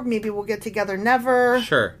beer. Maybe we'll get together never.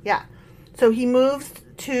 Sure. Yeah. So he moves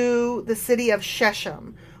to the city of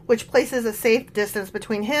Shechem, which places a safe distance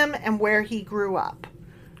between him and where he grew up.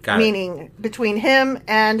 Meaning between him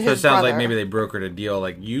and his brother. So it sounds like maybe they brokered a deal,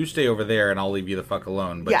 like, you stay over there and I'll leave you the fuck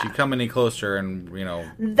alone. But you come any closer and,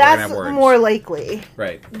 That's more likely.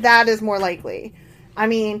 Right. That is more likely. I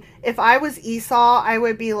mean, if I was Esau, I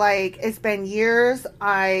would be like, it's been years.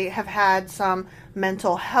 I have had some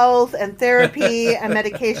mental health and therapy and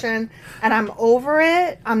medication, and I'm over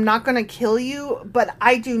it. I'm not going to kill you, but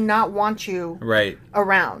I do not want you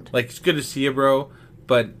around. Like, it's good to see you, bro,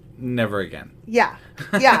 but never again. Yeah.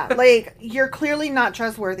 Yeah. Like, you're clearly not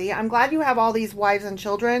trustworthy. I'm glad you have all these wives and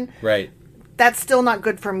children. Right. That's still not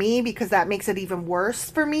good for me because that makes it even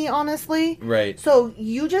worse for me, honestly. Right. So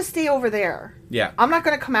you just stay over there. Yeah. I'm not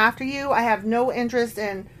going to come after you. I have no interest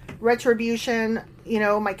in retribution. You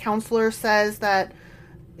know, my counselor says that,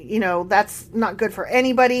 you know, that's not good for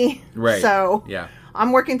anybody. Right. So yeah.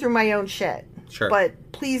 I'm working through my own shit. Sure.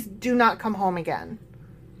 But please do not come home again.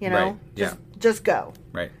 You know? Right. Just go.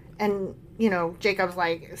 Right. And, you know, Jacob's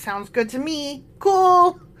like, sounds good to me.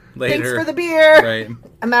 Cool. Later. Thanks for the beer. Right.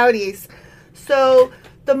 I'm outies. So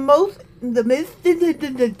the most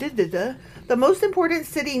important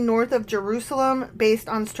city north of Jerusalem, based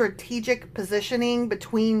on strategic positioning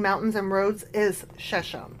between mountains and roads, is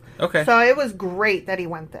Shechem. Okay. So it was great that he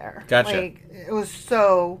went there. Gotcha. Like, it was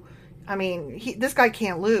so. I mean, this guy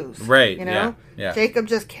can't lose. Right. You know. Yeah. Jacob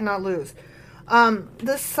just cannot lose.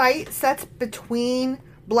 The site sets between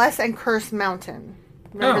Bless and Curse Mountain.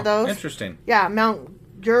 Remember those? Interesting. Yeah,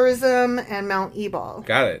 Mount Gerizim and Mount Ebal.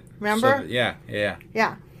 Got it. Remember? So, yeah.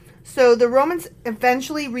 So the Romans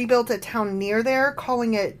eventually rebuilt a town near there,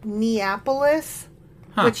 calling it Neapolis,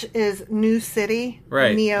 which is New City.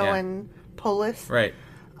 Right. Neo and Polis. Right.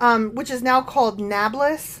 Which is now called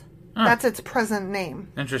Nablus. That's its present name.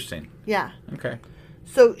 Interesting. Yeah. Okay.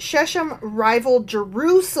 So Shechem rivaled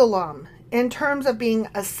Jerusalem in terms of being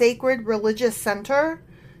a sacred religious center,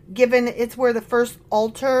 given it's where the first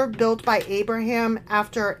altar built by Abraham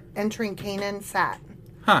after entering Canaan sat.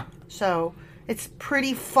 Huh. So it's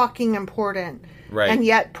pretty fucking important. Right. And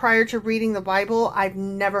yet, prior to reading the Bible, I've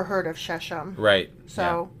never heard of Shechem. Right.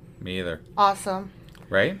 So. Yeah. Me either. Awesome.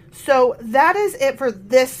 Right. So that is it for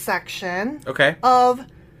this section. Okay. Of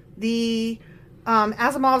the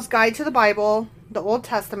Asimov's Guide to the Bible, the Old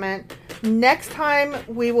Testament. Next time,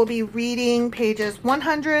 we will be reading pages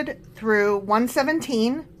 100 through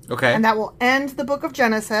 117. Okay. And that will end the book of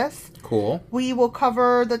Genesis. Cool. We will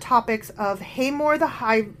cover the topics of Hamor the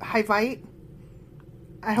Hivite.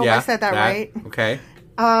 I hope I said that right. Okay.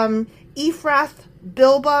 Ephrath,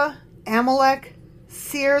 Bilbah, Amalek,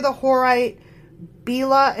 Seir the Horite,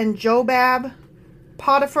 Bela and Jobab,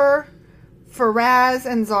 Potiphar, Pharaz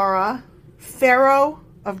and Zara, Pharaoh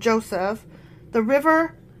of Joseph, the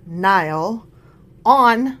river Nile,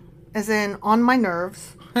 On, as in on my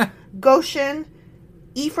nerves, Goshen,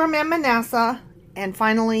 Ephraim and Manasseh, and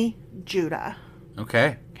finally Judah.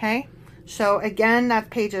 Okay. Okay? So again, that's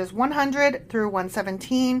pages 100 through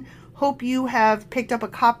 117. Hope you have picked up a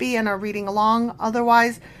copy and are reading along.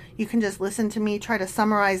 Otherwise, you can just listen to me try to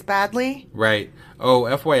summarize badly. Right. Oh,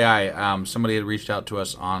 FYI, somebody had reached out to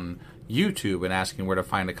us on YouTube and asking where to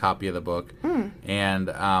find a copy of the book. And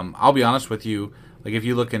I'll be honest with you, like if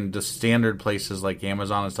you look into standard places like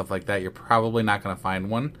Amazon and stuff like that, you're probably not going to find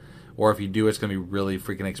one. Or if you do, it's going to be really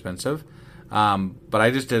freaking expensive. But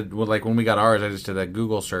I just did, like when we got ours, I just did a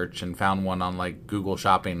Google search and found one on like Google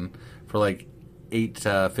Shopping for like $8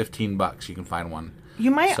 to $15. You can find one.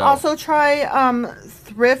 You might also try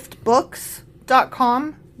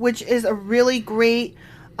thriftbooks.com, which is a really great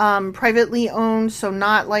privately owned, so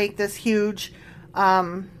not like this huge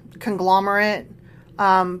conglomerate.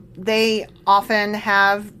 They often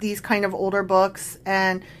have these kind of older books,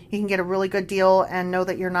 and you can get a really good deal and know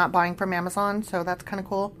that you're not buying from Amazon, so that's kind of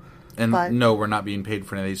cool. And no, we're not being paid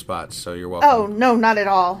for any of these spots, so you're welcome. Oh, no, not at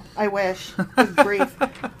all. I wish. Good grief.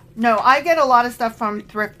 No, I get a lot of stuff from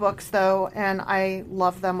thrift books, though, and I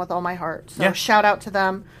love them with all my heart. So shout out to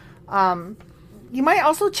them. You might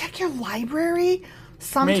also check your library.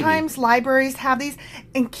 Sometimes libraries have these.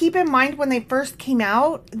 And keep in mind, when they first came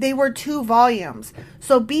out, they were 2 volumes.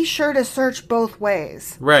 So be sure to search both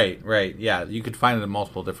ways. Right. Yeah, you could find it in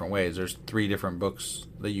multiple different ways. There's 3 different books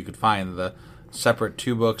that you could find. The separate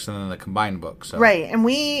 2 books and then the combined book. So. Right, and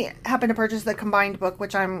we happen to purchase the combined book,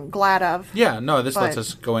 which I'm glad of. Yeah, no, this lets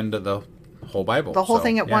us go into the whole Bible. The whole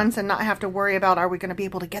thing at once and not have to worry about, are we going to be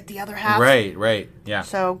able to get the other half? Right, yeah.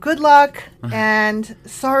 So good luck, and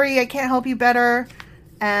sorry I can't help you better,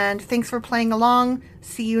 and thanks for playing along.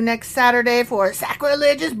 See you next Saturday for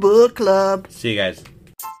Sacrilegious Book Club. See you guys.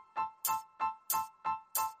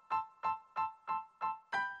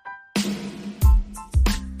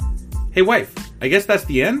 Hey, wife, I guess that's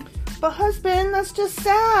the end? But husband, that's just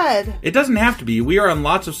sad. It doesn't have to be. We are on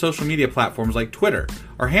lots of social media platforms like Twitter.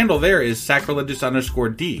 Our handle there is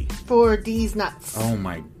sacrilegious_D. For D's nuts. Oh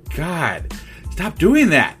my God. Stop doing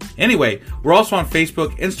that. Anyway, we're also on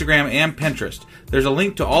Facebook, Instagram, and Pinterest. There's a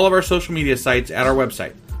link to all of our social media sites at our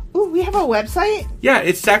website. Ooh, we have a website? Yeah,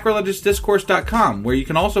 it's sacrilegiousdiscourse.com, where you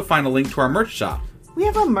can also find a link to our merch shop. We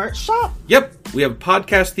have a merch shop? Yep, we have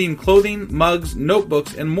podcast-themed clothing, mugs,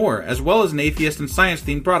 notebooks, and more, as well as an atheist and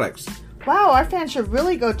science-themed products. Wow, our fans should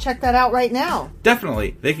really go check that out right now.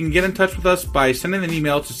 Definitely. They can get in touch with us by sending an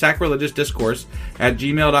email to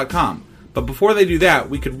sacrilegiousdiscourse@gmail.com. But before they do that,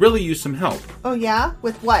 we could really use some help. Oh yeah?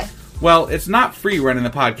 With what? Well, it's not free running the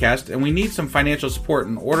podcast, and we need some financial support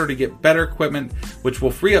in order to get better equipment, which will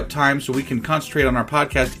free up time so we can concentrate on our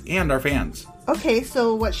podcast and our fans. Okay,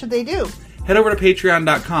 so what should they do? Head over to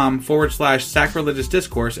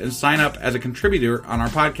patreon.com/sacrilegiousdiscourse and sign up as a contributor on our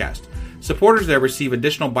podcast. Supporters there receive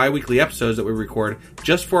additional bi-weekly episodes that we record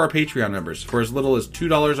just for our Patreon members for as little as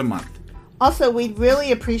 $2 a month. Also, we'd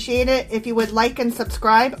really appreciate it if you would like and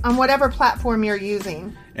subscribe on whatever platform you're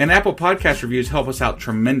using. And Apple Podcast reviews help us out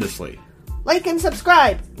tremendously. Like and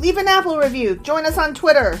subscribe. Leave an Apple review. Join us on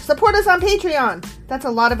Twitter. Support us on Patreon. That's a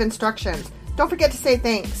lot of instructions. Don't forget to say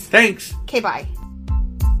thanks. Thanks. Okay, bye.